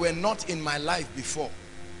things that were not in my life before.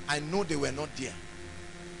 I know they were not there.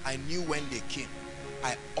 I knew when they came.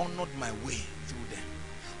 I honored my way through them.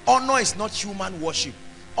 Honor is not human worship.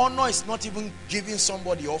 Honor is not even giving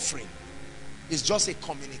somebody offering. It's just a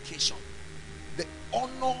communication. The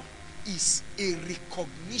honor is a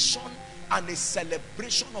recognition and a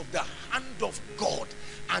celebration of the hand of God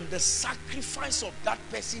and the sacrifice of that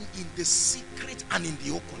person in the secret and in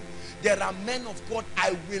the open. There are men of God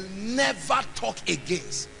I will never talk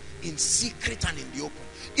against in secret and in the open.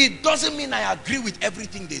 It doesn't mean I agree with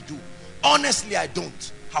everything they do. Honestly, I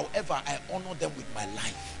don't. However, I honor them with my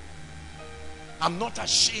life. I'm not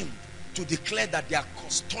ashamed to declare that they are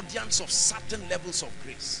custodians of certain levels of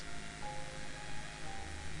grace.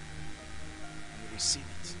 And receive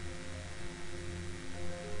it.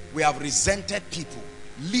 We have resented people.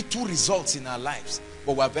 Little results in our lives,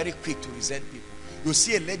 but we are very quick to resent people. You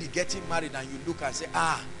see a lady getting married and you look and say,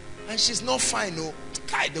 and she's not fine, no.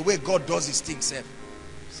 The way God does his things.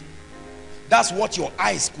 That's what your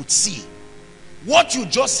eyes could see. What you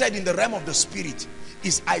just said in the realm of the spirit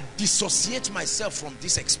is, I dissociate myself from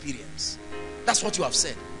this experience. That's what you have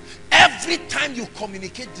said. Every time you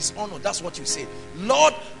communicate dishonor, that's what you say.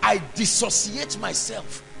 Lord, I dissociate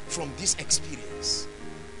myself from this experience.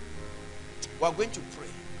 We are going to pray.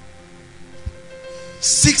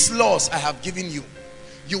 6 laws I have given you.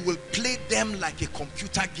 You will play them like a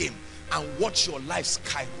computer game and watch your life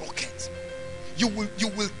skyrocket. You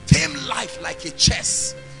will tame life like a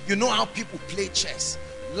chess. You know how people play chess.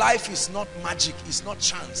 Life is not magic, it's not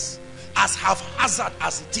chance. As haphazard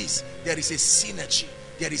as it is, there is a synergy,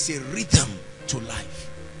 there is a rhythm to life.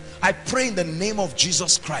 I pray in the name of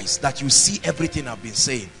Jesus Christ that you see everything I've been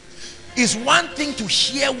saying. It's one thing to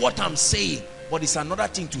hear what I'm saying, but it's another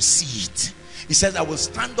thing to see it. He says, I will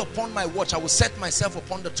stand upon my watch, I will set myself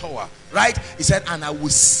upon the tower, right? He said, and I will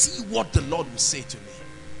see what the Lord will say to me.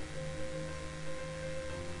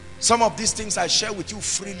 Some of these things I share with you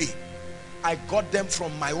freely. I got them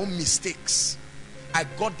from my own mistakes. I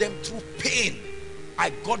got them through pain.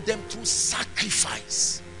 I got them through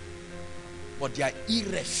sacrifice. But they are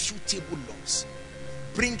irrefutable laws.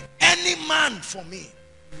 Bring any man for me.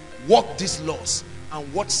 Walk these laws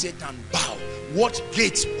and watch Satan bow. Watch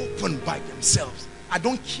gates open by themselves. I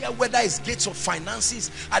don't care whether it's gates of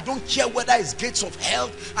finances. I don't care whether it's gates of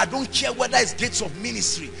health. I don't care whether it's gates of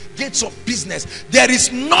ministry, gates of business. There is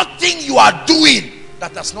nothing you are doing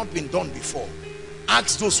that has not been done before.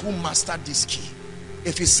 Ask those who mastered this key.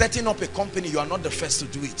 If he's setting up a company, you are not the first to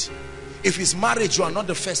do it. If it's marriage, you are not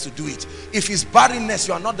the first to do it. If it's barrenness,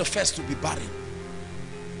 you are not the first to be barren.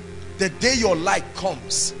 The day your light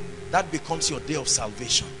comes, that becomes your day of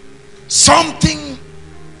salvation. Something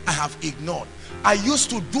I have ignored. I used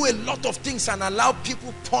to do a lot of things and allow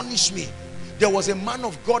people punish me. There was a man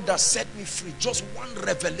of God that set me free. Just one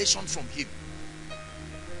revelation from him.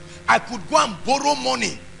 I could go and borrow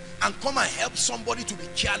money and come and help somebody to be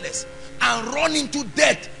careless and run into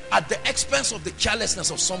debt at the expense of the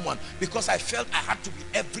carelessness of someone, because I felt I had to be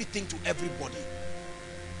everything to everybody.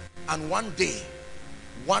 And one day,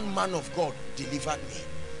 one man of God delivered me.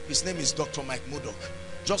 His name is Dr. Mike Murdoch.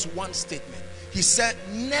 Just one statement. He said,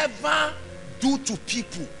 never do to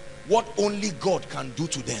people what only God can do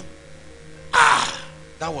to them.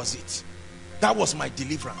 That was it. That was my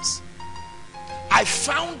deliverance. I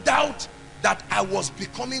found out that I was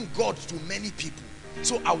becoming God to many people.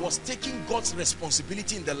 So I was taking God's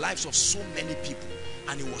responsibility in the lives of so many people,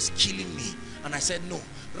 and it was killing me. And I said, no,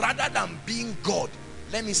 rather than being God,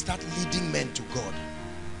 let me start leading men to God.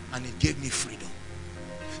 And it gave me freedom.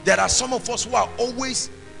 There are some of us who are always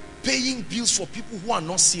paying bills for people who are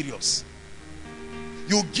not serious.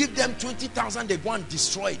 You give them 20,000, they go and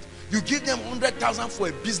destroy it. You give them 100,000 for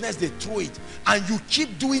a business, they throw it. And you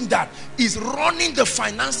keep doing that. It's running the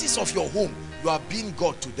finances of your home. You are being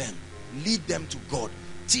God to them. Lead them to God.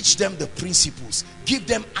 Teach them the principles. Give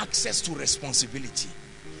them access to responsibility.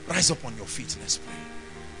 Rise up on your feet. Let's pray.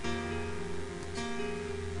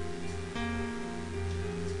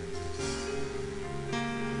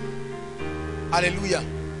 Hallelujah.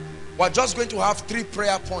 We're just going to have 3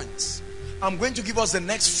 prayer points. I'm going to give us the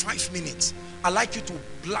next 5 minutes. I'd like you to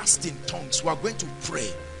blast in tongues. We're going to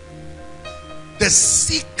pray. The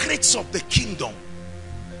secrets of the kingdom,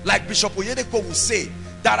 like Bishop Oyedepo will say,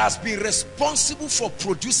 that has been responsible for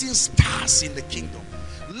producing stars in the kingdom.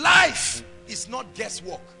 Life is not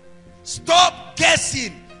guesswork. Stop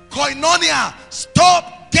guessing. Koinonia,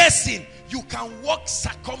 stop guessing. You can walk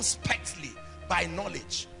circumspectly by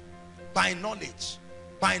knowledge. By knowledge.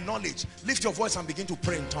 By knowledge. Lift your voice and begin to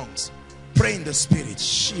pray in tongues. Pray in the spirit.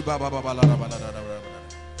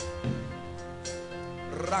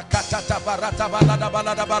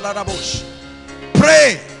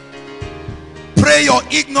 Pray. Pray your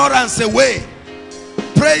ignorance away.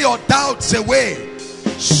 Pray your doubts away.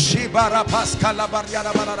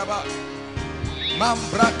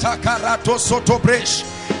 Mambrata karato soto bresh.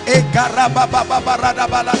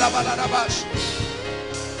 Egarabababarabalabalabash.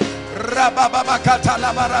 Rabababakata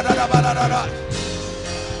labaradabalada.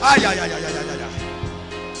 Ay ay ay ay ay ay.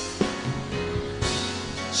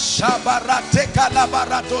 Shabarate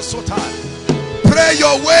kalabarato sotan. Pray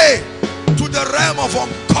your way to the realm of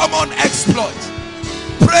uncommon exploit.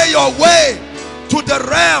 Pray your way to the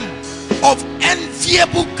realm of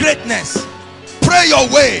enviable greatness. Pray your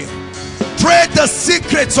way. Pray the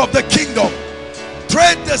secrets of the kingdom.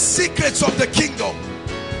 Pray the secrets of the kingdom.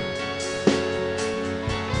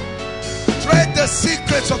 Pray the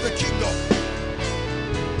secrets of the kingdom.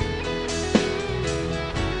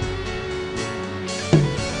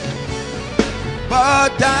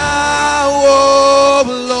 But thou, O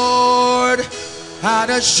Lord, art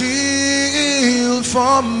a shield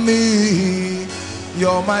from me.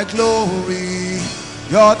 You're my glory.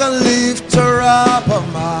 You're the lifter up of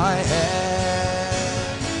my head.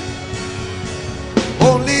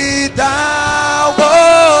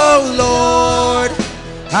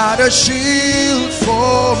 and a shield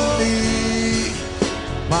for me.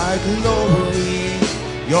 My glory,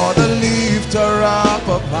 you're the lifter up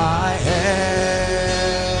of my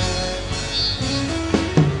head.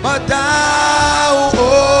 But thou,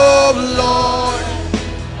 oh Lord,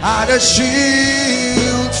 art a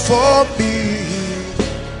shield for me.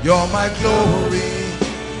 You're my glory,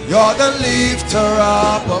 you're the lifter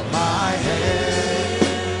up of my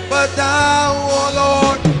head. But thou, oh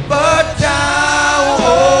Lord, but thou,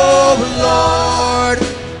 oh Lord,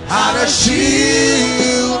 art a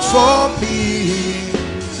shield for me.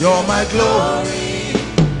 You're my glory,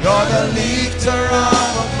 you're the lifter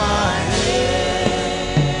up of my head.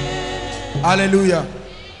 Hallelujah.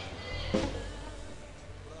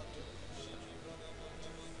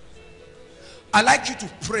 I'd like you to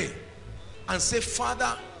pray and say,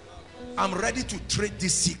 Father, I'm ready to trade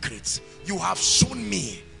these secrets you have shown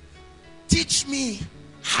me. Teach me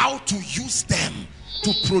how to use them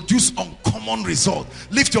to produce uncommon results.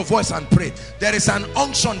 Lift your voice and pray. There is an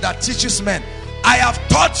unction that teaches men. I have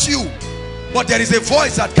taught you, but there is a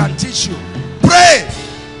voice that can teach you. Pray.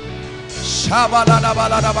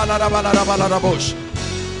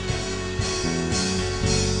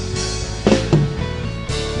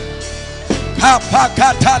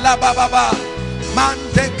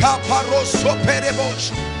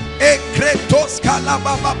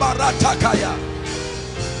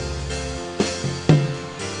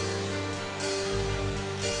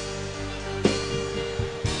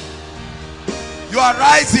 You are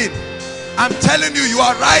rising. I'm telling you, you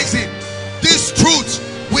are rising. This truth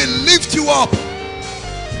will lift you up.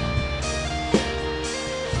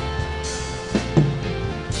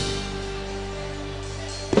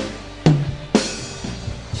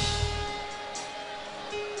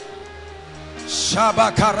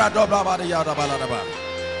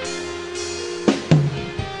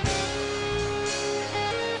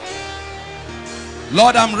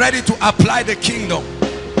 Lord, I'm ready to apply the kingdom.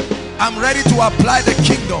 I'm ready to apply the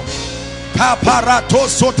kingdom. Kaparato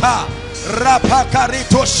sota,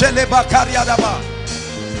 rapakarito shelebakariadaba.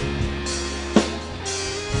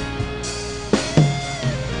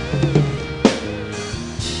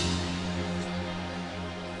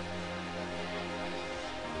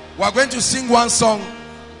 We are going to sing one song.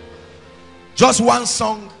 Just one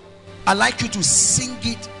song. I'd like you to sing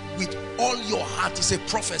it with all your heart. It's a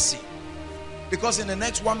prophecy. Because in the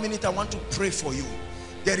next 1 minute, I want to pray for you.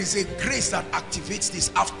 There is a grace that activates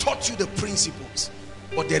this. I've taught you the principles,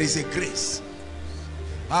 but there is a grace.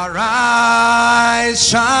 Arise,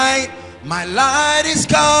 shine, my light is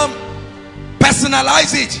come.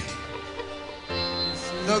 Personalize it.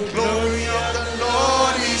 The glory of the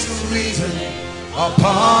Lord is risen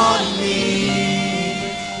upon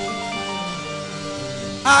me.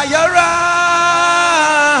 I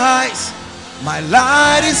arise, my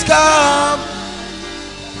light is come.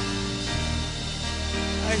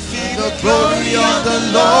 I see the glory of the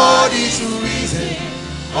Lord is risen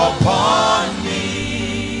upon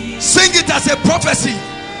me. Sing it as a prophecy.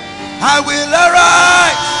 I will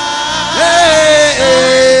arise.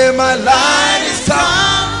 Hey, my light is come.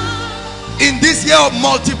 In this year of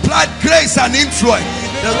multiplied grace and influence,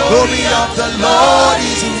 the glory of the Lord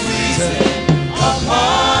is risen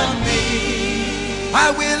upon me.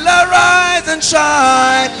 I will arise and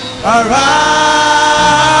shine. Arise.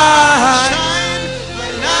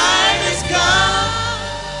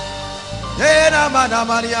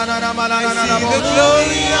 I see the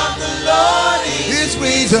glory of the Lord is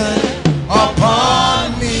risen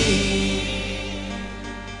upon me.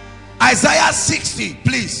 Isaiah 60,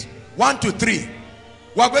 please. 1 to 3.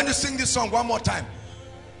 We are going to sing this song one more time.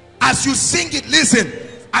 As you sing it, listen.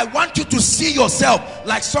 I want you to see yourself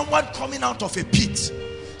like someone coming out of a pit.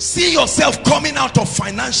 See yourself coming out of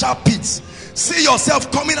financial pits. See yourself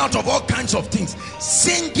coming out of all kinds of things.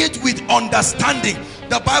 Sing it with understanding.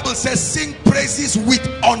 The Bible says sing praises with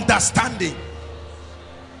understanding.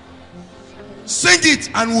 Sing it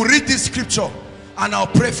and we'll read this scripture and I'll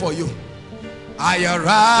pray for you. I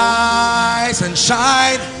arise and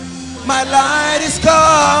shine, my light is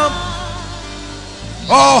come.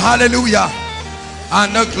 Oh, hallelujah.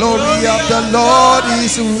 And the glory of the Lord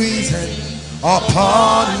is risen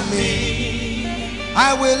upon me.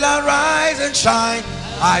 I will arise and shine.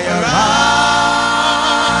 I arise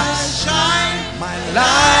and shine. My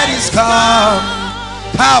light is come.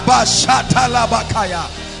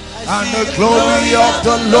 And the glory of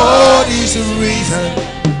the Lord is risen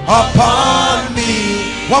upon me.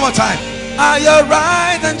 One more time. I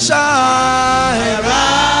arise and shine.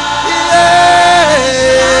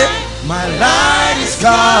 Yeah. My light is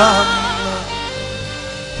come.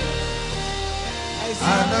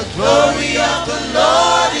 And the glory of the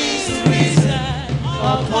Lord is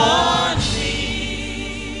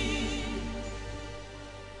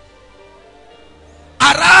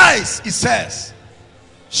Arise, it says,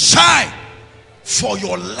 shine, for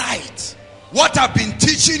your light, what I've been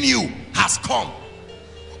teaching you, has come.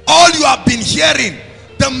 All you have been hearing,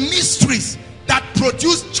 the mysteries that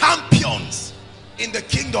produce champions in the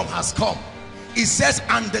kingdom, has come. It says,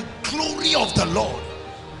 and the glory of the Lord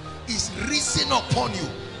is risen upon you.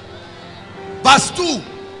 Verse 2,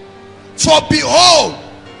 for behold,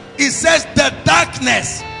 it says, the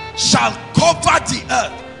darkness shall cover the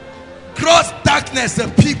earth, gross darkness the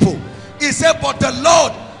people. It said, but the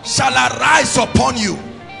Lord shall arise upon you,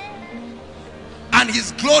 and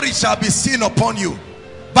his glory shall be seen upon you.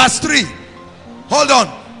 Verse 3, hold on,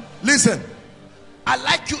 listen. I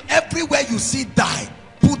like you, everywhere you see die,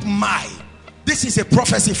 put my. This is a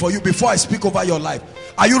prophecy for you before I speak over your life.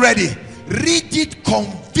 Are you ready? Read it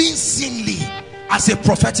convincingly as a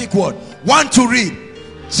prophetic word. 1 to read.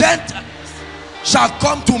 Gentiles shall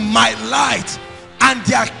come to my light, and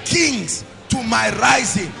their kings to my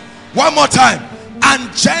rising. One more time.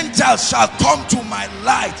 And Gentiles shall come to my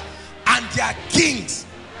light, and their kings.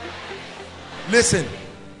 Listen,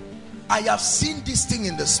 I have seen this thing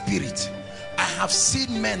in the spirit. I have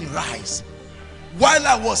seen men rise. While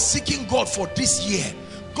I was seeking God for this year,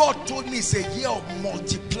 God told me it's a year of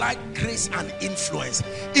multiplied grace and influence.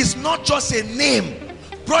 It's not just a name.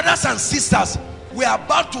 Brothers and sisters, we're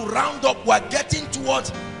about to round up. We're getting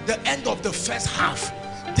towards the end of the first half.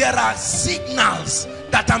 There are signals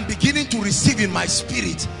that I'm beginning to receive in my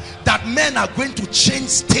spirit that men are going to change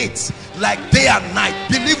states like day and night.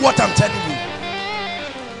 Believe what I'm telling you.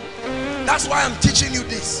 That's why I'm teaching you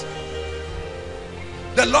this.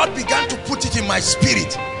 The Lord began to put it in my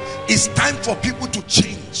spirit. It's time for people to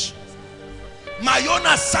change. My own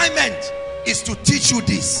assignment is to teach you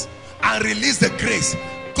this and release the grace.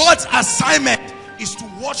 God's assignment is to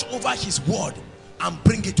watch over his word and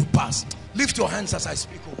bring it to pass. Lift your hands as I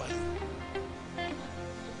speak over you.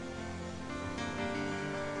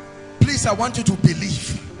 Please, I want you to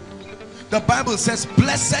believe. The Bible says,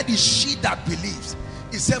 blessed is she that believes.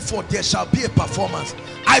 It said, for there shall be a performance.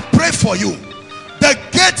 I pray for you. The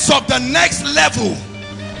gates of the next level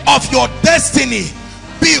of your destiny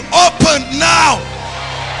be opened now.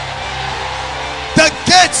 The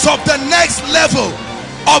gates of the next level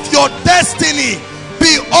of your destiny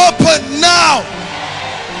be opened now.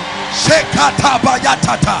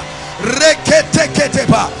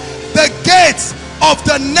 The gates of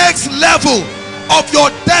the next level of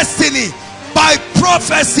your destiny by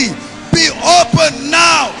prophecy be opened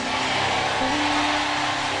now.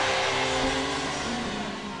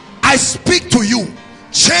 I speak to you.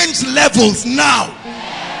 Change levels now.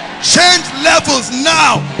 Change levels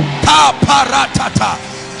now.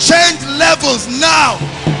 Change levels now.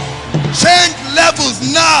 Change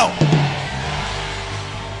levels now.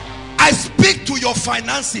 I speak to your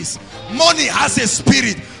finances. Money has a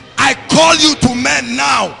spirit. I call you to men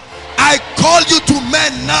now. I call you to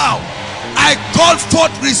men now. I call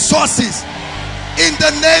forth resources in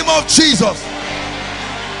the name of Jesus.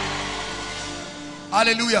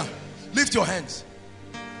 Hallelujah. Lift your hands.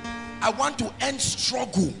 I want to end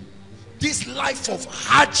struggle. This life of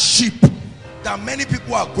hardship that many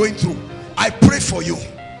people are going through. I pray for you.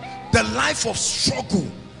 The life of struggle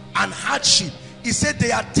and hardship. He said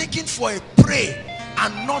they are taken for a prey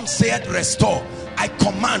and none said restore. I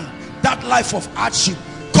command that life of hardship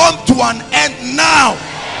come to an end now.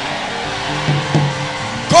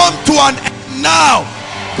 Come to an end now.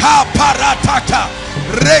 Come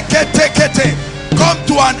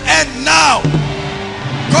to an end now.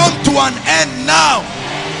 Come to an end now.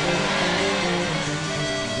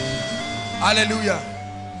 Hallelujah.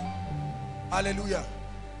 Hallelujah.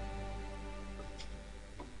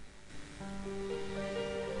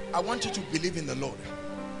 I want you to believe in the Lord.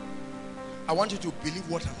 I want you to believe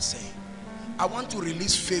what I'm saying. I want to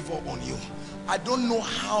release favor on you. I don't know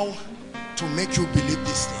how to make you believe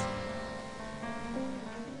this thing.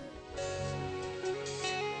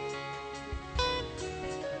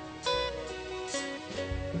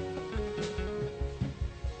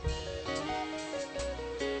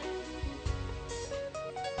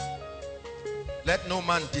 Let no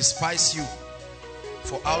man despise you,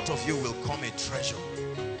 for out of you will come a treasure.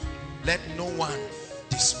 Let no one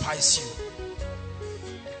despise you.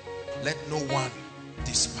 Let no one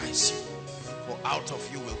despise you, for out of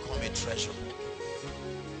you will come a treasure.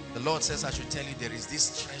 The Lord says I should tell you there is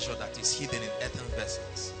this treasure that is hidden in earthen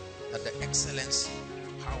vessels, that the excellency,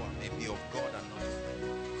 power may be of God and not of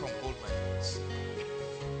men. Come, hold my hands.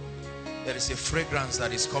 There is a fragrance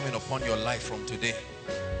that is coming upon your life from today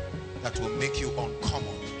that will make you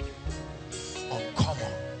uncommon,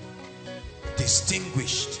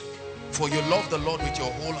 distinguished, for you love the Lord with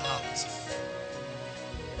your whole heart.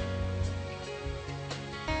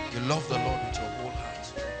 love the Lord with your whole heart.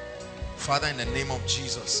 Father, in the name of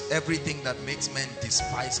Jesus, everything that makes men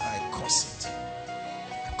despise, I curse it.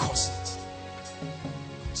 I curse it. I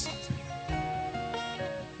curse it.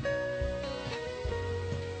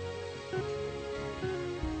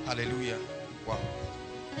 Hallelujah. Wow.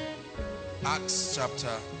 Acts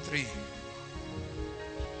chapter 3.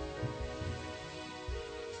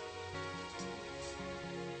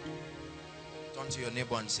 Turn to your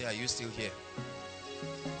neighbor and say, are you still here?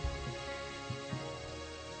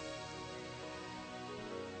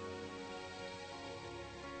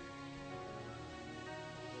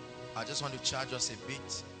 I just want to charge us a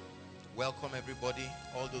bit. Welcome everybody,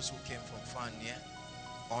 all those who came from far and near.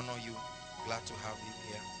 Honor you. Glad to have you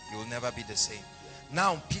here. You will never be the same.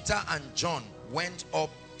 Now Peter and John went up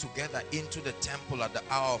together into the temple at the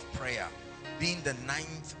hour of prayer, being the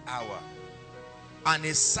 9th hour. And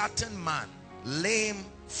a certain man, lame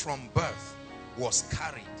from birth, was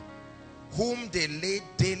carried, whom they laid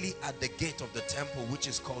daily at the gate of the temple, which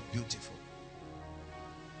is called Beautiful,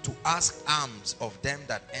 to ask alms of them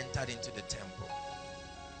that entered into the temple.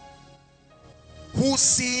 Who,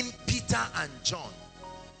 seeing Peter and John,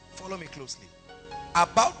 follow me closely,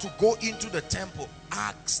 about to go into the temple,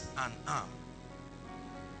 asked an alms.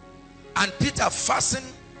 And Peter,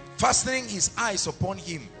 fastening his eyes upon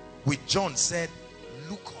him with John, said,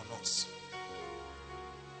 look on us.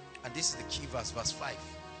 And this is the key verse, verse 5.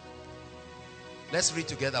 Let's read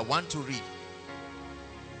together. 1, 2, read.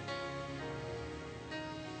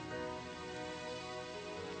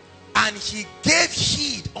 And he gave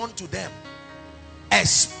heed unto them,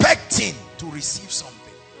 expecting to receive something.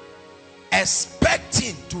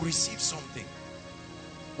 Expecting to receive something.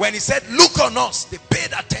 When he said, look on us, they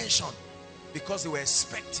paid attention because they were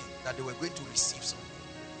expecting that they were going to receive something.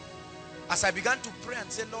 As I began to pray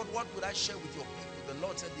and say, Lord, what would I share with your people? The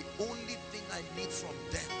Lord said, the only thing I need from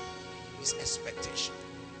them is expectation.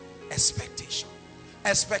 Expectation.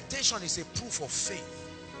 Expectation is a proof of faith.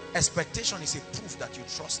 Expectation is a proof that you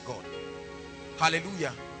trust God.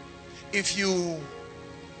 Hallelujah. If you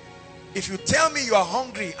tell me you are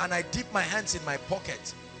hungry and I dip my hands in my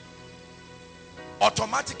pocket,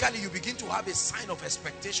 automatically you begin to have a sign of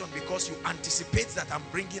expectation because you anticipate that I'm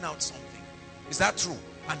bringing out something. Is that true?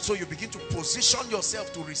 And so you begin to position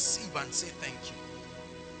yourself to receive and say thank you.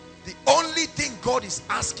 The only thing God is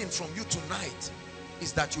asking from you tonight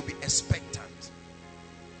is that you be expectant.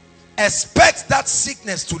 Expect that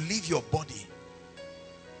sickness to leave your body.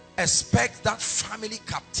 Expect that family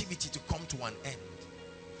captivity to come to an end.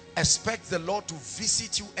 Expect the Lord to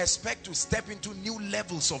visit you. Expect to step into new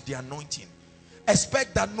levels of the anointing.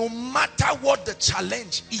 Expect that no matter what the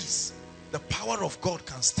challenge is, the power of God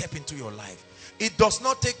can step into your life. It does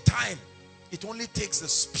not take time. It only takes the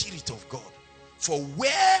Spirit of God. For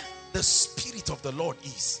where the Spirit of the Lord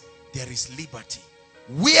is, there is liberty.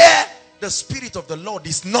 Where the Spirit of the Lord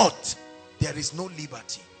is not, there is no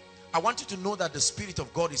liberty. I want you to know that the Spirit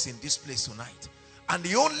of God is in this place tonight. And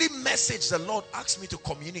the only message the Lord asks me to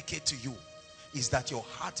communicate to you is that your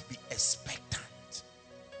heart be expectant.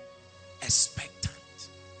 Expectant.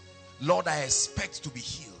 Lord, I expect to be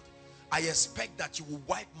healed. I expect that you will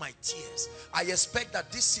wipe my tears. I expect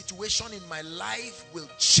that this situation in my life will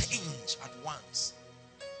change at once.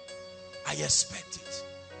 I expect it.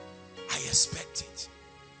 I expect it.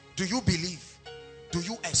 Do you believe? Do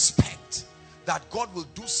you expect that God will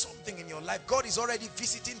do something in your life? God is already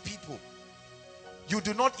visiting people. You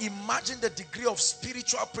do not imagine the degree of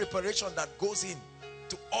spiritual preparation that goes in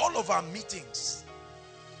to all of our meetings.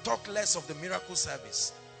 Talk less of the miracle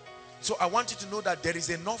service. So I want you to know that there is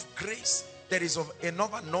enough grace. There is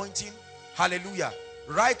enough anointing. Hallelujah.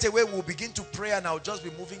 Right away we'll begin to pray and I'll just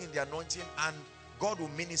be moving in the anointing and God will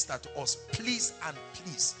minister to us. Please and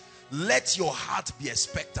please, let your heart be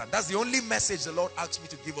expectant. That's the only message the Lord asked me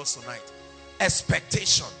to give us tonight.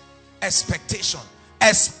 Expectation. Expectation.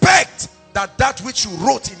 Expect that that which you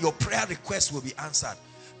wrote in your prayer request will be answered.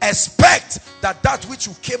 Expect that that which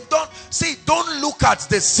you came down. See, don't look at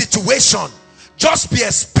the situation. Just be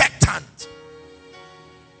expectant.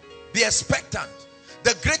 Be expectant.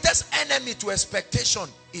 The greatest enemy to expectation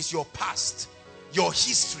is your past, your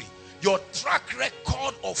history, your track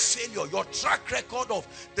record of failure, your track record of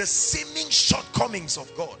the seeming shortcomings of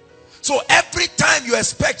God. So every time you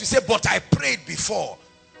expect, you say, but I prayed before,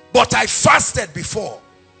 but I fasted before.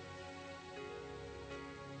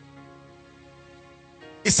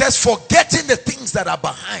 It says, forgetting the things that are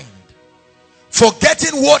behind,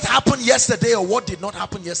 forgetting what happened yesterday or what did not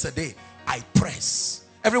happen yesterday, I press.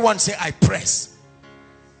 Everyone say, I press.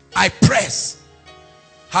 I press.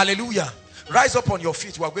 Hallelujah. Rise up on your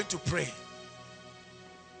feet. We are going to pray.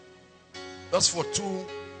 Just for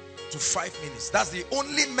to 5 minutes. That's the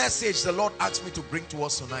only message the Lord asked me to bring to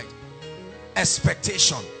us tonight.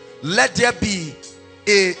 Expectation. Let there be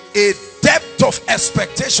a depth of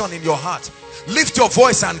expectation in your heart. Lift your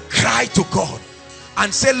voice and cry to God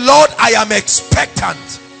and say, Lord, I am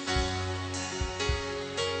expectant.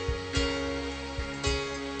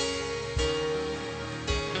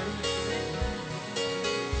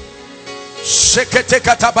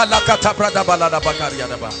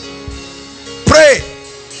 Pray.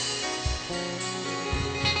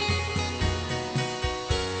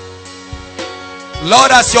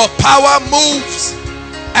 Lord, as your power moves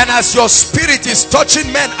and as your spirit is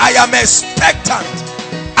touching men, I am expectant.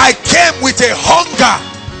 I came with a hunger.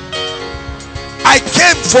 I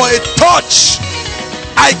came for a touch.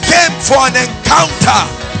 I came for an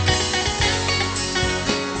encounter.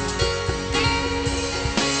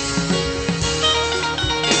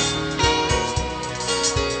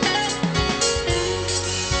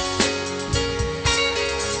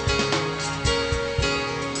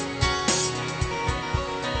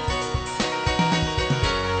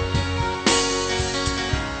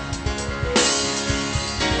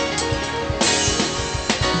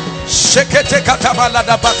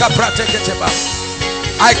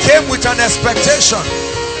 I came with an expectation.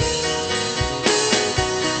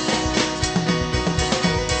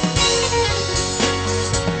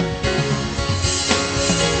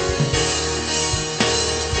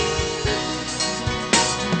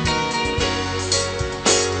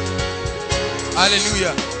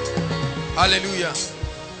 Hallelujah. Hallelujah.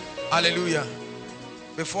 Hallelujah.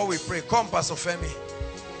 Before we pray, come, Pastor Femi.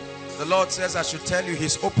 The Lord says I should tell you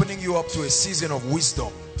He's opening you up to a season of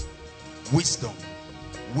wisdom. Wisdom.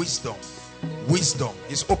 Wisdom. Wisdom.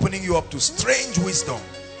 He's opening you up to strange wisdom.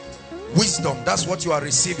 Wisdom. That's what you are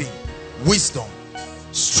receiving. Wisdom.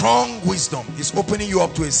 Strong wisdom. He's opening you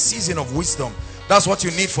up to a season of wisdom. That's what you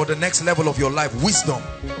need for the next level of your life. Wisdom.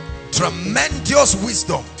 Tremendous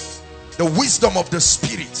wisdom. The wisdom of the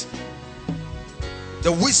Spirit.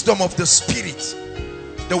 The wisdom of the Spirit.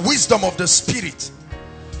 The wisdom of the Spirit.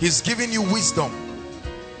 He's giving you wisdom.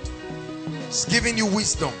 He's giving you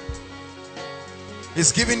wisdom.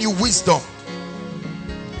 He's giving you wisdom.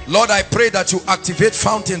 Lord, I pray that you activate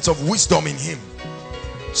fountains of wisdom in him.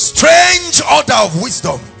 Strange order of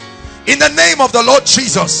wisdom. In the name of the Lord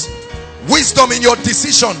Jesus. Wisdom in your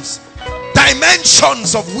decisions.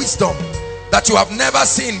 Dimensions of wisdom that you have never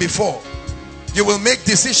seen before. You will make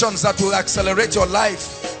decisions that will accelerate your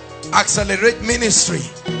life. Accelerate ministry.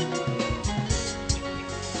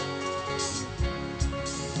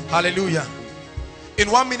 Hallelujah. In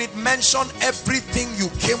 1 minute, mention everything you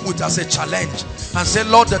came with as a challenge and say,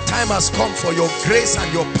 Lord, the time has come for your grace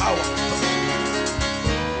and your power.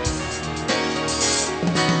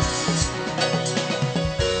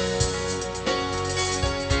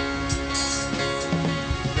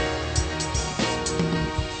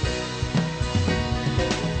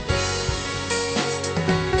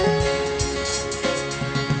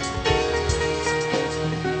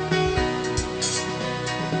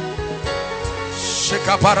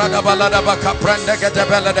 Parada balada baka prende gete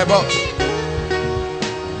bele de bo.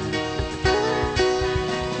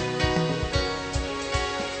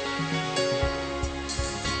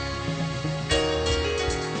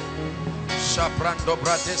 Shaprando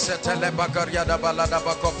brate setele bagaria da balada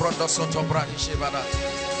bako prondo soto bradi shibara.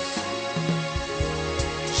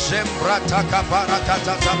 Shembrata kapara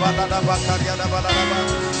kata balada bakaria da balada ba.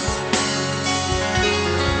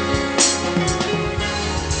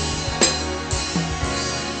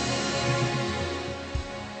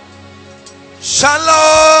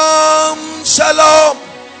 Shalom, shalom,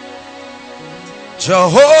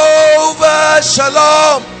 Jehovah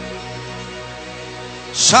shalom,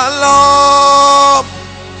 shalom,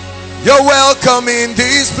 you're welcome in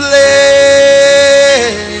this place.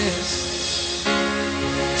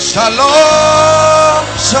 Shalom,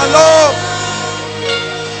 shalom,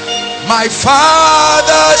 my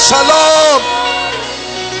Father shalom,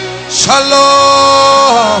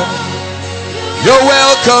 shalom, you're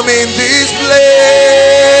welcome in this place.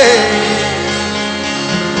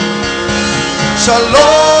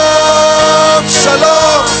 Shalom,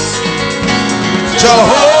 shalom,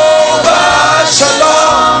 Jehovah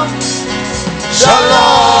shalom,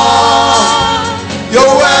 shalom, you're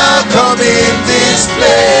welcome in this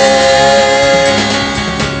place.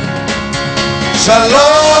 Shalom,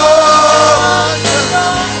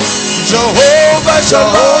 Jehovah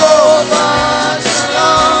shalom,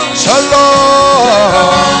 shalom.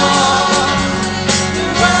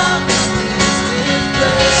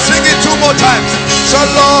 Sing it 2 more times.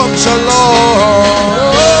 Shalom, shalom.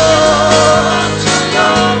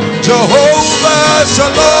 Jehovah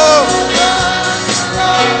shalom,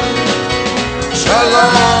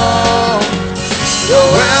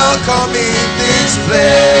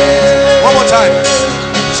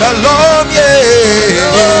 Shalom, yeah.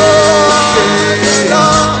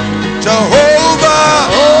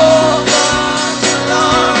 Jehovah.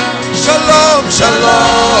 Shalom,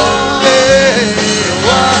 shalom, yeah.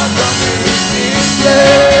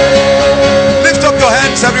 Lift up your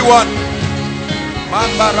hands, everyone.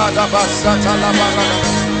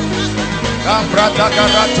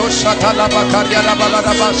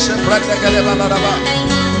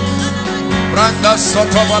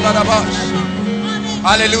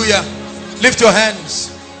 Hallelujah. Lift your hands.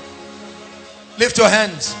 Lift your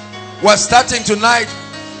hands. We're starting tonight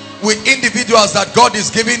with individuals that God is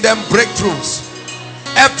giving them breakthroughs.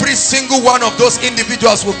 Every single one of those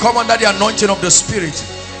individuals will come under the anointing of the Spirit.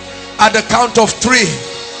 At the count of 3,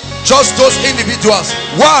 just those individuals.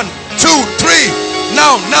 1, 2, 3.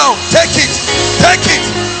 Now, take it, take it,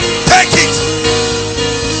 take it,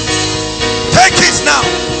 take it now.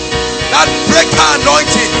 That breaker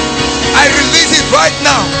anointing, I release it right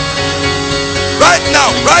now, right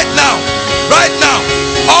now, right now, right now.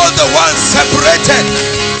 All the ones separated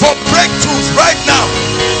for breakthroughs right now,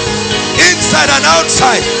 inside and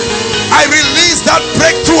outside, I release that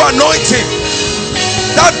breakthrough anointing,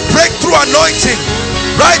 that breakthrough anointing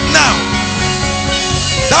right now,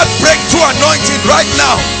 that breakthrough anointing right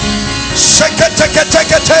now.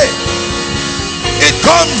 It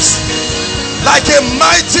comes like a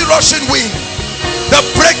mighty rushing wind. The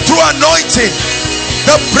breakthrough anointing,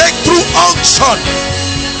 the breakthrough unction.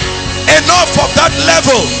 Enough of that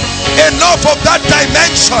level, enough of that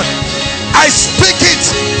dimension. I speak it,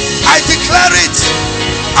 I declare it,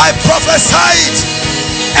 I prophesy it,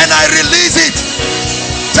 and I release it.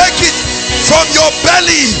 Take it from your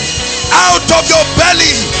belly, out of your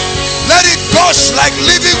belly. Let it gush like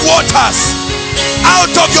living waters.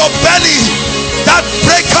 Out of your belly, that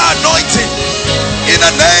breaker anointing, in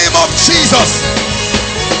the name of Jesus.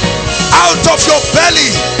 Out of your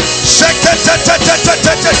belly,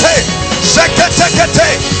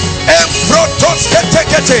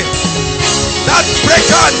 that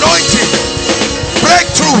breaker anointing.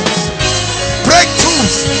 Breakthroughs,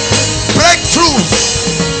 breakthroughs, breakthroughs,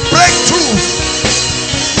 breakthroughs.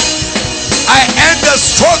 I end the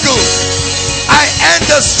struggle. I end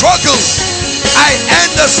the struggle. I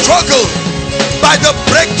end the struggle by the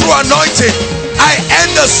breakthrough anointing. I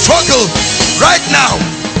end the struggle right now.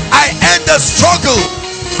 I end the struggle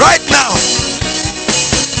right now.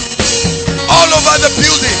 All over the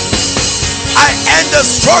building, I end the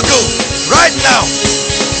struggle right now.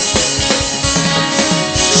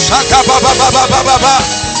 Shaka baba baba baba,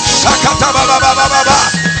 shakata baba baba baba,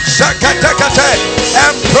 shakatekate,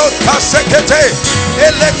 emprota sekete,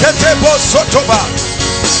 elekete bosotoba,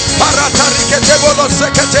 paratarikete bolo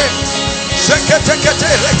sekete,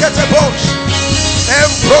 seketekete lekete bosh,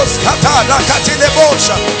 empros kata rakatile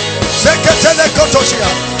bosha, sekete lekotoshia.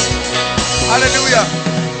 Hallelujah.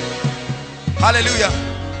 Hallelujah.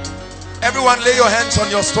 Everyone lay your hands on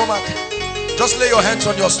your stomach. Just lay your hands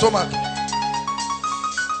on your stomach.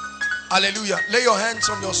 Hallelujah. Lay your hands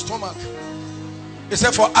on your stomach. He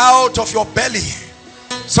said, for out of your belly,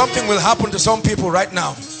 something will happen to some people right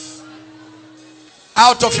now.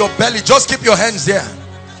 Out of your belly. Just keep your hands there.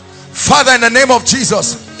 Father, in the name of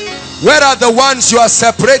Jesus, where are the ones you are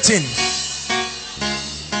separating?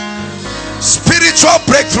 Spiritual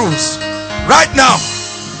breakthroughs. Right now.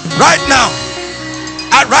 Right now.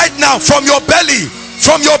 Right now, from your belly,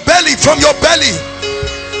 from your belly, from your belly,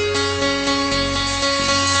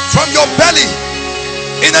 from your belly,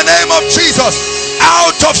 in the name of Jesus,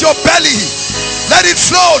 out of your belly, let it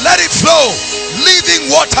flow, let it flow.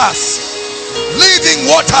 Living waters, living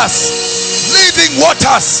waters, living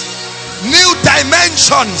waters, new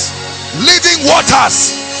dimensions, living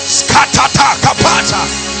waters. Skatata kapata,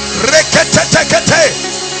 reketetekete,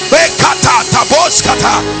 bekata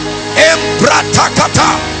taboskata.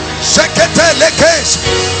 Embratakata, shekete lekesh.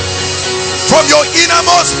 From your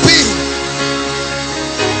innermost being,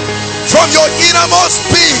 from your innermost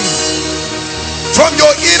being, from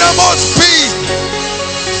your innermost being,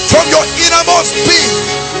 from your innermost being,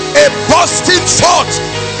 a bursting forth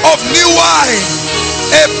of new wine,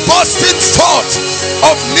 a bursting forth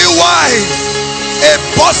of new wine, a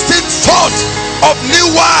bursting forth of new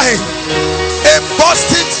wine, a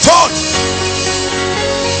bursting forth.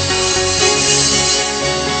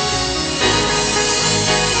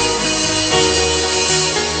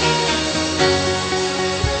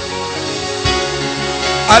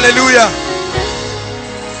 Hallelujah.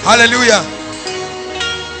 Hallelujah.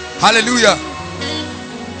 Hallelujah.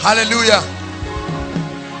 Hallelujah.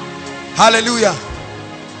 Hallelujah.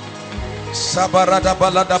 Sabarada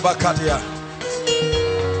balada bakadia.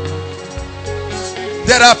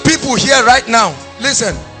 There are people here right now.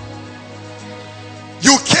 Listen,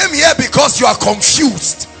 You came here because you are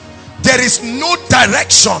confused. There is no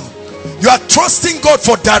direction. You are trusting God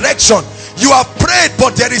for direction. You have prayed,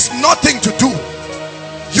 but there is nothing to do.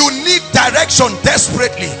 You need direction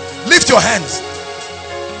desperately. Lift your hands.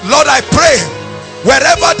 Lord, I pray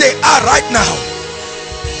wherever they are right now,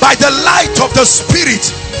 by the light of the Spirit,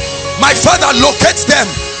 my Father locates them.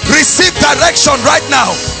 Receive direction right now.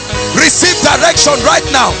 Receive direction right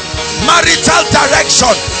now. Marital direction,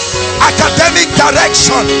 academic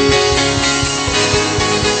direction.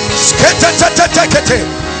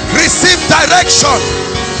 Receive direction.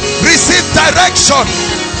 Receive direction.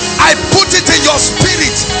 I put it in your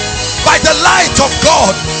spirit by the light of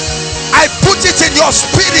God. I put it in your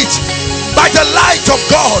spirit by the light of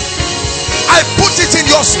God. I put it in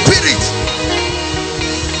your spirit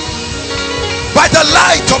by the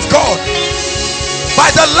light of God. By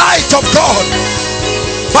the light of God.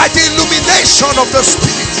 By the illumination of the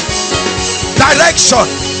Spirit. Direction.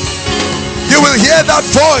 You will hear that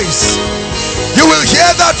voice. You will hear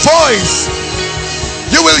that voice.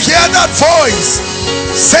 You will hear that voice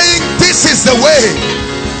saying, this is the way.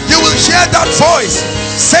 You will hear that voice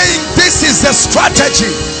saying, this is the strategy.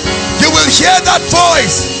 You will hear that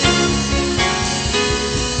voice.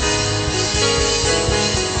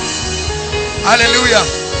 Hallelujah.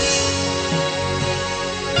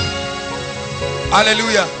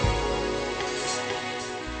 Hallelujah.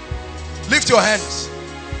 Lift your hands.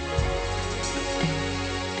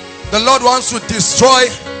 The Lord wants to destroy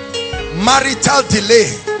marital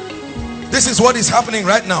delay. This is what is happening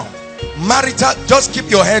right now. Marital, just keep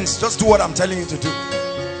your hands. Just do what I'm telling you to do.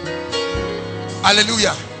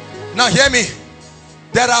 Hallelujah. Now hear me.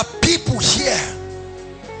 There are people here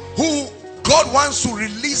who God wants to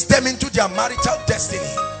release them into their marital destiny,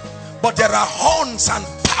 but there are horns and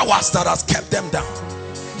powers that has kept them down.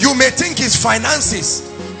 You may think it's finances,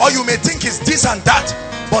 or you may think it's this and that,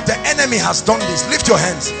 but the enemy has done this. Lift your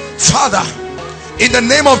hands. Father, in the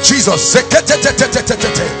name of Jesus, I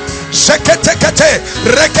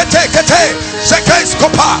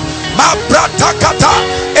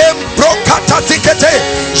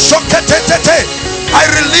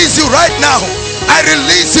release you right now. I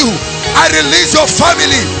release you. I release your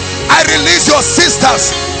family. I release your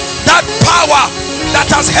sisters. That power that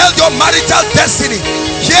has held your marital destiny,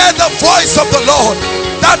 hear the voice of the Lord.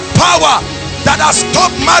 That power that has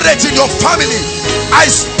stopped marriage in your family, I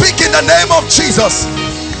speak in the name of Jesus.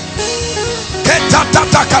 Be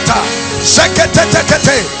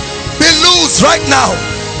loose right now.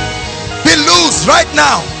 Be loose right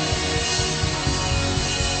now.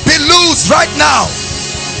 Be loose right now.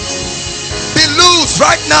 Be loose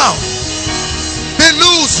right now. Be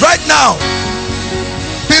loose right now.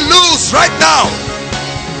 Be loose right now.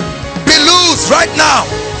 Be loose right now.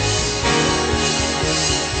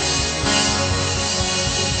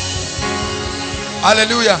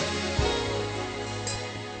 Hallelujah.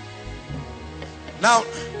 Now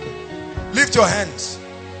lift your hands.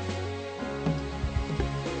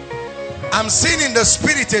 I'm seeing in the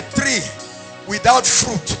spirit a tree without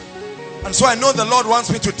fruit, and so I know the Lord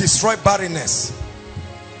wants me to destroy barrenness.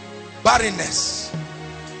 Barrenness.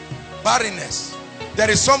 Barrenness. There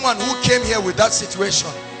is someone who came here with that situation.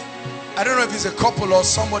 I don't know if it's a couple or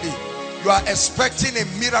somebody. You are expecting a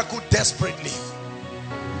miracle desperately.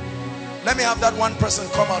 Let me have that one person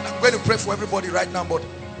come out. I'm going to pray for everybody right now, but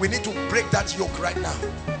we need to break that yoke right now.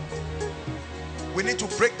 We need to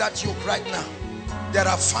break that yoke right now. There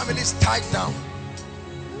are families tied down.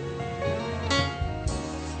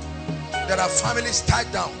 There are families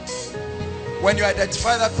tied down. When you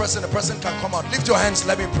identify that person, the person can come out. Lift your hands,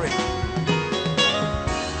 let me pray.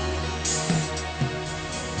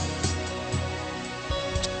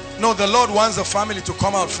 No, the Lord wants the family to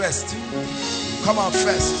come out first. Come out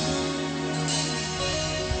first.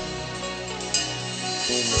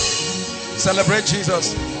 Celebrate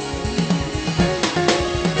Jesus.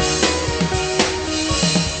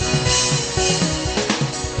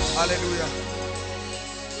 Hallelujah.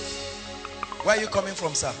 Where are you coming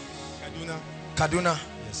from, sir? Kaduna. Kaduna.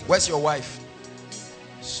 Yes, sir. Where's your wife?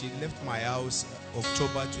 She left my house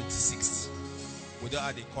October 26th. Without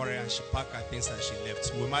her the courier, and she packed her things and she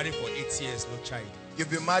left. We were married for 8 years, no child.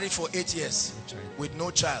 You've been married for 8 years No child. with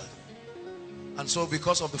no child. And so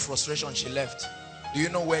because of the frustration, she left. Do you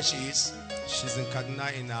know where she is? She's in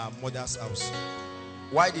Kaduna in her mother's house.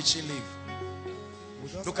 Why did she leave?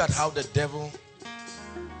 Look at how the devil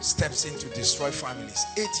steps in to destroy families.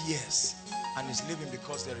 8 years and is leaving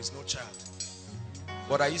because there is no child.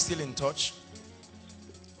 But are you still in touch?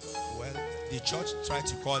 Well, the church tried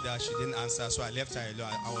to call her, she didn't answer, so I left her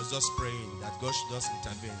alone. I was just praying that God should just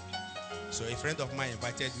intervene. So a friend of mine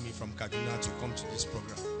invited me from Kaduna to come to this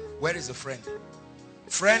program. Where is the friend?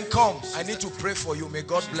 Friend, come. I need to pray for you. May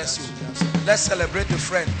God bless you. Let's celebrate the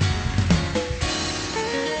friend.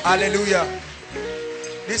 Hallelujah.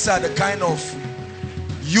 These are the kind of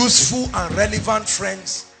useful and relevant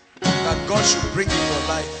friends that God should bring in your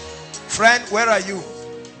life. Friend, where are you?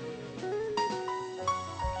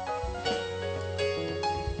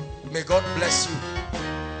 May God bless you.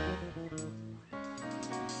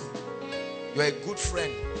 You are a good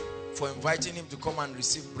friend for inviting him to come and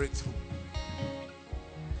receive breakthrough.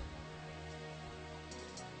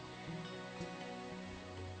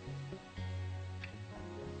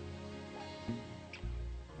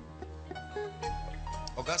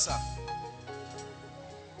 Ogasa,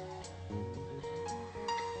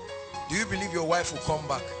 do you believe your wife will come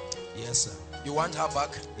back? Yes, sir. You want her back?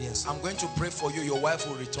 Yes. I'm going to pray for you. Your wife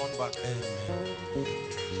will return back. Amen.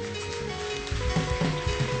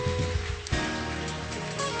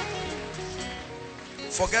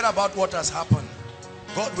 Forget about what has happened.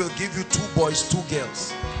 God will give you 2 boys, 2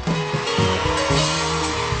 girls.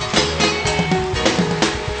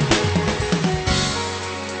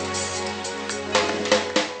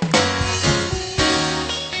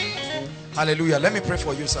 Hallelujah. Let me pray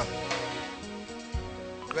for you, sir.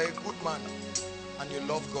 You're a good man and you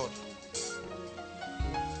love God.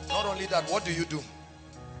 Not only that, what do you do?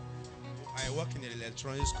 I work in an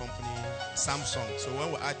electronics company, Samsung. So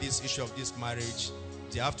when we had this issue of this marriage,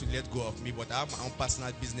 they have to let go of me. But I have my own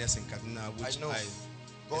personal business in Kaduna, which I know.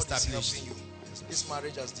 God established. is helping you. Yes, this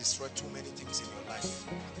marriage has destroyed too many things in your life.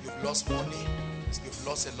 You've lost money. You've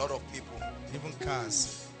lost a lot of people. Even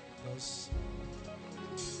cars.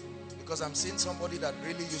 Because I'm seeing somebody that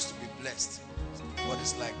really used to be blessed, but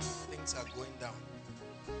it's like things are going down.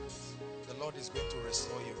 The Lord is going to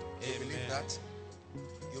restore you. You Amen. believe that?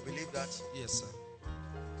 You believe that? Yes, sir.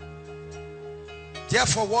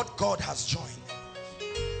 Therefore, what God has joined,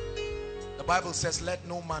 the Bible says, let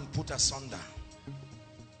no man put asunder.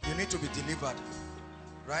 You need to be delivered,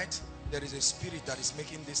 right? There is a spirit that is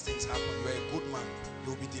making these things happen. You are a good man.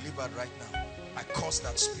 You will be delivered right now. I curse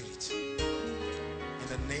that spirit in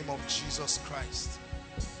the name of Jesus Christ.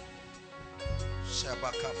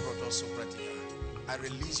 I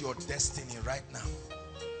release your destiny right now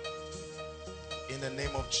in the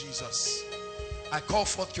name of Jesus. I call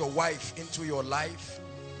forth your wife into your life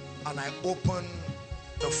and I open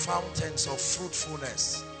the fountains of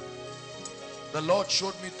fruitfulness. The Lord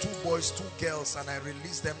showed me 2 boys, 2 girls, and I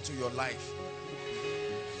released them to your life.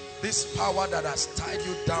 This power that has tied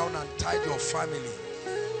you down and tied your family,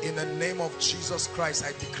 in the name of Jesus Christ,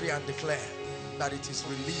 I decree and declare that it is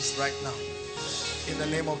released right now. In the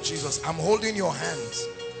name of Jesus, I'm holding your hands,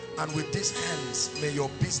 and with these hands, may your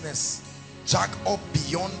business jack up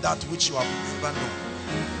beyond that which you have never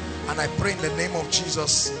known. And I pray in the name of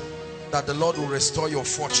Jesus that the Lord will restore your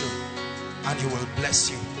fortune and He will bless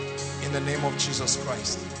you in the name of Jesus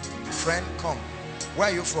Christ. Friend, come. Where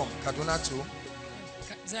are you from? Kaduna too?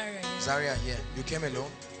 Zaria. Zaria here. You came alone?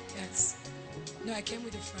 Yes. No, I came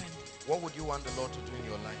with a friend. What would you want the Lord to do in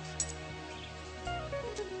your life?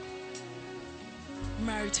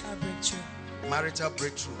 Marital breakthrough. Marital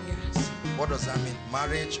breakthrough. Yes. What does that mean?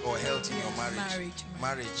 Marriage or health in your marriage?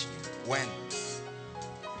 Marriage. When?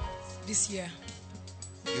 This year.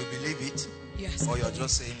 You believe it? Yes. Or you're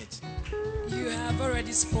just saying it? You have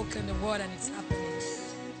already spoken the word and it's happening.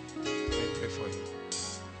 Let me pray for you.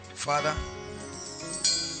 Father,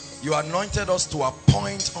 you anointed us to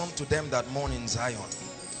appoint unto them that mourn in Zion.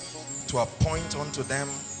 To appoint unto them.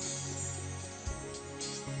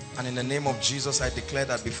 And in the name of Jesus, I declare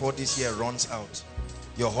that before this year runs out,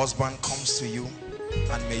 your husband comes to you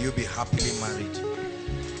and may you be happily married.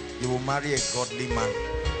 You will marry a godly man.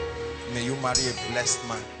 May you marry a blessed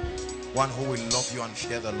man. One who will love you and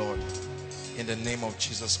fear the Lord. In the name of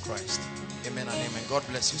Jesus Christ. Amen and amen. God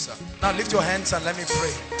bless you, sir. Now lift your hands and let me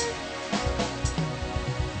pray.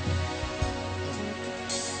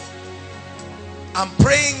 I'm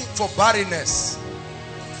praying for barrenness.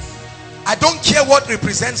 I don't care what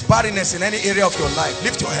represents barrenness in any area of your life.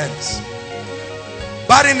 Lift your hands.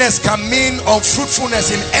 Barrenness can mean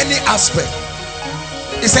unfruitfulness in any aspect.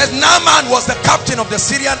 It says Naaman was the captain of the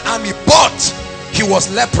Syrian army, but he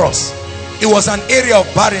was leprous. It was an area of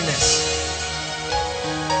barrenness.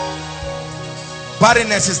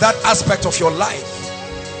 Barrenness is that aspect of your life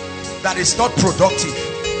that is not productive.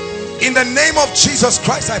 In the name of Jesus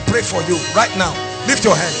Christ, I pray for you right now. Lift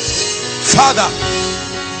your hands. Father,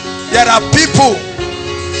 there are people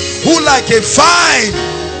who, like a vine,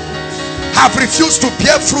 have refused to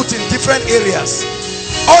bear fruit in different areas.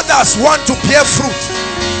 Others want to bear fruit,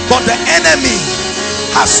 but the enemy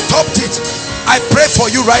has stopped it. I pray for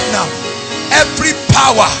you right now. Every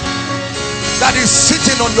power that is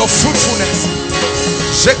sitting on your fruitfulness,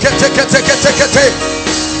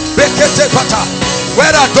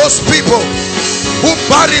 where are those people whom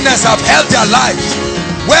barrenness have held their lives?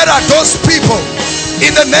 Where are those people?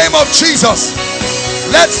 In the name of Jesus,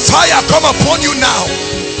 let fire come upon you now.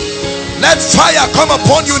 Let fire come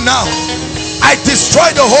upon you now. I destroy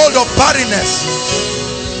the hold of barrenness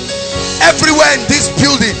everywhere in this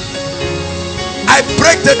building. I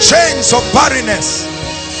break the chains of barrenness.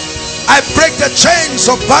 I break the chains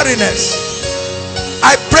of barrenness.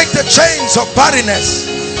 I break the chains of barrenness.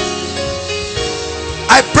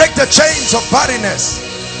 I break the chains of barrenness.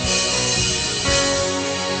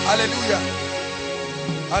 Hallelujah.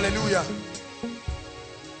 Hallelujah.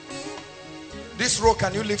 This row,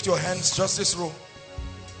 can you lift your hands? Just this row.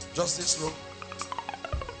 Just this row.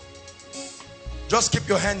 Just keep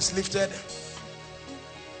your hands lifted.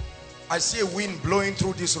 I see a wind blowing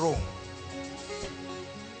through this row.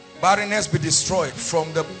 Barrenness be destroyed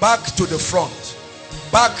from the back to the front.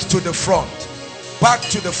 Back to the front. Back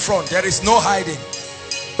to the front. There is no hiding.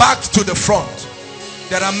 Back to the front.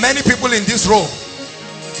 There are many people in this row.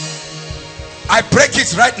 I break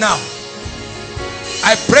it right now.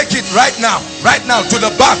 I break it right now. Right now, to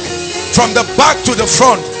the back. From the back to the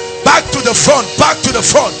front. Back to the front. Back to the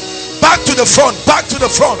front. Back to the front. Back to the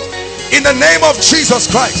front. In the name of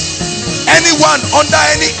Jesus Christ. Anyone under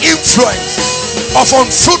any influence of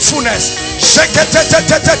unfruitfulness,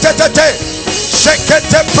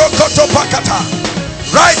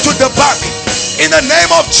 right to the back. In the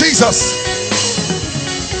name of Jesus,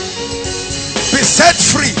 be set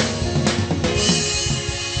free.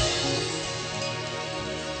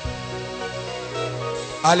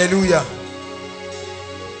 Hallelujah.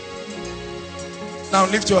 Now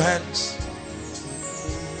lift your hands.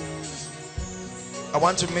 I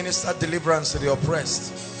want to minister deliverance to the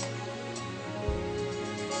oppressed.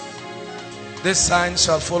 These signs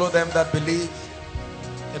shall follow them that believe.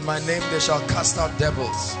 In my name they shall cast out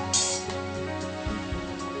devils.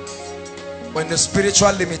 When the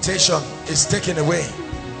spiritual limitation is taken away,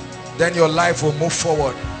 then your life will move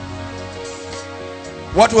forward.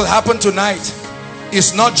 What will happen tonight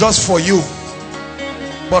is not just for you,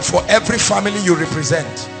 but for every family you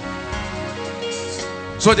represent.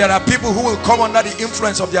 So there are people who will come under the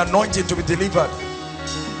influence of the anointing to be delivered.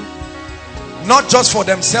 Not just for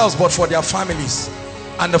themselves, but for their families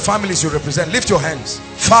and the families you represent. Lift your hands.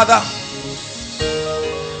 Father,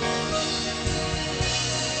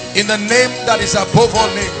 in the name that is above all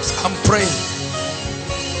names, I'm praying.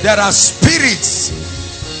 There are spirits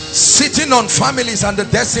sitting on families and the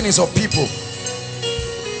destinies of people,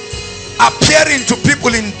 appearing to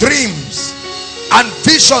people in dreams and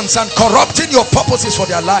visions and corrupting your purposes for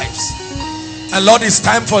their lives. And Lord, it's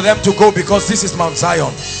time for them to go, because this is Mount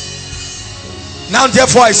Zion. Now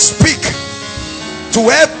therefore I speak to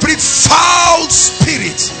every foul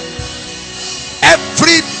spirit,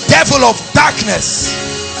 every devil of darkness,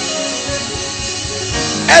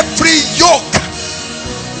 every yoke,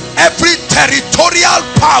 every territorial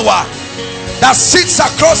power that sits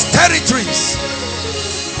across territories.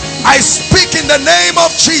 I speak in the name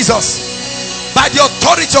of Jesus, by the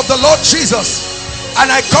authority of the Lord Jesus,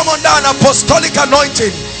 and I come under an apostolic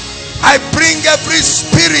anointing. I bring every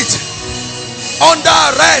spirit under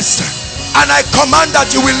arrest, and I command that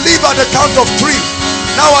you will leave at the count of 3.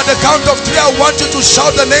 Now at the count of 3, I want you to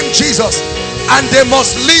shout the name Jesus, and they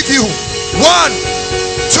must leave you. 1,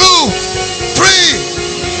 2, 3.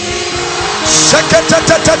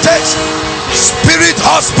 Spirit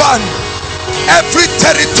husband, every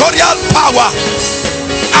territorial power,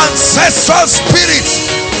 ancestral spirits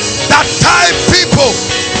that tie people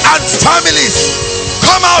and families,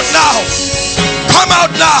 come out now. Come out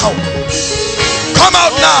now. Come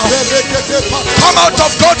out now. Come out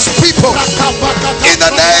of God's people in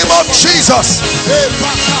the name of Jesus.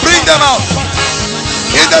 Bring them out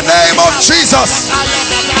in the name of Jesus.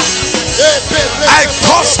 I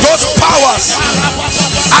curse those powers.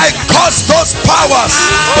 I curse those powers.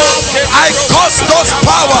 I curse those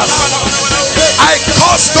powers. I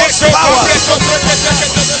curse those powers.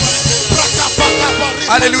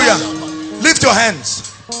 Hallelujah. Lift your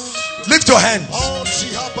hands. Lift your hands.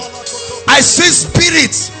 I see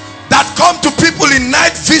spirits that come to people in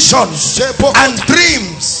night visions and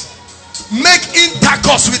dreams, make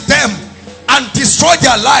intercourse with them and destroy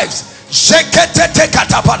their lives. Keep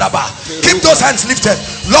those hands lifted.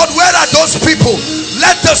 Lord, where are those people?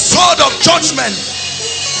 Let the sword of judgment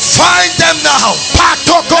find them now. Let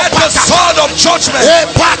the sword of judgment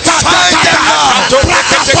find them now. Let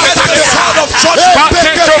the sword of judgment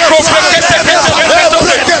find them now.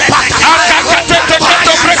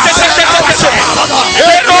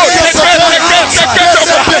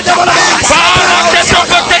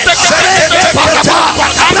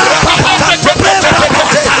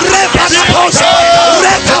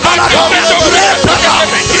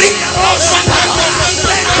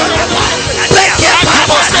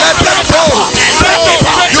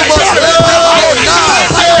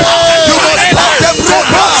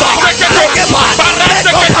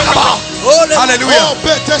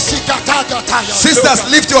 Sisters,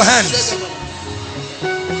 lift your hands.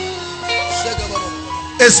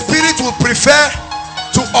 A spirit will prefer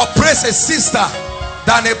to oppress a sister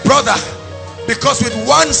than a brother, because with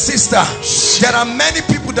one sister there are many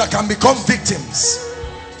people that can become victims,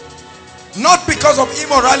 not because of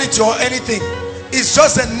immorality or anything. It's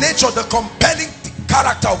just the nature, the compelling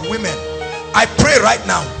character of women. I pray right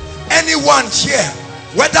now, anyone here,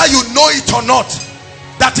 whether you know it or not,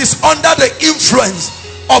 that is under the influence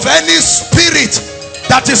of any spirit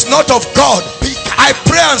that is not of God, I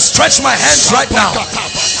pray and stretch my hands right now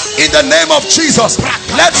in the name of Jesus.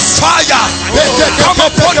 Let fire come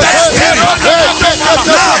upon that spirit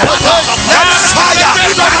now. Let fire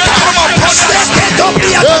come upon that spirit.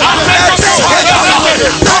 Let fire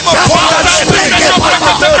come upon that spirit.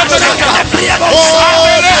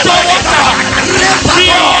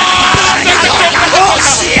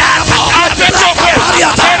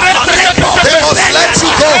 They must let you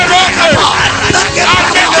go in the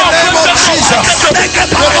name of Jesus.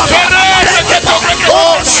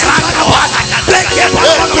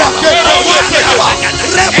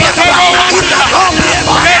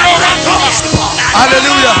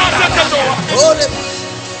 Hallelujah.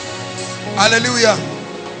 Hallelujah.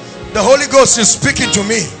 The Holy Ghost is speaking to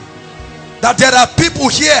me that there are people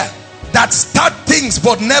here that start things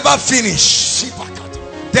but never finish.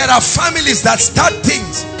 There are families that start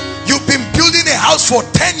things. You've been building a house for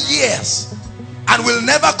 10 years and will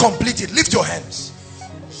never complete it. Lift your hands.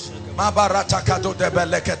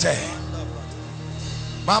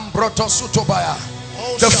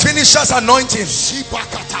 The finisher's anointing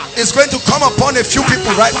is going to come upon a few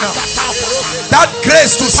people right now. That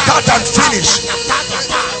grace to start and finish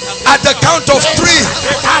at the count of 3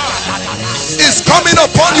 is coming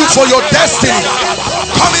upon you for your destiny,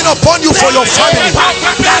 coming upon you for your family.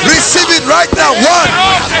 Receive it right now. 1,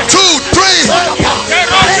 2, 3.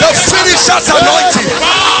 The finisher's anointing,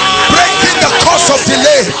 breaking the curse of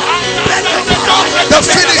delay. The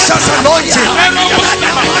finisher's anointing,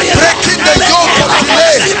 breaking the yoke of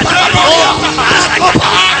delay.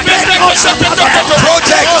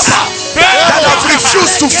 Projects that have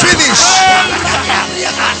refused to finish.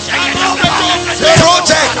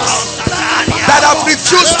 Projects that have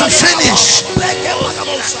refused to finish.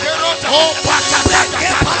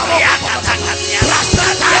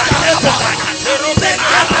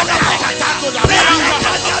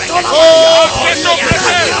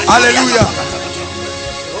 Hallelujah.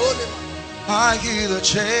 I hear the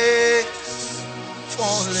chains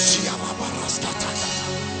falling.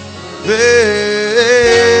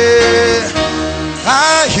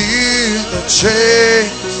 I hear the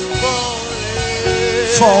chains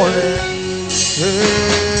falling.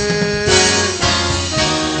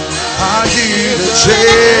 I hear the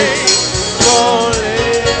chains falling.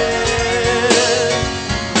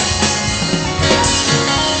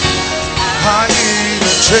 I hear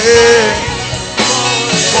the chains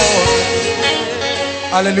falling.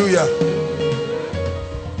 Hallelujah.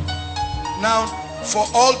 Now, for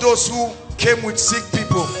all those who came with sick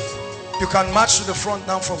people, you can march to the front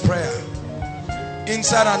now for prayer.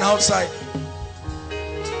 Inside and outside.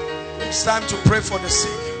 It's time to pray for the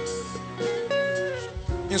sick.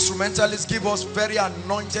 Instrumentalists, give us very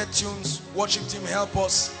anointed tunes. Worship team, help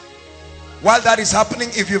us. While that is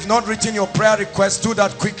happening, if you've not written your prayer request, do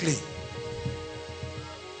that quickly.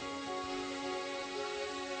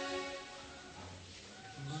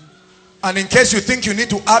 And in case you think you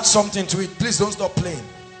need to add something to it, please don't stop playing.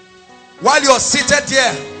 While you're seated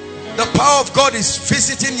here, the power of God is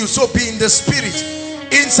visiting you. So be in the spirit,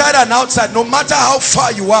 inside and outside. No matter how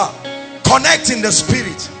far you are, connect in the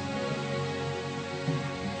spirit.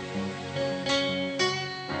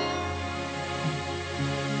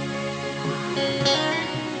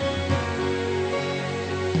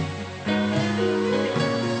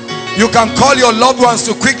 You can call your loved ones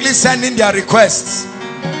to quickly send in their requests.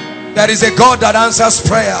 There is a God that answers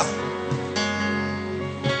prayer.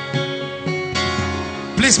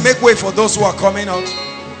 Please make way for those who are coming out.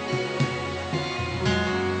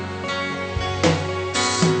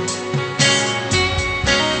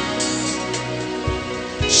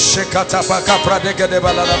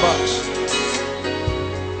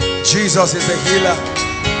 Jesus is the healer.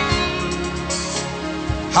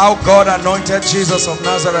 How God anointed Jesus of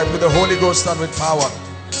Nazareth with the Holy Ghost and with power.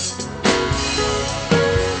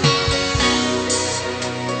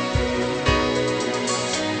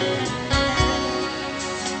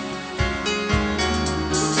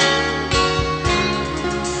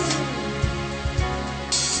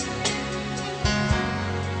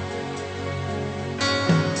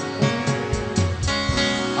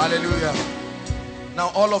 Hallelujah. Now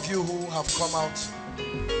all of you who have come out,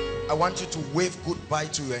 I want you to wave goodbye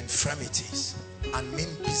to your infirmities and mean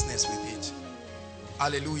business with it.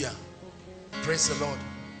 Hallelujah. Praise the Lord.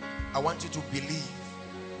 I want you to believe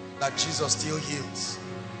that Jesus still heals,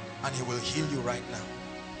 and he will heal you right now.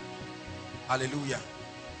 Hallelujah.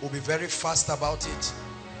 We'll be very fast about it.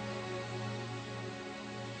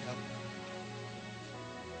 Yep.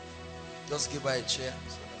 Just give her a chair.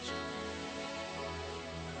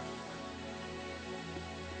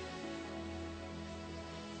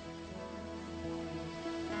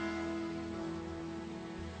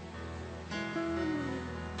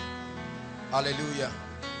 Hallelujah.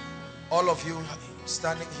 All of you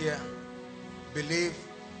standing here, believe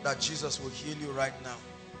that Jesus will heal you right now.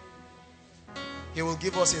 He will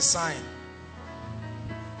give us a sign.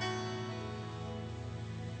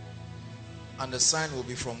 And the sign will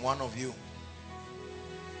be from one of you.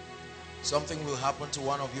 Something will happen to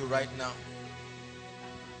one of you right now.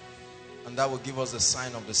 And that will give us the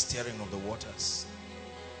sign of the stirring of the waters.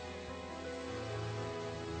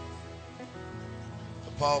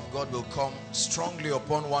 The power of God will come strongly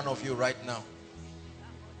upon one of you right now.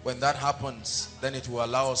 When that happens, then it will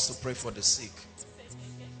allow us to pray for the sick.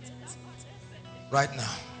 Right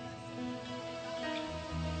now.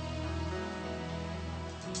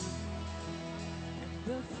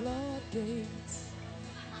 The floodgates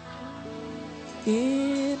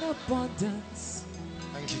in abundance.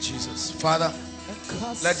 Thank you, Jesus. Father,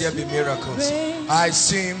 let there be miracles. I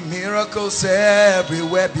see miracles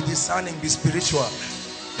everywhere. Be discerning, be spiritual.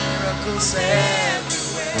 Miracles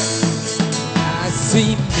everywhere. I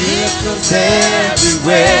see miracles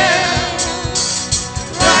everywhere.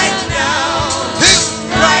 Right now.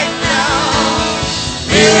 Right now.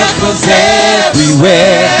 Miracles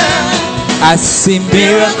everywhere. I see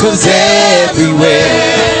miracles everywhere.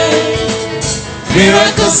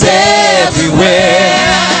 Miracles everywhere.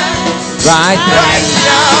 Right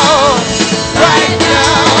now. Right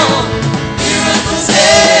now. Miracles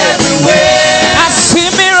everywhere. I see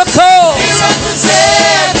miracles. Miracles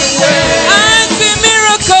everywhere. I see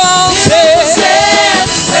miracles. Miracles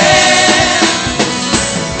everywhere.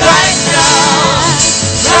 Right now.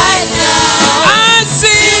 Right now. I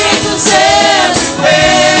see miracles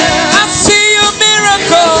everywhere. I see your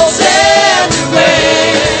miracles everywhere.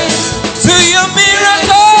 Do your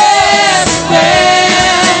miracles everywhere.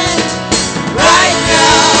 Right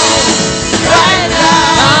now. Right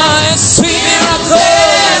now. I see miracles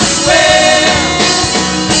everywhere.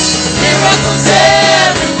 Miracles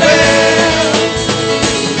everywhere.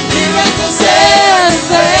 Miracles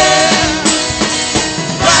everywhere.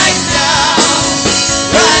 Right now.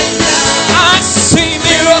 Right now. I see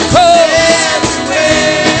miracles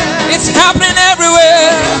everywhere. It's happening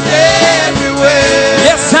everywhere. Everywhere.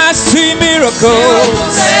 Yes, I see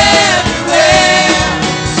miracles everywhere.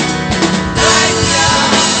 Right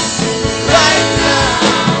now. Right now.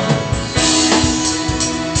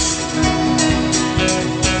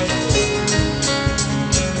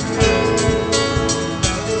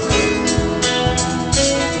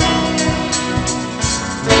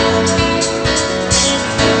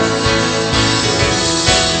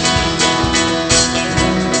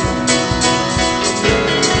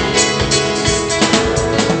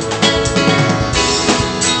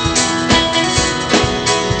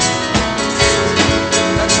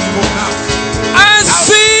 Let it go now. I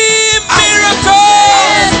see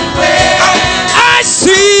miracles. I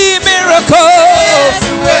see miracles.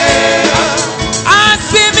 I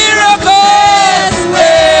see miracles.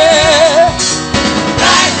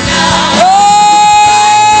 Right now. Oh,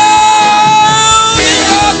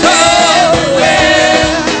 miracles.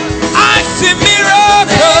 I see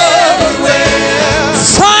miracles.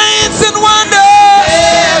 Signs and wonders.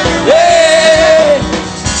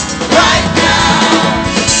 Right now.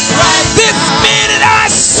 This minute I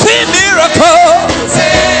see miracles.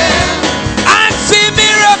 I see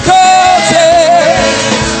miracles.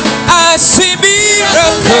 I see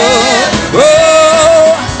miracles.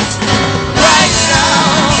 Oh, right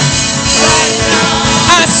now. Right now.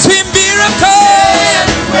 I see miracles.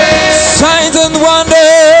 Signs and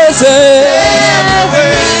wonders.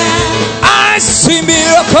 I see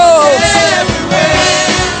miracles.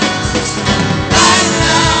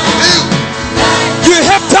 You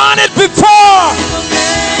have done it before.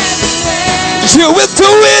 You will do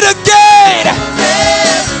it again.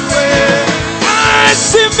 I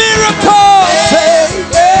see miracles.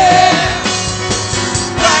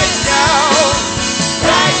 Right now.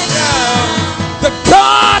 Right now. The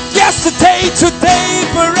God yesterday, today,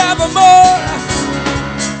 forevermore.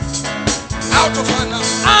 Out of her now.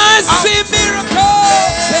 I see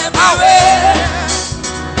miracles everywhere.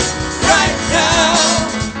 Right now.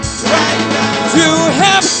 Right now. You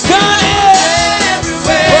have done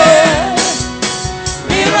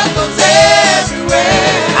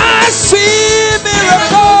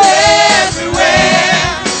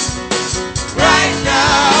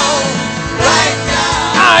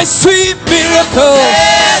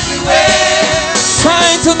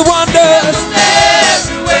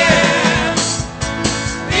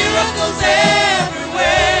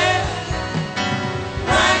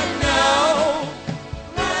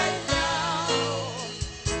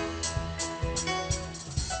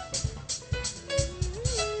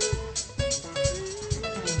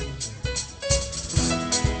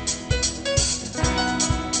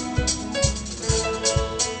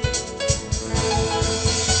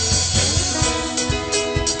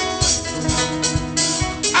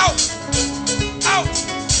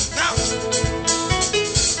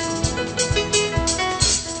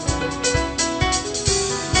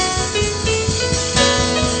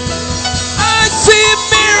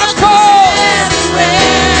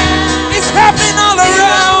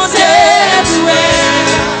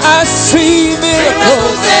I see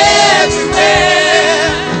miracles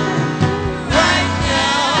everywhere. Right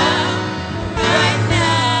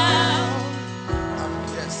now.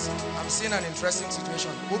 Yes, I'm seeing an interesting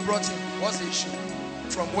situation. Who brought him? What's the issue?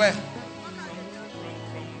 From where?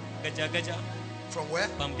 From where?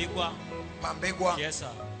 Pambegwa. Pambegwa. Yes,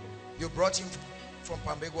 sir. You brought him from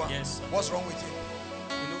Pambegwa? Yes, sir. What's wrong with him?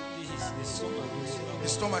 You know, his stomach is swollen.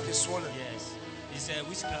 His stomach is swollen. Yes. It's a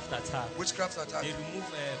witchcraft attack. Witchcraft attack. They remove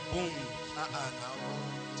bone. Now,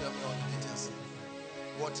 tell me all the details.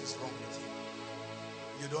 What is wrong with him?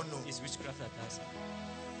 You don't know. It's witchcraft attack, sir.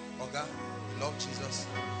 Oga, you love Jesus.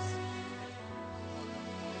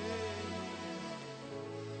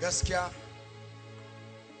 Gaskiya.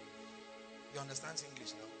 You understand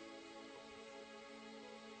English now?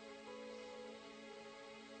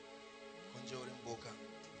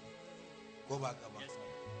 Go back about. Yes, sir.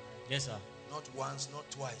 Yes, sir. Not once, not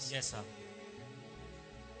twice. Yes, sir.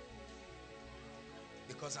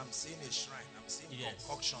 Because I'm seeing a shrine, I'm seeing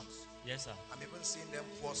concoctions. Yes, sir. I'm even seeing them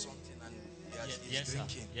pour something and he's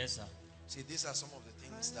drinking. Sir. Yes, sir. See, these are some of the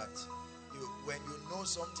things that when you know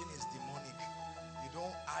something is demonic, you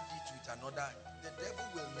don't add it with another. The devil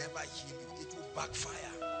will never heal you. It will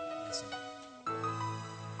backfire. Yes, sir.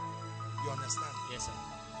 You understand? Yes, sir.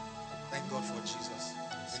 Thank God for Jesus.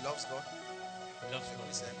 Yes. He loves God. He loves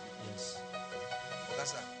God. Listen. Yes.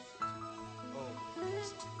 Ogasa. Oh,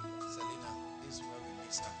 Selena, this is where we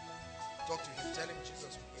miss her. Talk to him. Tell him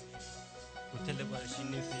Jesus will heal him.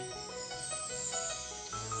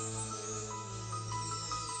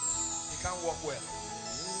 He can't walk well.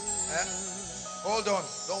 Eh? Hold on.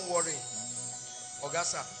 Don't worry.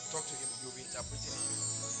 Ogasa, talk to him. You'll be interpreting it.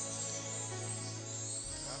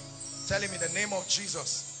 Tell him in the name of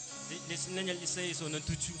Jesus.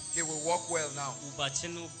 He will walk well now.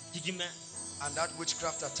 And that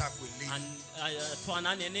witchcraft attack will leave.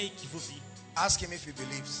 Ask him if he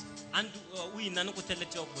believes. Tell him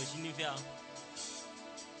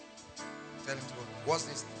to go. What's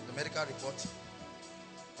this? The medical report?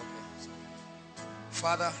 Okay.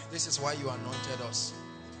 Father, this is why you anointed us.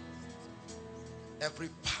 Every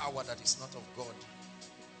power that is not of God,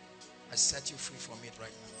 I set you free from it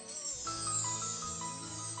right now.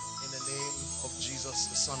 In the name of Jesus,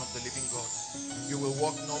 the Son of the living God, you will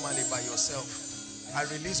walk normally by yourself. I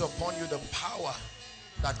release upon you the power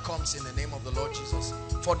that comes in the name of the Lord Jesus.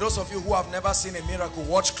 For those of you who have never seen a miracle,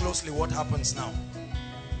 watch closely what happens now.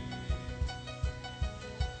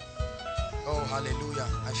 Oh, hallelujah.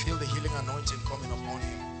 I feel the healing anointing coming upon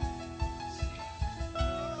him.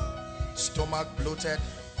 Stomach bloated.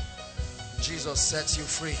 Jesus sets you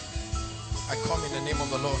free. I come in the name of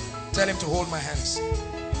the Lord. Tell him to hold my hands.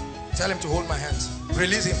 Tell him to hold my hands.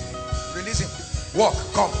 Release him. Release him. Walk.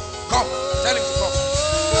 Come. Come. Tell him to come.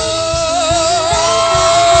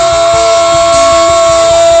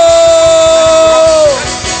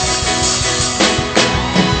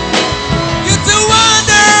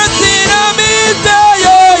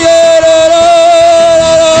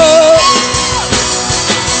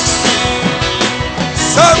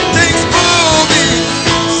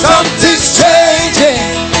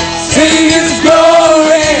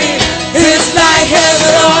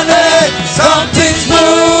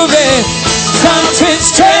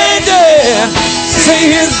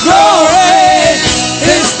 His glory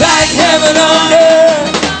is like heaven on earth.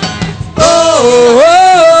 Oh,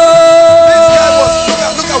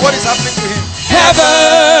 look at what is happening to him.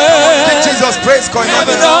 Heaven. Give Jesus praise.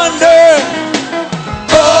 Heaven on earth.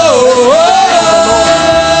 Oh,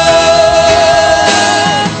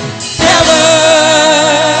 heaven.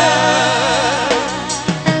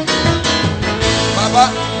 Baba,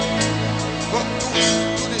 go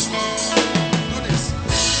do this.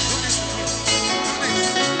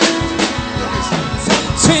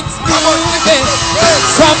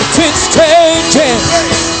 Something's changing.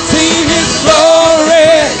 See his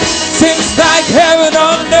glory. Seems like heaven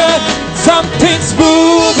on earth. Something's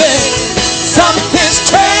moving. Something's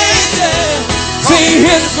changing. See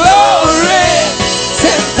his glory.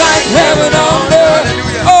 Seems like heaven on earth.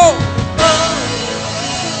 Oh.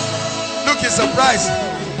 Look, he's surprised.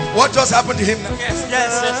 What just happened to him now? Yes,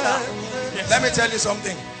 yes. Let me tell you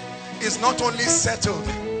something. It's not only settled.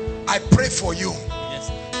 I pray for you.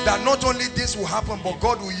 That not only this will happen, but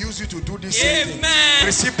God will use you to do this same thing.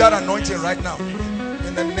 Receive that anointing right now.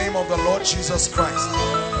 In the name of the Lord Jesus Christ.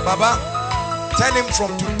 Baba, tell him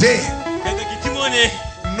from today,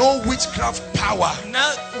 no witchcraft power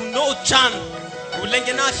will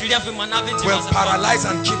paralyze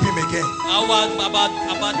and keep him again.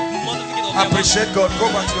 Appreciate God. Go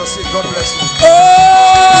back to your seat. God bless you.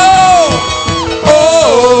 Oh,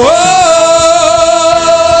 oh, oh.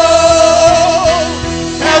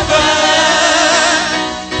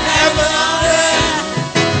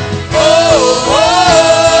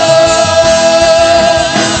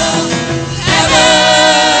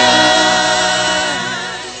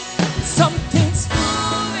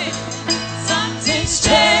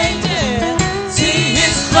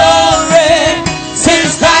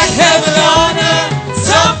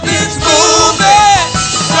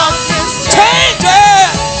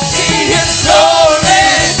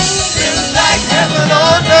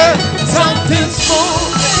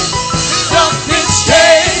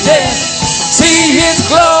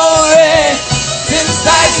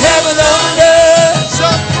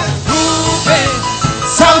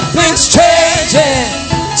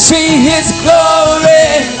 see His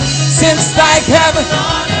glory. Seems like heaven.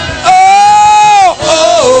 Oh,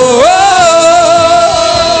 oh, oh,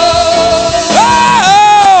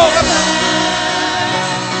 oh.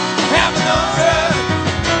 Heaven on earth.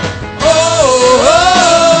 Oh, oh, oh.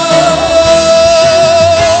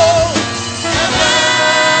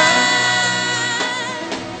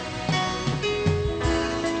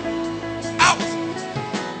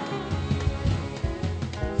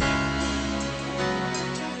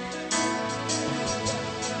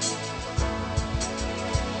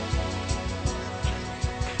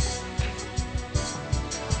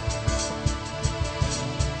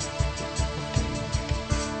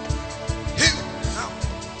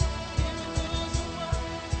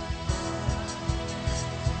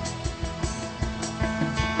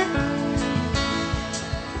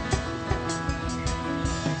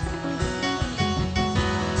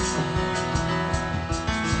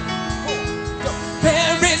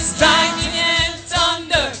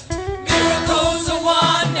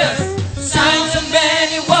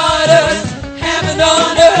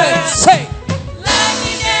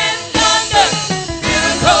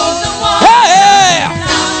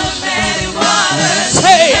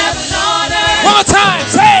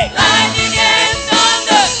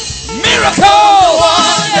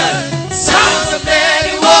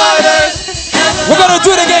 Do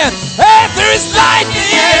it again. Hey, there is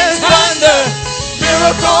lightning and thunder,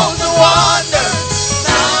 miracles and wonders,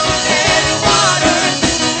 sound of many waters,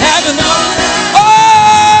 heaven on earth. Oh,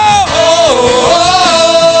 oh, oh,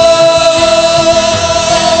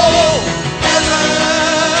 oh. Heaven,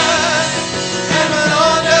 heaven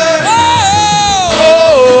on earth. Oh, oh,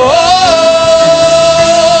 oh,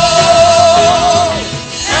 oh.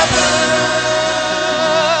 Heaven.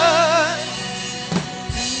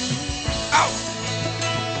 Out.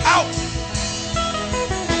 Out!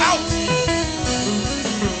 Out!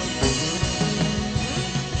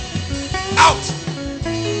 Out!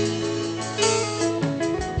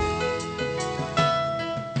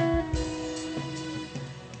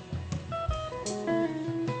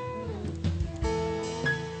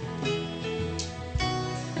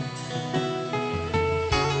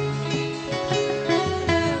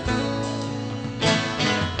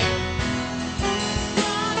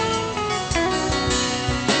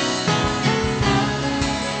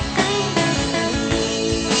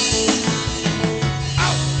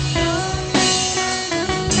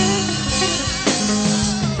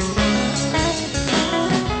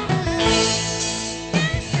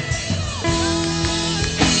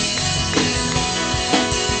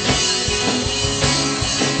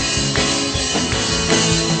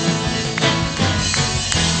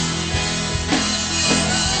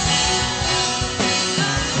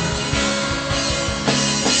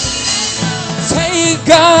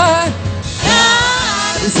 God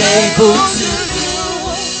is able to do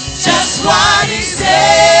just what He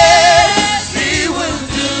said He will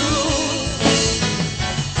do.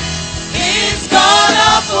 He's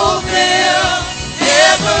gonna fulfill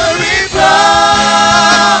every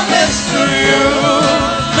promise to you.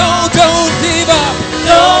 No, don't give up.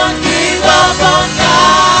 Don't give up on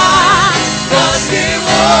God, 'cause He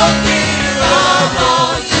won't give up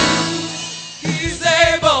on you. He's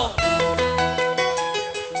able.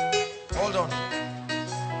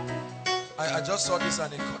 I just saw this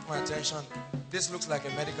and it caught my attention. This looks like a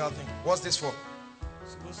medical thing. What's this for?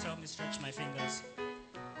 It's supposed to help me stretch my fingers.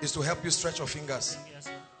 It's to help you stretch your fingers. Yes,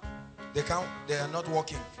 sir. They are not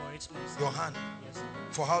working. For 8 months. Your hand. Yes, sir.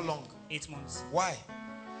 For how long? 8 months. Why?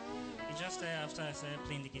 It just after I started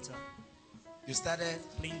playing the guitar. You started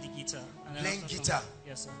playing the guitar. And playing guitar.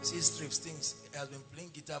 Yes, sir. See, strips things. He has been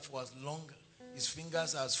playing guitar for as long. His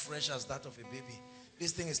fingers are as fresh as that of a baby.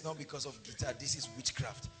 This thing is not because of guitar. This is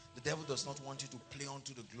witchcraft. The devil does not want you to play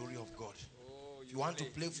unto the glory of God. If you want to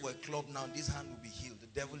play for a club now, this hand will be healed. The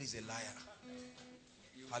devil is a liar.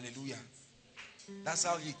 Hallelujah. That's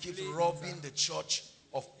how he keeps robbing the church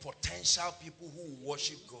of potential people who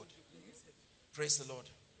worship God. Praise the Lord.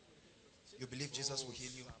 You believe Jesus will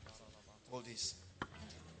heal you? Hold this.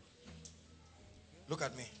 Look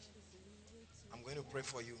at me. I'm going to pray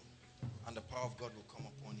for you, and the power of God will come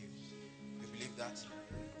upon you. You believe that?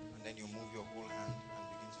 And then you move your whole hand and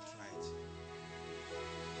begin to try it.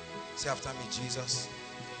 Say after me, Jesus,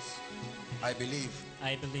 I believe.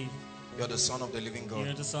 I believe. You're the Son of the living God.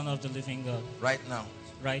 You're the Son of the living God. Right now.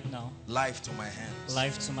 Right now. Life to my hands.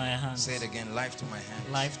 Life to my hands. Say it again. Life to my hands.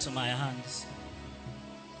 Life to my hands.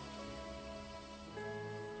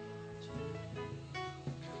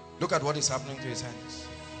 Look at what is happening to his hands.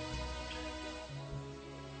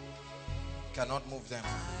 Cannot move them.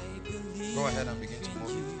 Go ahead and begin to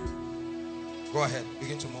move. Go ahead.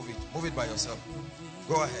 Begin to move it. Move it by yourself.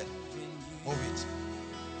 Go ahead. Move it.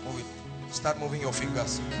 Move it. Start moving your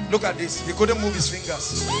fingers. Look at this. He couldn't move his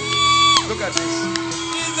fingers. Look at this.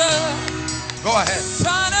 Go ahead.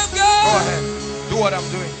 Go ahead. Do what I'm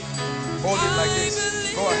doing. Hold it like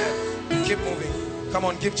this. Go ahead. Keep moving. Come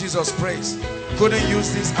on, give Jesus praise. Couldn't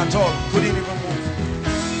use this at all. Couldn't even move.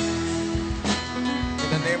 In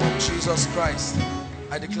the name of Jesus Christ,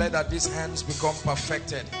 I declare that these hands become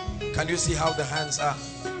perfected. Can you see how the hands are?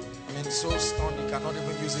 I mean, so stunned you cannot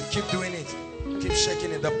even use it. Keep doing it. Keep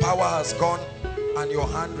shaking it. The power has gone and your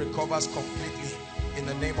hand recovers completely. In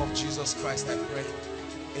the name of Jesus Christ, I pray.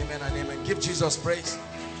 Amen and amen. Give Jesus praise.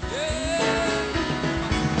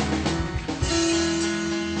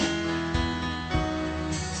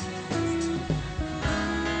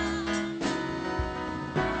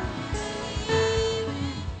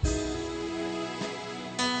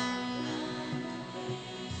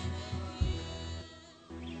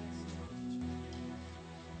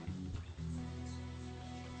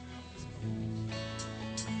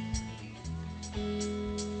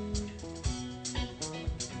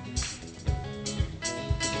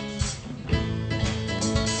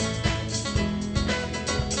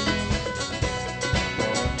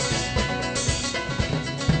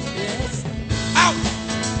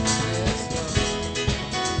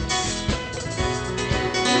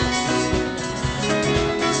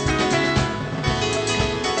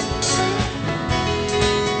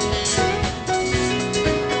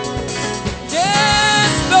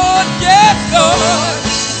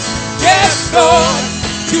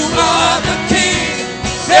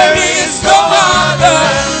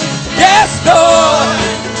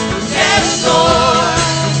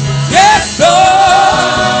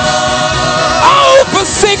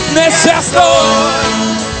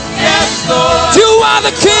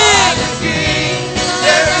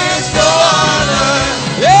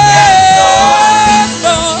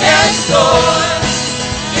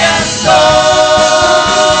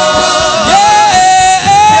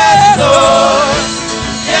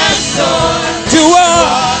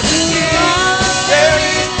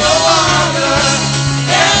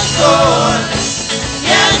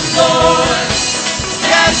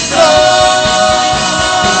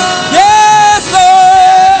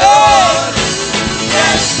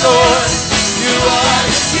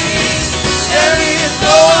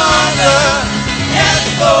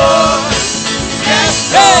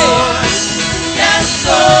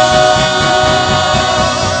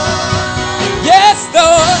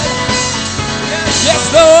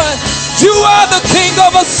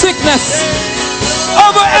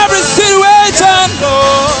 Over every situation.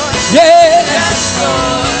 Yeah.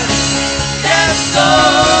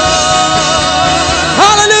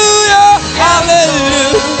 Hallelujah.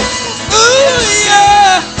 Hallelujah.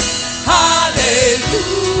 Hallelujah.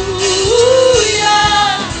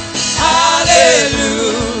 Hallelujah.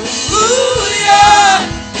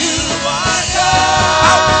 You are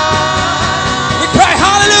God. We cry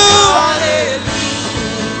hallelujah.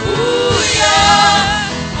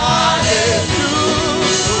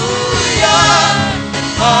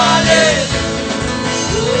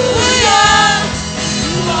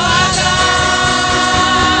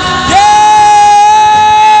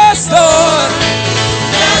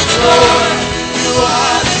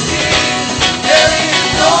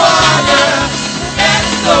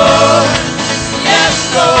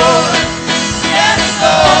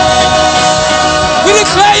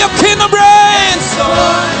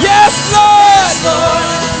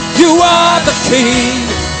 King.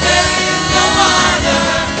 There is no other.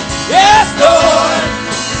 Yes, Lord.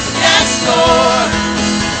 Yes, Lord.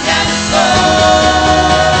 Yes, Lord.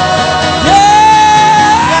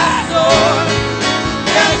 Yes, Lord.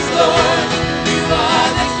 Yes, Lord. You are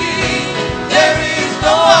the King. There is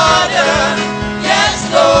no other. Yes,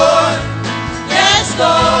 Lord. Yes,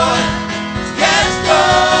 Lord. Yes,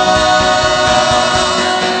 Lord.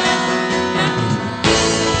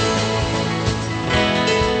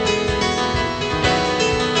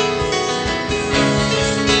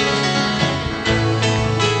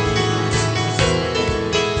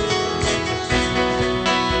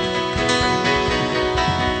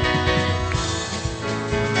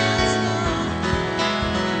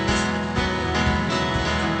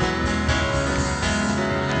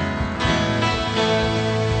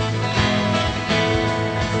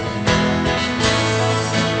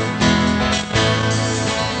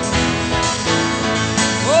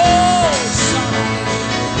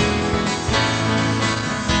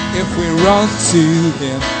 If we run to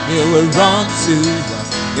Him, He will run to us.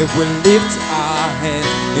 If we lift our hands,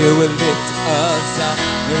 He will lift us up.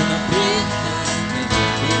 In a big mountain,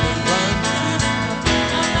 He will run to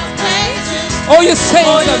Oh, you saints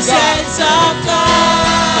Oh, you of God. saints of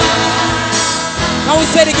God. Now we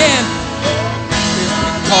say it again.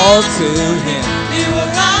 Call to Him. He will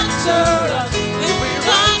answer us. If we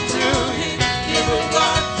run to Him, He will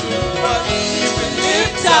run to us. He will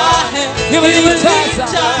lift our hands. He will lift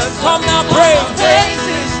us. Come now, pray. Praise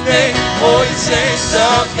His name. Oh, you saints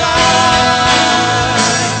of God.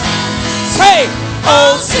 Say,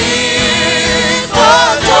 oh, sing for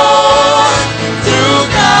joy to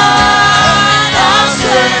God our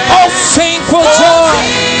strength. oh, sing for joy.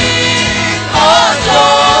 Sing for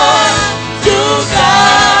joy to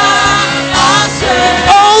God our strength.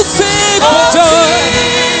 Oh, sing for joy.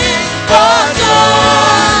 Sing for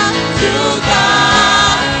joy to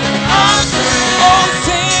God our strength. Oh,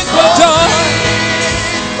 sing for joy.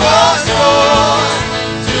 For joy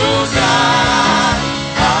to God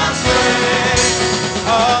our strength,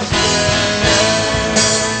 our strength.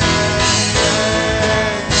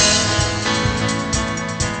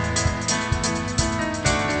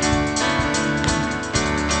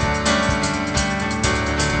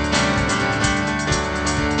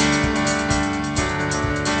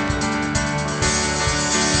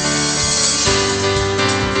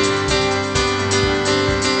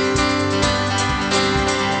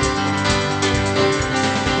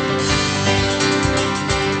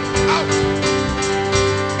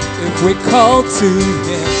 If we call to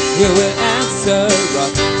Him, He will answer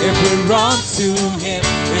us. If we run to Him,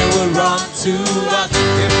 He will run to us.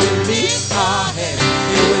 If we lift our hands,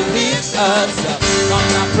 He will lift us up. Come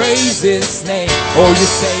now, praise His name. Oh, you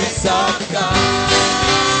saints of God.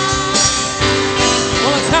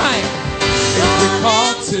 One more time. If we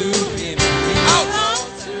call to Him, He will run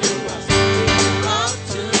to us. If we run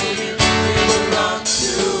to Him, He will run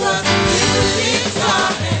to us. He will lift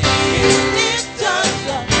our hands. He will lift us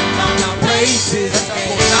up. Come now, praise His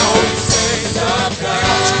name. Oh, you saints of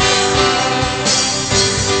God.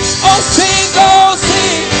 Oh, sing, oh,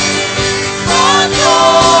 sing. For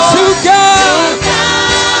joy To God. to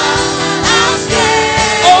God our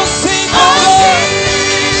strength. Oh, sing, oh, Lord.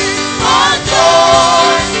 For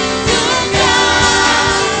joy to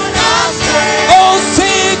God our strength. Oh,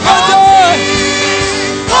 sing for joy.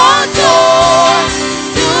 For joy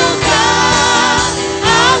to God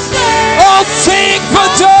our strength. Oh, sing for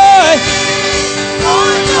joy.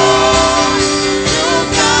 For joy to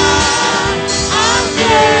God our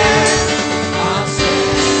strength. Our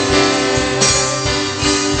strength.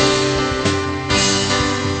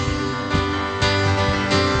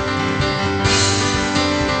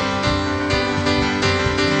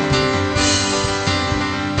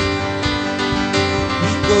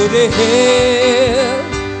 Go to hail,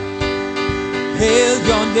 hail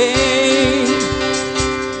your name,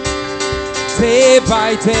 day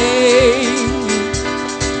by day,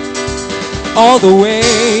 all the way,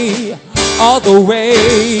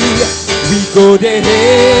 we go to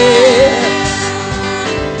hail,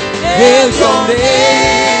 hail your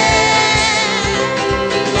name,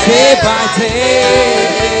 day by day,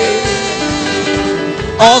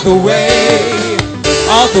 all the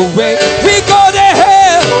way, we go to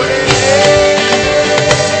hail.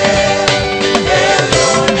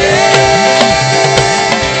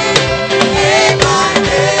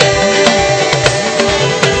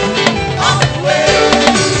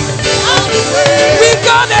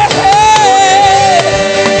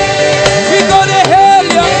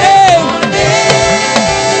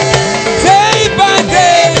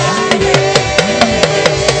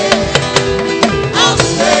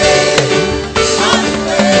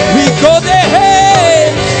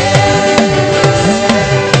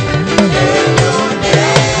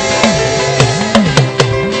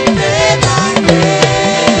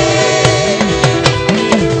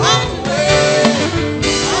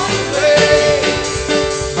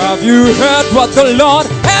 Have you heard what the Lord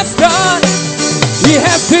has done? He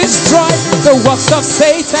has destroyed the works of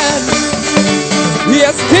Satan. He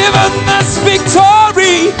has given us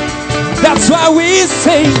victory. That's why we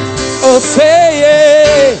sing, oh say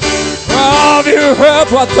it. Have you heard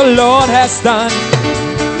what the Lord has done?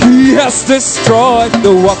 He has destroyed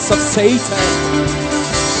the works of Satan.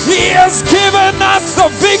 He has given us the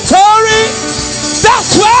victory.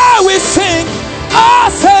 That's why we sing, oh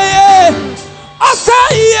say it. I say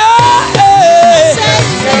yeah.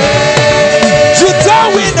 You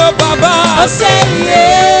don't win no Baba. I say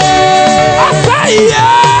yeah. I say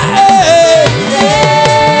yeah.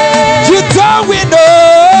 You don't win no.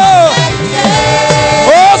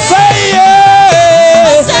 Oh say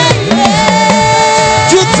yeah.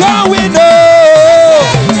 You don't win no.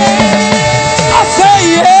 I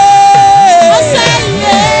say yeah.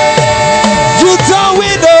 You don't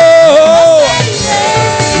win no.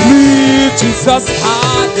 Lift his Jesus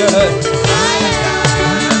higher.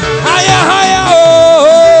 Higher, higher,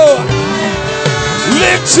 oh.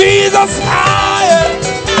 Lift Jesus higher.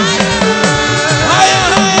 Higher,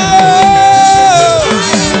 higher, oh.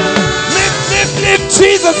 Lift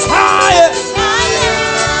Jesus higher.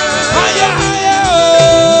 Higher, higher,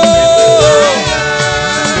 oh.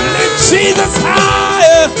 Lift Jesus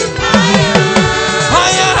higher.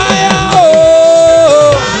 Higher, higher,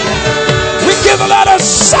 oh. We give a lot of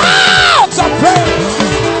shouts of praise.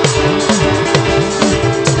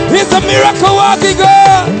 He's a miracle working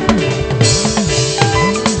God.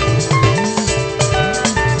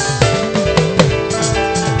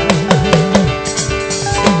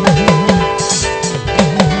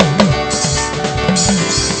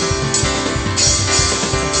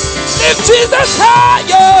 Lift Jesus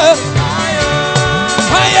higher.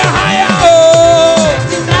 Higher, higher, oh.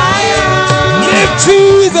 Lift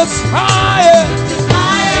Jesus higher.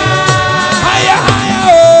 Higher, higher,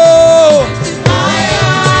 oh.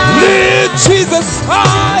 Lift Jesus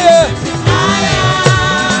higher.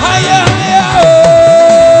 Higher, higher,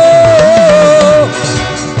 oh.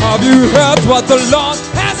 Have you heard what the Lord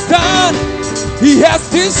has done? He has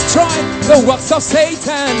destroyed the works of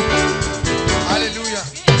Satan. Hallelujah.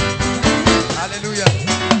 Hallelujah.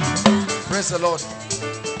 Praise the Lord.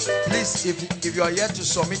 Please, if you are here to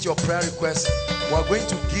submit your prayer request, we are going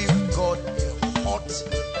to give God a hot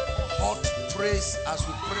praise as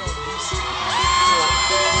we pray on this.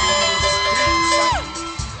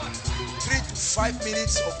 3 to 5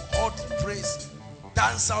 minutes of hot praise.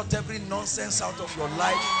 Dance out every nonsense out of your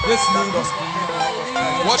life.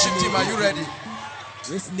 Worship team, are you ready?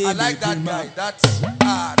 I like that guy. That's no.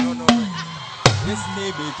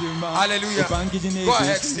 Hallelujah. Go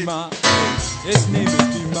ahead, Steve.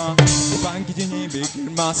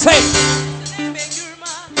 Say.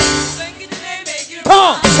 Come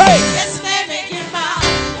on, say.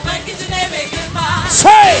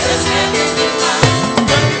 Say.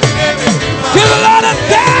 Give a lot of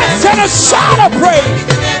dance and a shout of praise.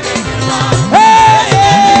 Hey,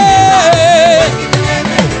 hey,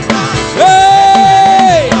 hey.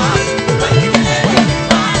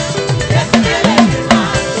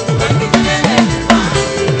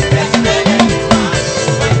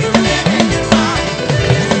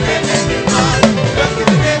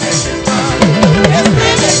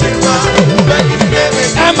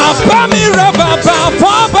 Bami raba ba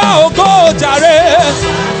ba ogo jare.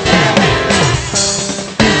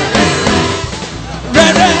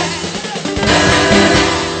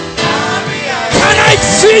 Can I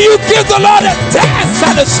see you give the Lord a dance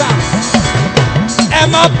and a shout?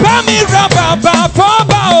 Emma bami raba ba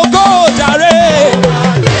ogo jare.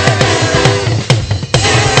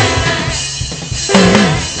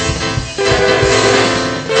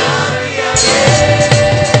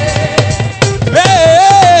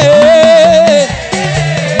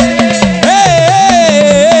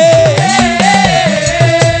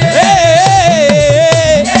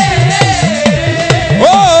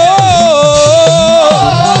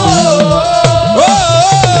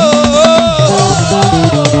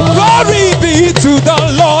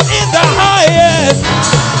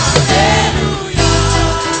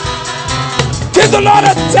 The Lord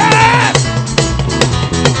a dance.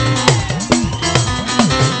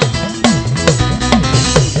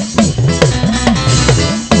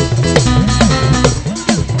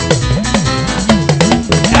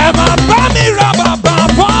 Emma bami raba ba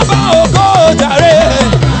ogo jare.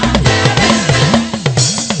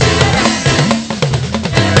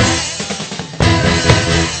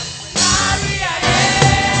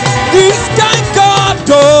 This kind God,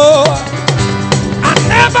 oh, I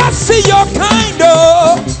never see your kind,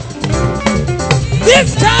 oh.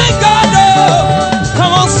 This kind God, oh.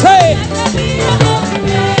 Come on, say.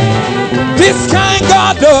 This kind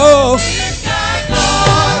God, oh.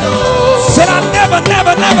 Said I never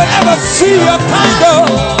see your kind, oh.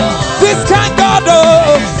 This kind God,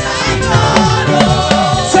 oh.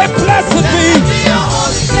 Say blessed be.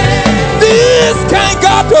 This kind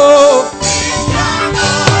God, oh.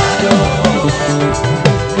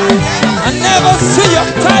 I never see your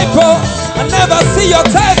type, oh. I never see your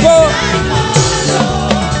type, oh.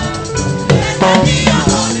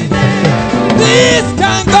 This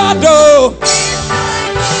kind God, oh.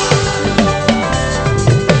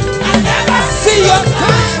 I never see your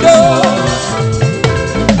kind, oh.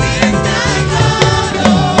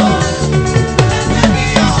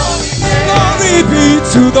 Glory be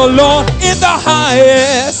to the Lord in the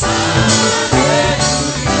highest.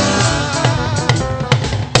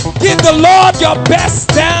 Give the Lord your best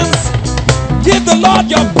dance. Give the Lord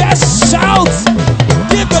your best shout.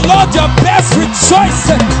 Give the Lord your best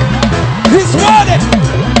rejoicing. He's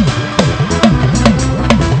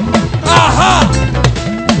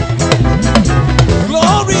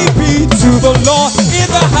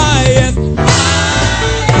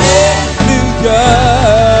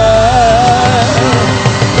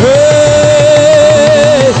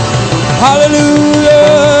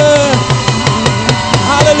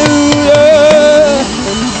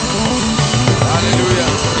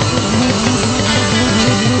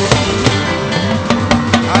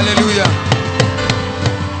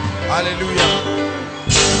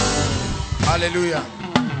Hallelujah.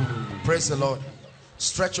 Praise the Lord.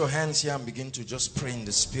 Stretch your hands here and begin to just pray in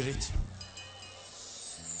the spirit.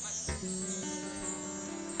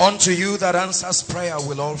 Unto you that answers prayer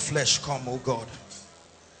will all flesh come, O God.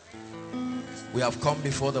 We have come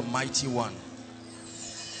before the mighty one.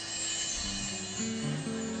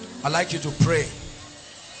 I'd like you to pray.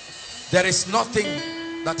 There is nothing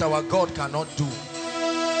that our God cannot do.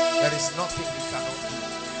 There is nothing he cannot do.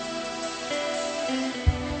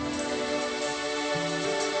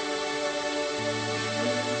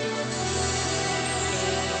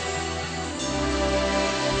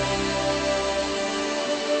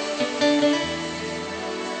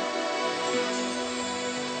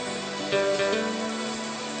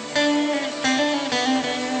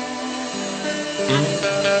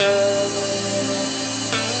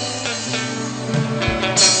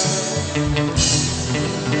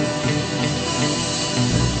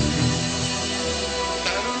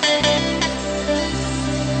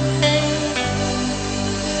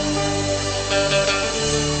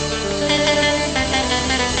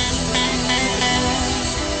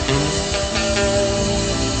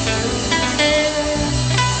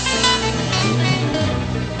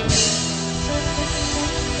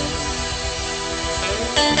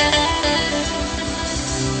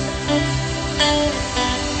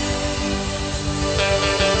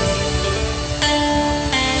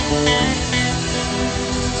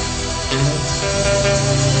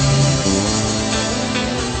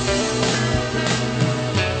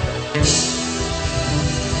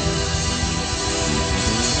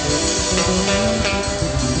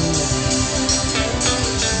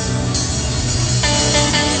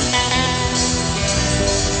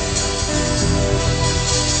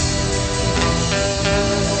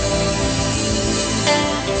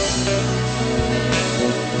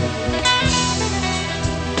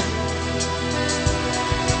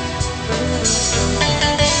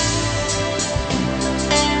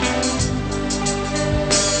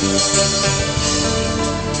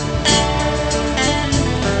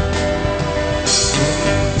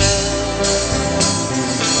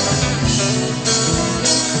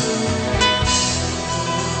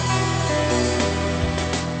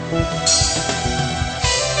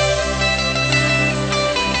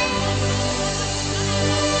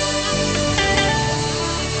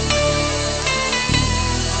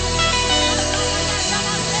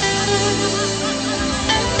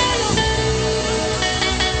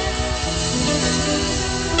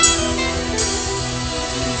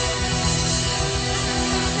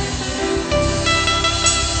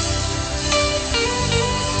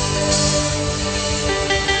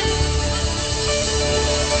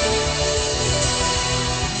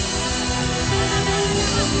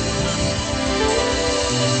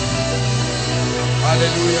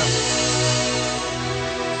 Hallelujah.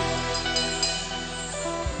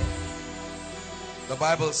 The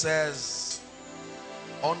Bible says,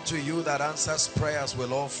 unto you that answers prayers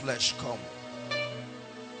will all flesh come.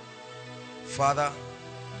 Father,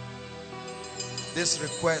 these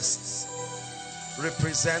requests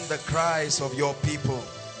represent the cries of your people.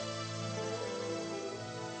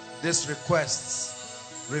 These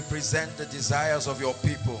requests represent the desires of your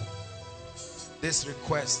people. These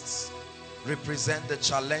requests represent the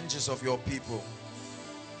challenges of your people.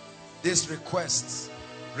 These requests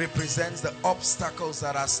represents the obstacles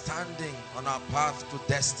that are standing on our path to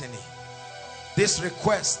destiny. These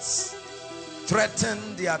requests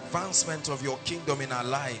threaten the advancement of your kingdom in our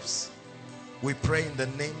lives. We pray in the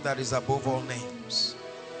name that is above all names,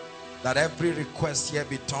 that every request here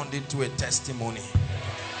be turned into a testimony.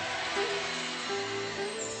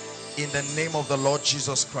 In the name of the Lord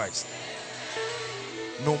Jesus Christ.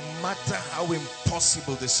 No matter how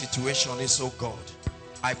impossible the situation is, oh God,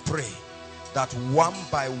 I pray that one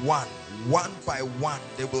by one,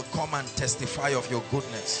 they will come and testify of your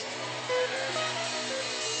goodness.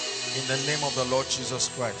 In the name of the Lord Jesus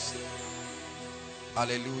Christ.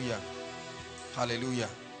 Hallelujah. Hallelujah.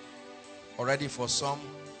 Already for some,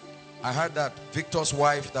 I heard that Victor's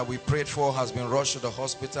wife that we prayed for has been rushed to the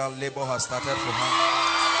hospital. Labor has started for her.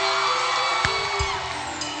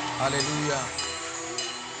 Hallelujah.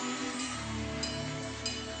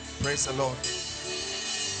 Praise the Lord.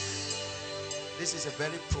 This is a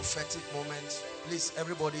very prophetic moment. Please,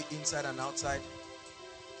 everybody inside and outside,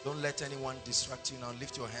 don't let anyone distract you now.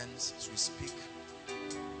 Lift your hands as we speak.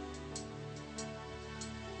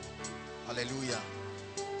 Hallelujah.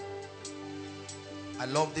 I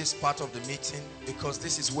love this part of the meeting because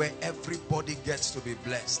this is where everybody gets to be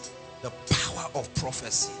blessed. The power of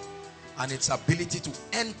prophecy and its ability to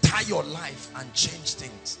enter your life and change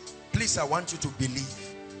things. Please, I want you to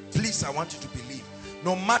believe. Please, I want you to believe.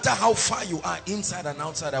 No matter how far you are, inside and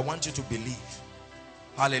outside, I want you to believe.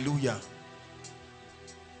 Hallelujah.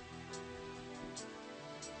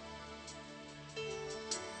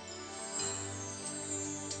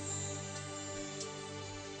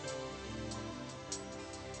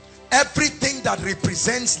 Everything that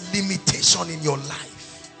represents limitation in your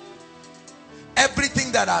life,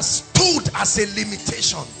 everything that has stood as a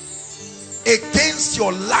limitation against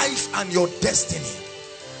your life and your destiny,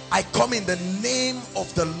 I come in the name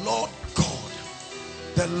of the Lord God,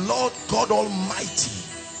 the Lord God Almighty,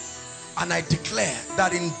 and I declare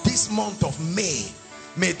that in this month of May,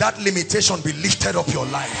 may that limitation be lifted up your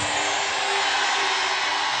life.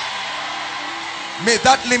 May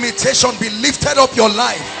that limitation be lifted up your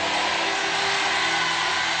life.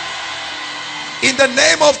 In the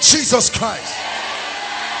name of Jesus Christ.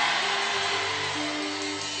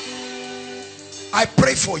 I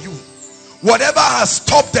pray for you. Whatever has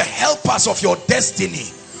stopped the helpers of your destiny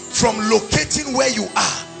from locating where you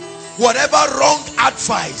are, whatever wrong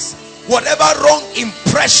advice, whatever wrong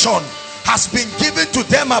impression has been given to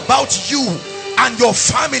them about you and your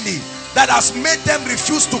family that has made them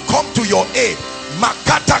refuse to come to your aid.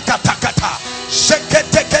 Makata kata kata,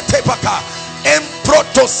 shekete kete baka,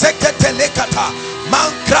 emproto sekete lekata,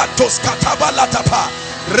 mankratos katabalatapa,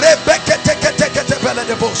 rebekete kete kete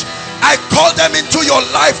beledebosh. I call them into your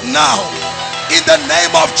life now in the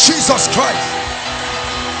name of Jesus Christ.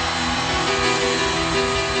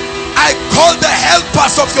 I call the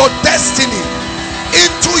helpers of your destiny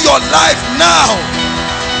into your life now.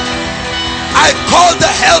 I call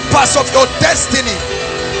the helpers of your destiny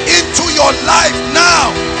into your life now.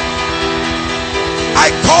 I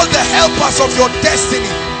call the helpers of your destiny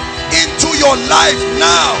into your life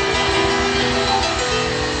now.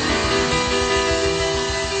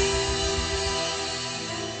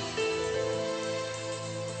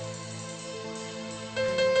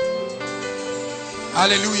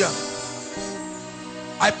 Hallelujah.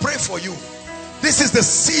 I pray for you. This is the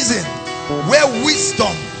season where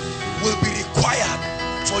wisdom will be required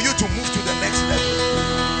for you to move to the next level.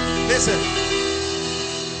 Listen,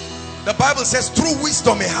 the Bible says through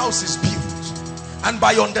wisdom a house is built, and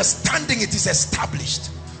by understanding it is established.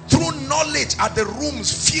 Through knowledge are the rooms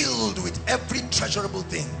filled with every treasurable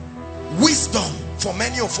thing. Wisdom for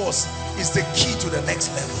many of us is the key to the next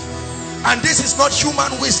level. And this is not human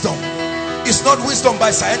wisdom. It's not wisdom by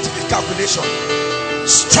scientific calculation.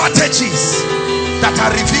 Strategies that are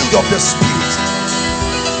revealed of the Spirit.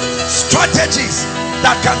 Strategies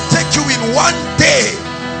that can take you in one day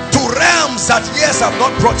to realms that years have not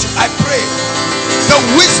brought you. I pray the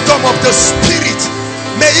wisdom of the Spirit,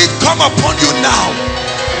 may it come upon you now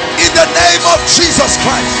in the name of Jesus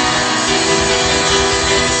Christ.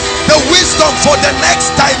 The wisdom for the next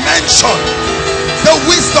dimension. The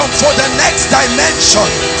wisdom for the next dimension.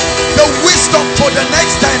 The wisdom for the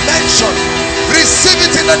next dimension. Receive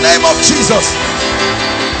it in the name of Jesus.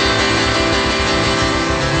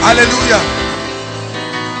 Hallelujah.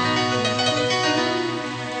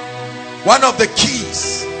 One of the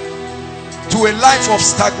keys to a life of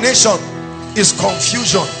stagnation is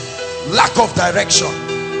confusion, lack of direction.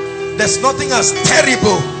 There's nothing as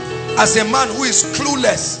terrible as a man who is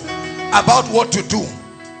clueless about what to do.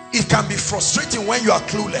 It can be frustrating when you are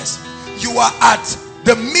clueless. You are at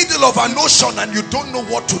the middle of an ocean and you don't know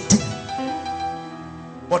what to do.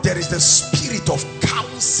 But there is the spirit of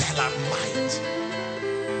counsel and might.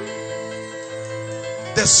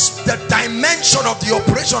 The dimension of the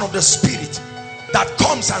operation of the Spirit that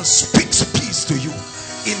comes and speaks peace to you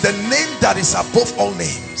in the name that is above all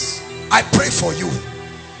names. I pray for you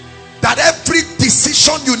that every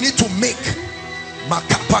decision you need to make,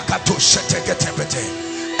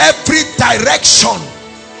 every direction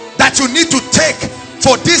that you need to take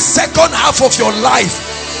for this second half of your life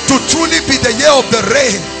to truly be the year of the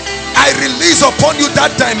rain, I release upon you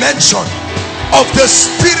that dimension of the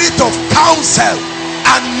spirit of counsel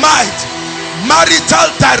and might, marital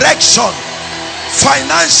direction,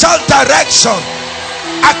 financial direction,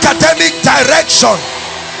 academic direction,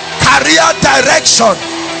 career direction.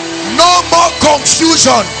 No more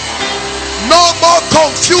confusion. No more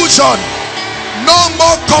confusion. No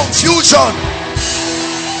more confusion.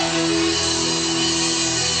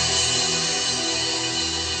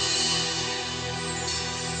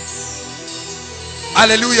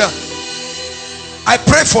 Hallelujah. I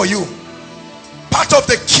pray for you. Part of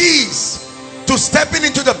the keys to stepping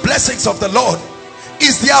into the blessings of the Lord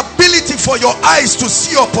is the ability for your eyes to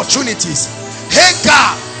see opportunities.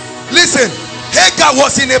 Hagar, listen, Hagar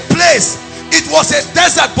was in a place, it was a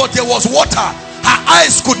desert, but there was water. Her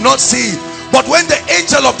eyes could not see it. But when the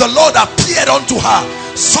angel of the Lord appeared unto her,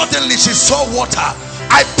 suddenly she saw water.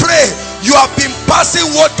 I pray you have been passing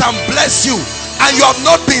what can bless you and you have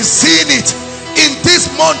not been seeing it. In this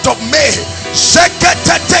month of May,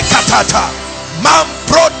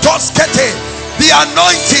 the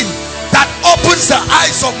anointing that opens the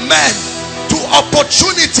eyes of men to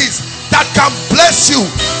opportunities that can bless you,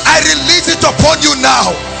 I release it upon you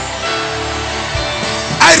now.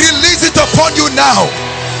 I release it upon you now.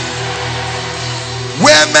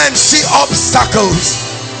 Where men see obstacles,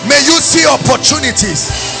 may you see opportunities.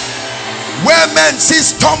 Where men see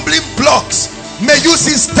stumbling blocks, may you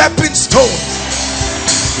see stepping stones.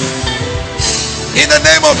 In the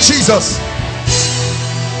name of Jesus.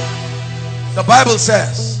 The Bible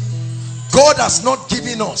says God has not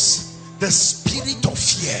given us the spirit of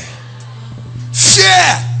fear.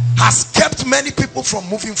 Fear has kept many people from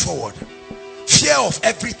moving forward. Fear of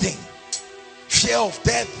everything. Fear of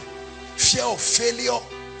death. Fear of failure.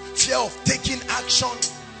 Fear of taking action.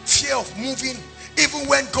 Fear of moving. Even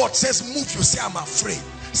when God says move, you say I'm afraid.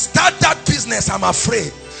 Start that business, I'm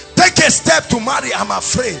afraid. Take a step to marry, I'm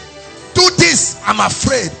afraid. Do this, I'm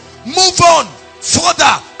afraid. Move on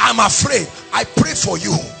further, I'm afraid. I pray for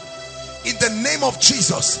you in the name of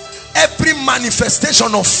Jesus. Every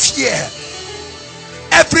manifestation of fear,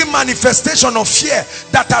 every manifestation of fear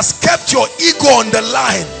that has kept your ego on the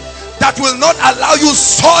line, that will not allow you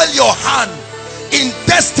soil your hand in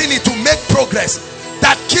destiny to make progress,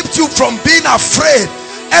 that keeps you from being afraid,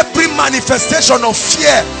 every manifestation of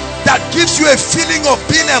fear that gives you a feeling of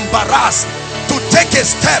being embarrassed to take a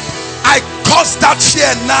step, I curse that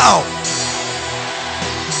fear now.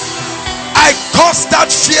 I curse that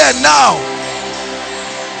fear now.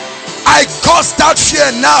 I curse that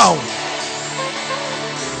fear now.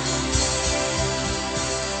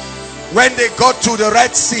 When they got to the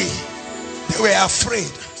Red Sea, they were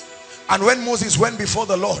afraid. And when Moses went before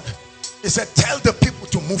the Lord, he said, tell the people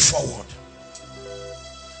to move forward.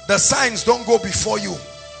 The signs don't go before you,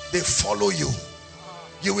 they follow you.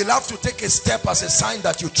 You will have to take a step as a sign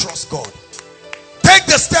that you trust God. Take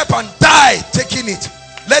the step and die taking it.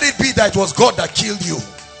 Let it be that it was God that killed you.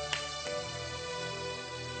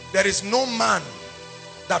 There is no man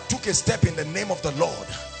that took a step in the name of the Lord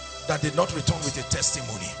that did not return with a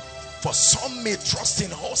testimony. For some may trust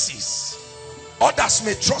in horses, others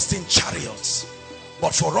may trust in chariots,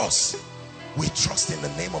 but for us, we trust in the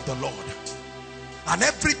name of the Lord. And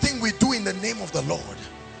everything we do in the name of the Lord,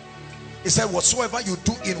 he said, whatsoever you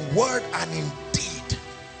do in word and in deed,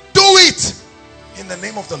 do it in the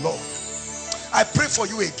name of the Lord. I pray for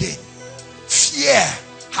you again. Fear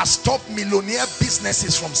has stopped millionaire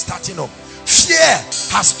businesses from starting up. Fear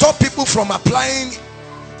has stopped people from applying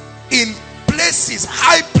in places,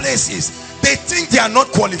 high places. They think they are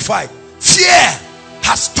not qualified. Fear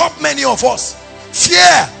has stopped many of us.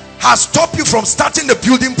 Fear has stopped you from starting the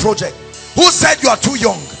building project. Who said you are too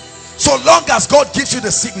young? So long as God gives you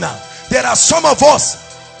the signal. There are some of us,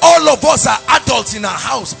 all of us are adults in our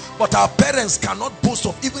house, but our parents cannot boast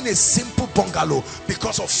of even a simple bungalow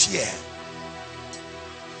because of fear.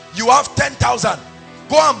 You have 10,000.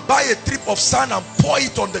 Go and buy a trip of sand and pour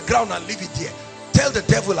it on the ground and leave it there. Tell the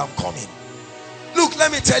devil I'm coming. Look,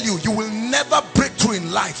 let me tell you, you will never break through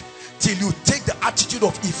in life till you take the attitude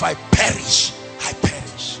of, if I perish, I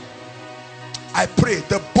perish. I pray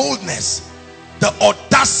the boldness, the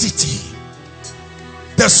audacity,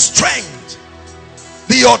 the strength,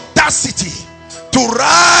 the audacity to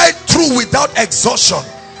ride through without exhaustion,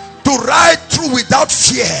 to ride through without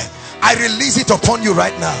fear. I release it upon you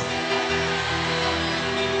right now.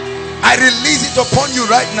 I release it upon you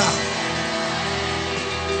right now.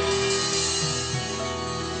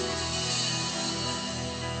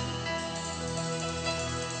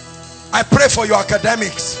 I pray for your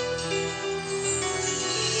academics.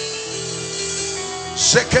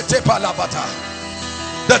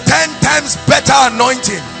 The 10 times better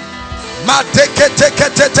anointing.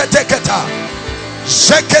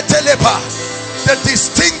 The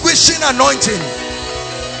distinguishing anointing.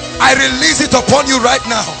 I release it upon you right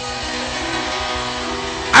now.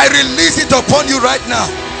 I release it upon you right now.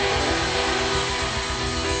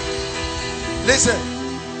 Listen,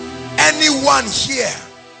 anyone here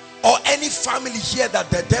or any family here that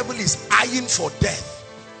the devil is eyeing for death,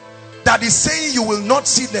 that is saying you will not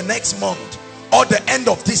see the next month or the end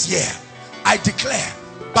of this year, I declare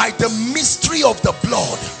by the mystery of the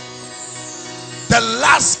blood, the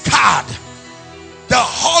last card, the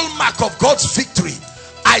hallmark of God's victory,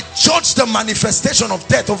 I judge the manifestation of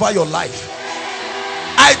death over your life.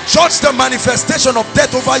 I judge the manifestation of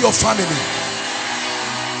death over your family.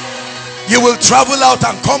 You will travel out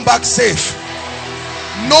and come back safe.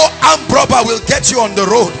 No armed robber will get you on the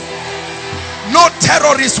road. No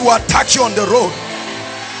terrorist will attack you on the road.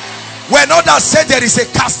 When others say there is a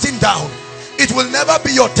casting down, it will never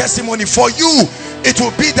be your testimony. For you, it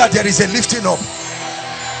will be that there is a lifting up.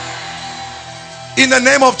 In the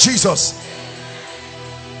name of Jesus,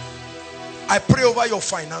 I pray over your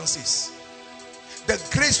finances. The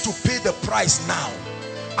grace to pay the price now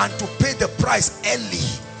and to pay the price early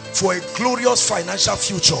for a glorious financial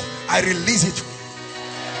future, I release it.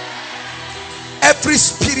 Every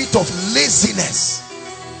spirit of laziness,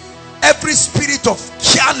 every spirit of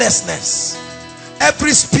carelessness,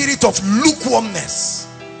 every spirit of lukewarmness,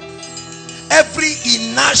 every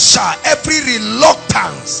inertia, every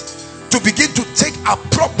reluctance to begin to take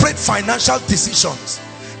appropriate financial decisions,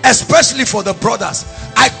 especially for the brothers,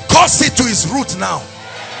 I curse it to its root now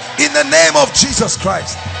in the name of Jesus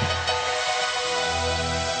Christ.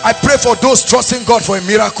 I pray for those trusting God for a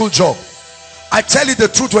miracle job. I tell you the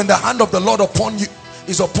truth, when the hand of the Lord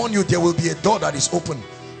is upon you, there will be a door that is open.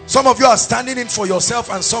 Some of you are standing in for yourself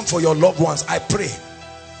and some for your loved ones. I pray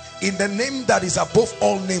in the name that is above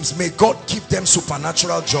all names, may God give them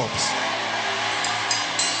supernatural jobs.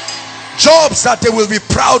 Jobs that they will be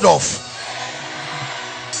proud of.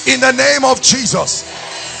 In the name of Jesus.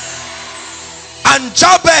 And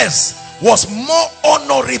Jabez was more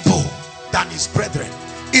honorable than his brethren.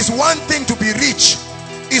 It's one thing to be rich,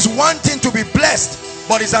 it's one thing to be blessed,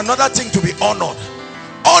 but it's another thing to be honored.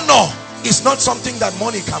 Honor is not something that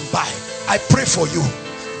money can buy. I pray for you,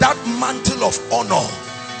 that mantle of honor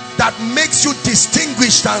that makes you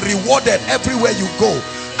distinguished and rewarded everywhere you go,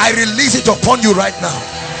 I release it upon you right now.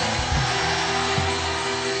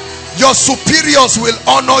 Your superiors will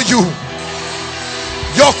honor you.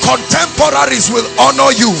 Your contemporaries will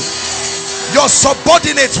honor you. Your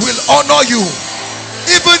subordinates will honor you.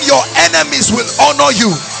 Even your enemies will honor you.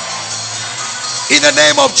 In the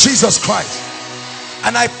name of Jesus Christ.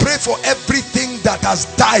 And I pray for everything that has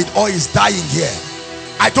died or is dying here.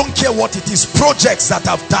 I don't care what it is. Projects that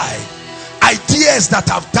have died, ideas that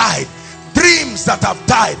have died, dreams that have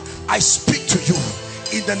died. I speak to you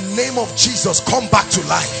in the name of Jesus. Come back to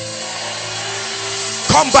life.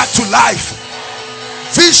 Come back to life.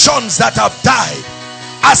 Visions that have died,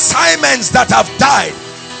 assignments that have died,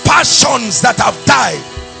 passions that have died,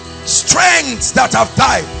 strengths that have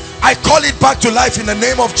died, I call it back to life in the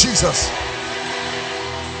name of Jesus.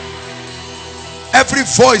 Every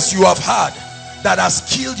voice you have heard that has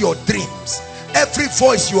killed your dreams, every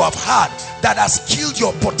voice you have heard that has killed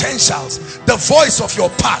your potentials, the voice of your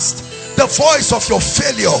past, the voice of your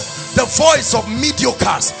failure, the voice of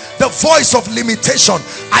mediocres, the voice of limitation,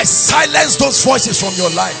 I silence those voices from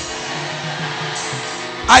your life.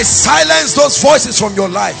 I silence those voices from your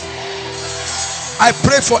life. I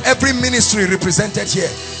pray for every ministry represented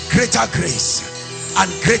here, greater grace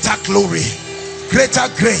and greater glory, greater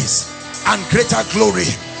grace and greater glory.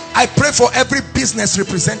 I pray for every business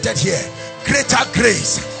represented here, greater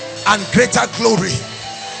grace and greater glory.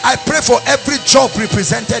 I pray for every job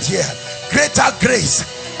represented here, greater grace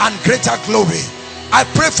and greater glory. I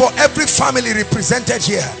pray for every family represented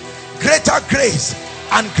here, greater grace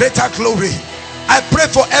and greater glory. I pray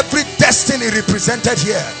for every destiny represented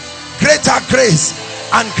here, greater grace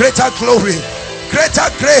and greater glory, greater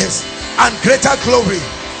grace and greater glory,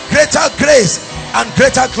 greater grace and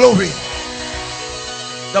greater glory.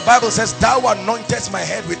 The Bible says, thou anointest my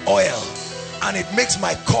head with oil and it makes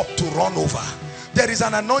my cup to run over. There is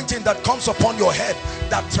an anointing that comes upon your head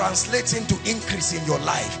that translates into increase in your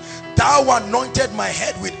life. Thou anointed my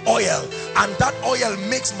head with oil, and that oil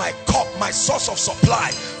makes my cup, my source of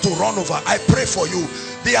supply, to run over. I pray for you,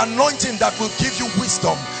 the anointing that will give you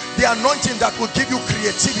wisdom, the anointing that will give you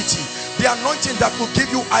creativity, the anointing that will give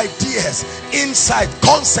you ideas, insight,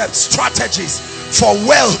 concepts, strategies for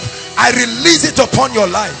wealth. I release it upon your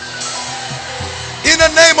life in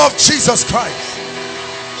the name of Jesus Christ.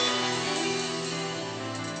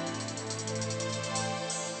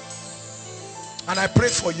 And I pray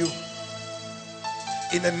for you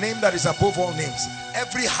in the name that is above all names.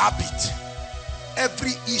 Every habit,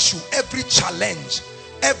 every issue, every challenge,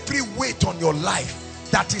 every weight on your life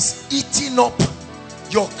that is eating up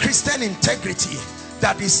your Christian integrity,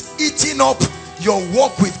 that is eating up your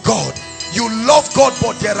walk with God. You love God,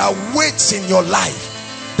 but there are weights in your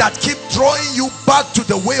life that keep drawing you back to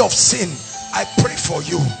the way of sin. I pray for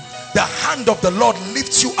you. The hand of the Lord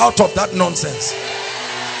lifts you out of that nonsense.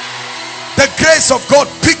 The grace of God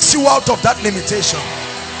picks you out of that limitation.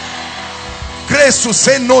 Grace to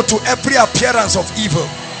say no to every appearance of evil.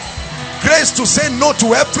 Grace to say no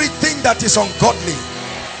to everything that is ungodly.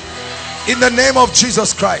 In the name of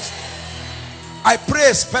Jesus Christ. I pray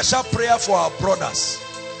a special prayer for our brothers.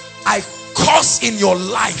 I curse in your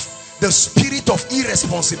life the spirit of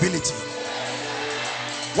irresponsibility.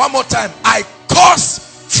 One more time. I curse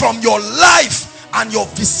from your life and your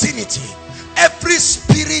vicinity every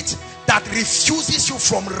spirit that refuses you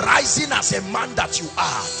from rising as a man that you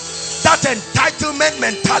are. That entitlement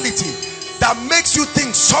mentality that makes you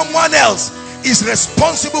think someone else is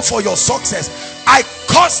responsible for your success. I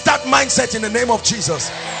curse that mindset in the name of Jesus.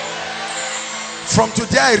 From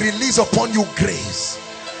today I release upon you grace.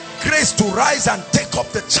 Grace to rise and take up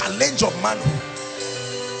the challenge of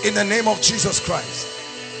manhood in the name of Jesus Christ.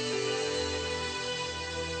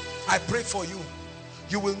 I pray for you.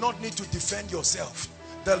 You will not need to defend yourself.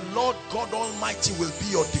 The Lord God Almighty will be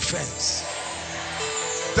your defense.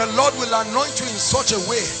 The Lord will anoint you in such a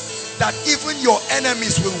way that even your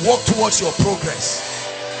enemies will walk towards your progress.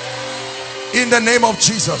 In the name of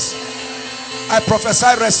Jesus, I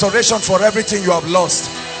prophesy restoration for everything you have lost.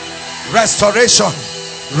 Restoration,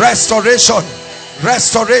 restoration,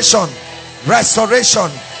 restoration,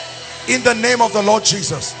 restoration in the name of the Lord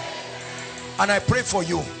Jesus. And I pray for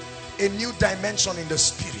you a new dimension in the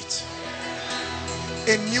spirit,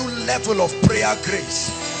 a new level of prayer grace,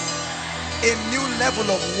 a new level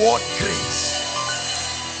of word grace,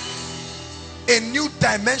 a new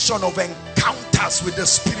dimension of encounters with the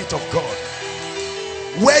Spirit of God,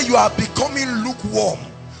 where you are becoming lukewarm,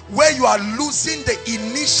 where you are losing the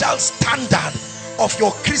initial standard of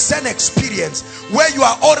your Christian experience, where you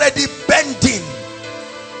are already bending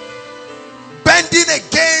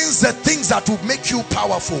against the things that will make you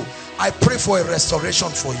powerful. I pray for a restoration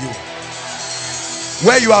for you.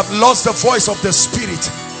 Where you have lost the voice of the Spirit,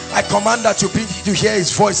 I command that you be to hear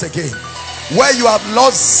his voice again. Where you have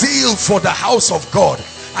lost zeal for the house of God,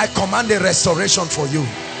 I command a restoration for you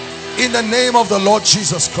in the name of the Lord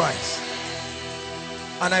Jesus Christ.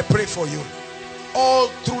 And I pray for you all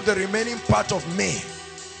through the remaining part of May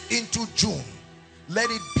into June. Let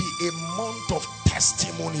it be a month of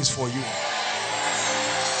testimonies for you,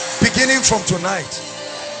 beginning from tonight,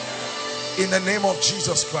 in the name of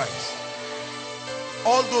Jesus Christ.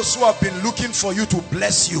 All those who have been looking for you to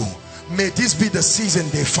bless you, may this be the season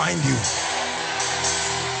they find you.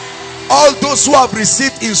 All those who have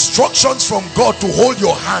received instructions from God to hold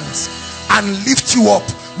your hands and lift you up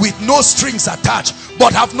with no strings attached,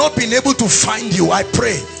 but have not been able to find you, I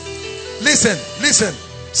pray. Listen, listen.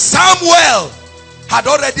 Samuel had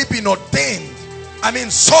already been ordained.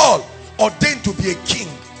 Saul ordained to be a king,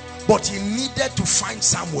 but he needed to find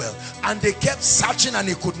Samuel, and they kept searching and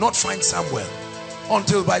he could not find Samuel,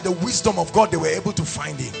 until by the wisdom of God they were able to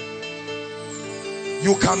find him.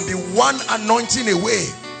 You can be one anointing away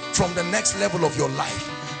from the next level of your life.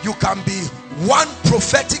 You can be one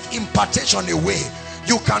prophetic impartation away.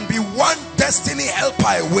 You can be one destiny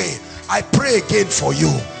helper away. I pray again for you.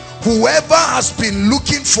 Whoever has been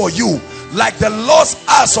looking for you, like the lost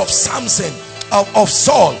ass of Samson, of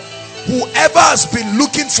Saul, whoever has been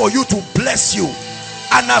looking for you to bless you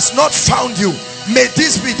and has not found you, may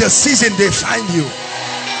this be the season they find you.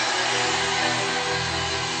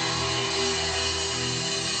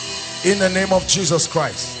 In the name of Jesus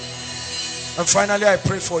Christ. And finally, I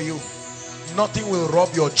pray for you. Nothing will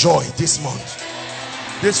rob your joy this month.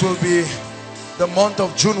 This will be, the month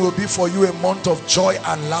of June will be for you a month of joy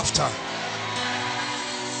and laughter.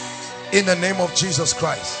 In the name of Jesus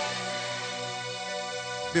Christ.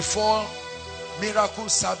 Before miracle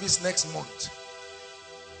service next month,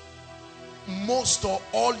 most or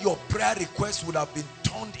all your prayer requests would have been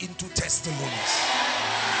turned into testimonies.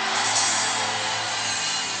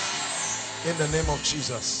 In the name of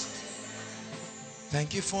Jesus.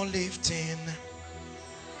 Thank you for lifting.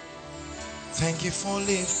 Thank you for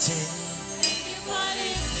lifting.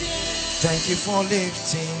 Thank you for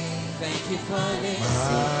lifting. Thank you for lifting.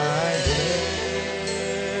 My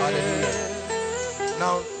head. Hallelujah.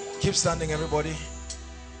 Now, keep standing, everybody.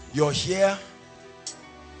 You're here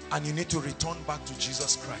and you need to return back to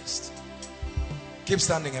Jesus Christ. Keep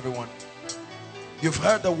standing, everyone. You've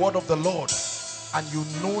heard the word of the Lord and you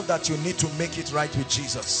know that you need to make it right with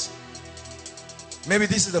Jesus. Maybe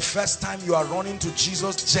this is the first time you are running to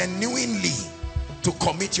Jesus genuinely to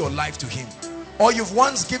commit your life to him. Or you've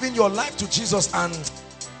once given your life to Jesus and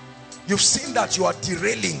you've seen that you are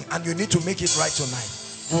derailing and you need to make it right tonight.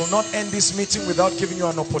 We will not end this meeting without giving you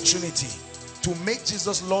an opportunity to make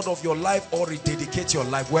Jesus Lord of your life or rededicate your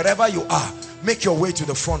life. Wherever you are, make your way to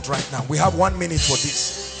the front right now. We have 1 minute for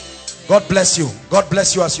this. God bless you. God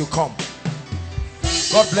bless you as you come.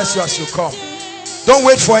 God bless you as you come. Don't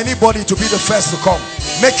wait for anybody to be the first to come.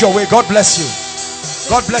 Make your way. God bless you.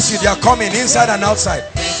 God bless you. They are coming inside and outside.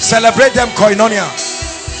 Celebrate them, koinonia.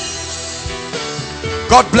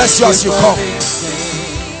 God bless you as you come.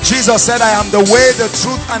 Jesus said, I am the way, the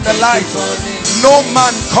truth, and the life. No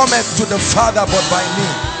man cometh to the Father but by me.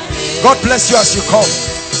 God bless you as you come.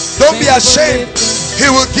 Don't be ashamed. He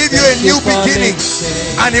will give you a new beginning,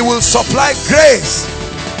 and he will supply grace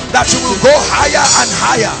that you will go higher and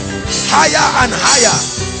higher, higher and higher.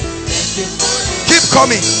 Keep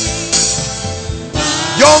coming.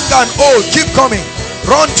 Young and old, keep coming.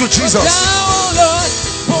 Run to Jesus.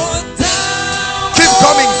 Keep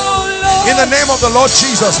coming in the name of the Lord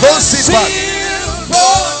Jesus. Don't sit back.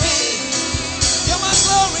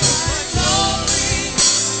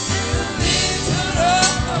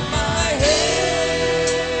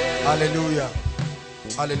 Hallelujah.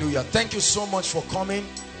 Hallelujah. Thank you so much for coming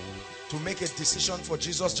to make a decision for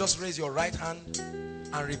Jesus. Just raise your right hand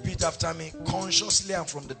and repeat after me, consciously and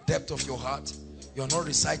from the depth of your heart. You're not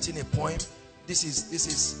reciting a poem. This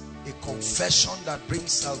is a confession that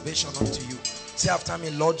brings salvation unto you. Say after me,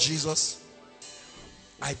 Lord Jesus,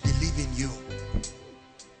 I believe in you.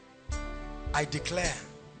 I declare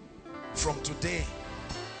from today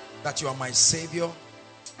that you are my Savior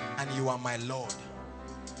and you are my Lord.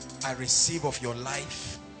 I receive of your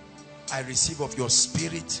life, I receive of your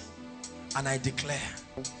spirit, and I declare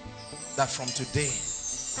that from today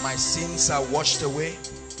my sins are washed away.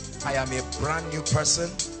 I am a brand new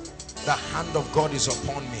person. The hand of God is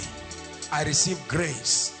upon me. I receive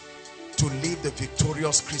grace to live the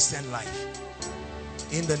victorious Christian life.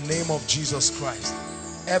 In the name of Jesus Christ,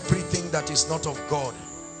 everything that is not of God,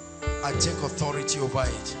 I take authority over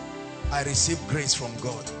it. I receive grace from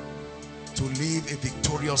God to live a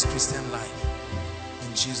victorious Christian life.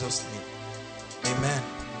 In Jesus' name. Amen.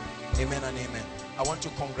 Amen and amen. I want to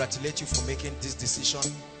congratulate you for making this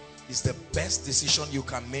decision. It's the best decision you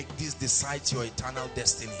can make. This decides your eternal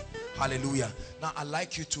destiny. Hallelujah. Now I'd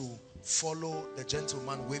like you to follow the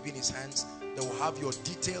gentleman waving his hands. They will have your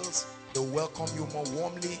details. They will welcome you more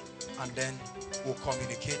warmly, and then we'll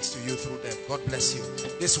communicate to you through them. God bless you.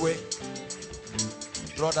 This way.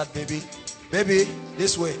 Draw that baby. Baby,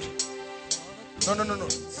 this way. No. You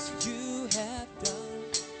have done,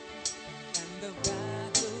 and the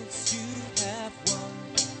battles you have won.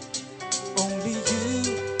 Only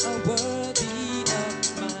you are worthy of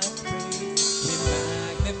my praise. We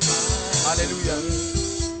magnify. Hallelujah.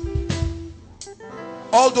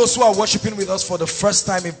 All those who are worshiping with us for the first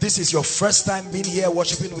time, if this is your first time being here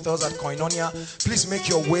worshiping with us at Koinonia, please make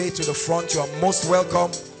your way to the front. You are most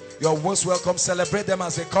welcome. You are most welcome. Celebrate them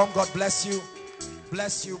as they come. God bless you.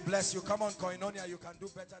 Bless you, bless you. Come on, Koinonia, you can do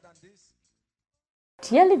better than this.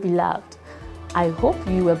 Dearly beloved, I hope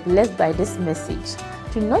you were blessed by this message.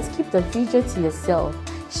 Do not keep the video to yourself.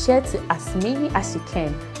 Share to as many as you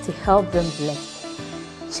can to help them bless.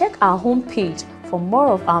 Check our homepage for more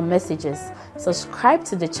of our messages. Subscribe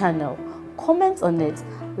to the channel, comment on it,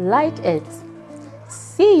 like it.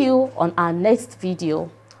 See you on our next video.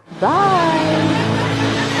 Bye.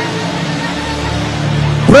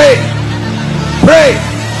 Pray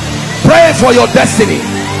for your destiny.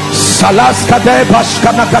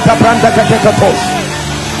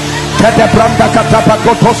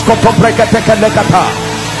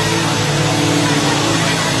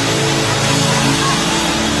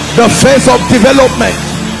 The phase of development.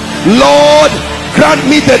 Lord, grant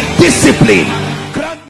me the discipline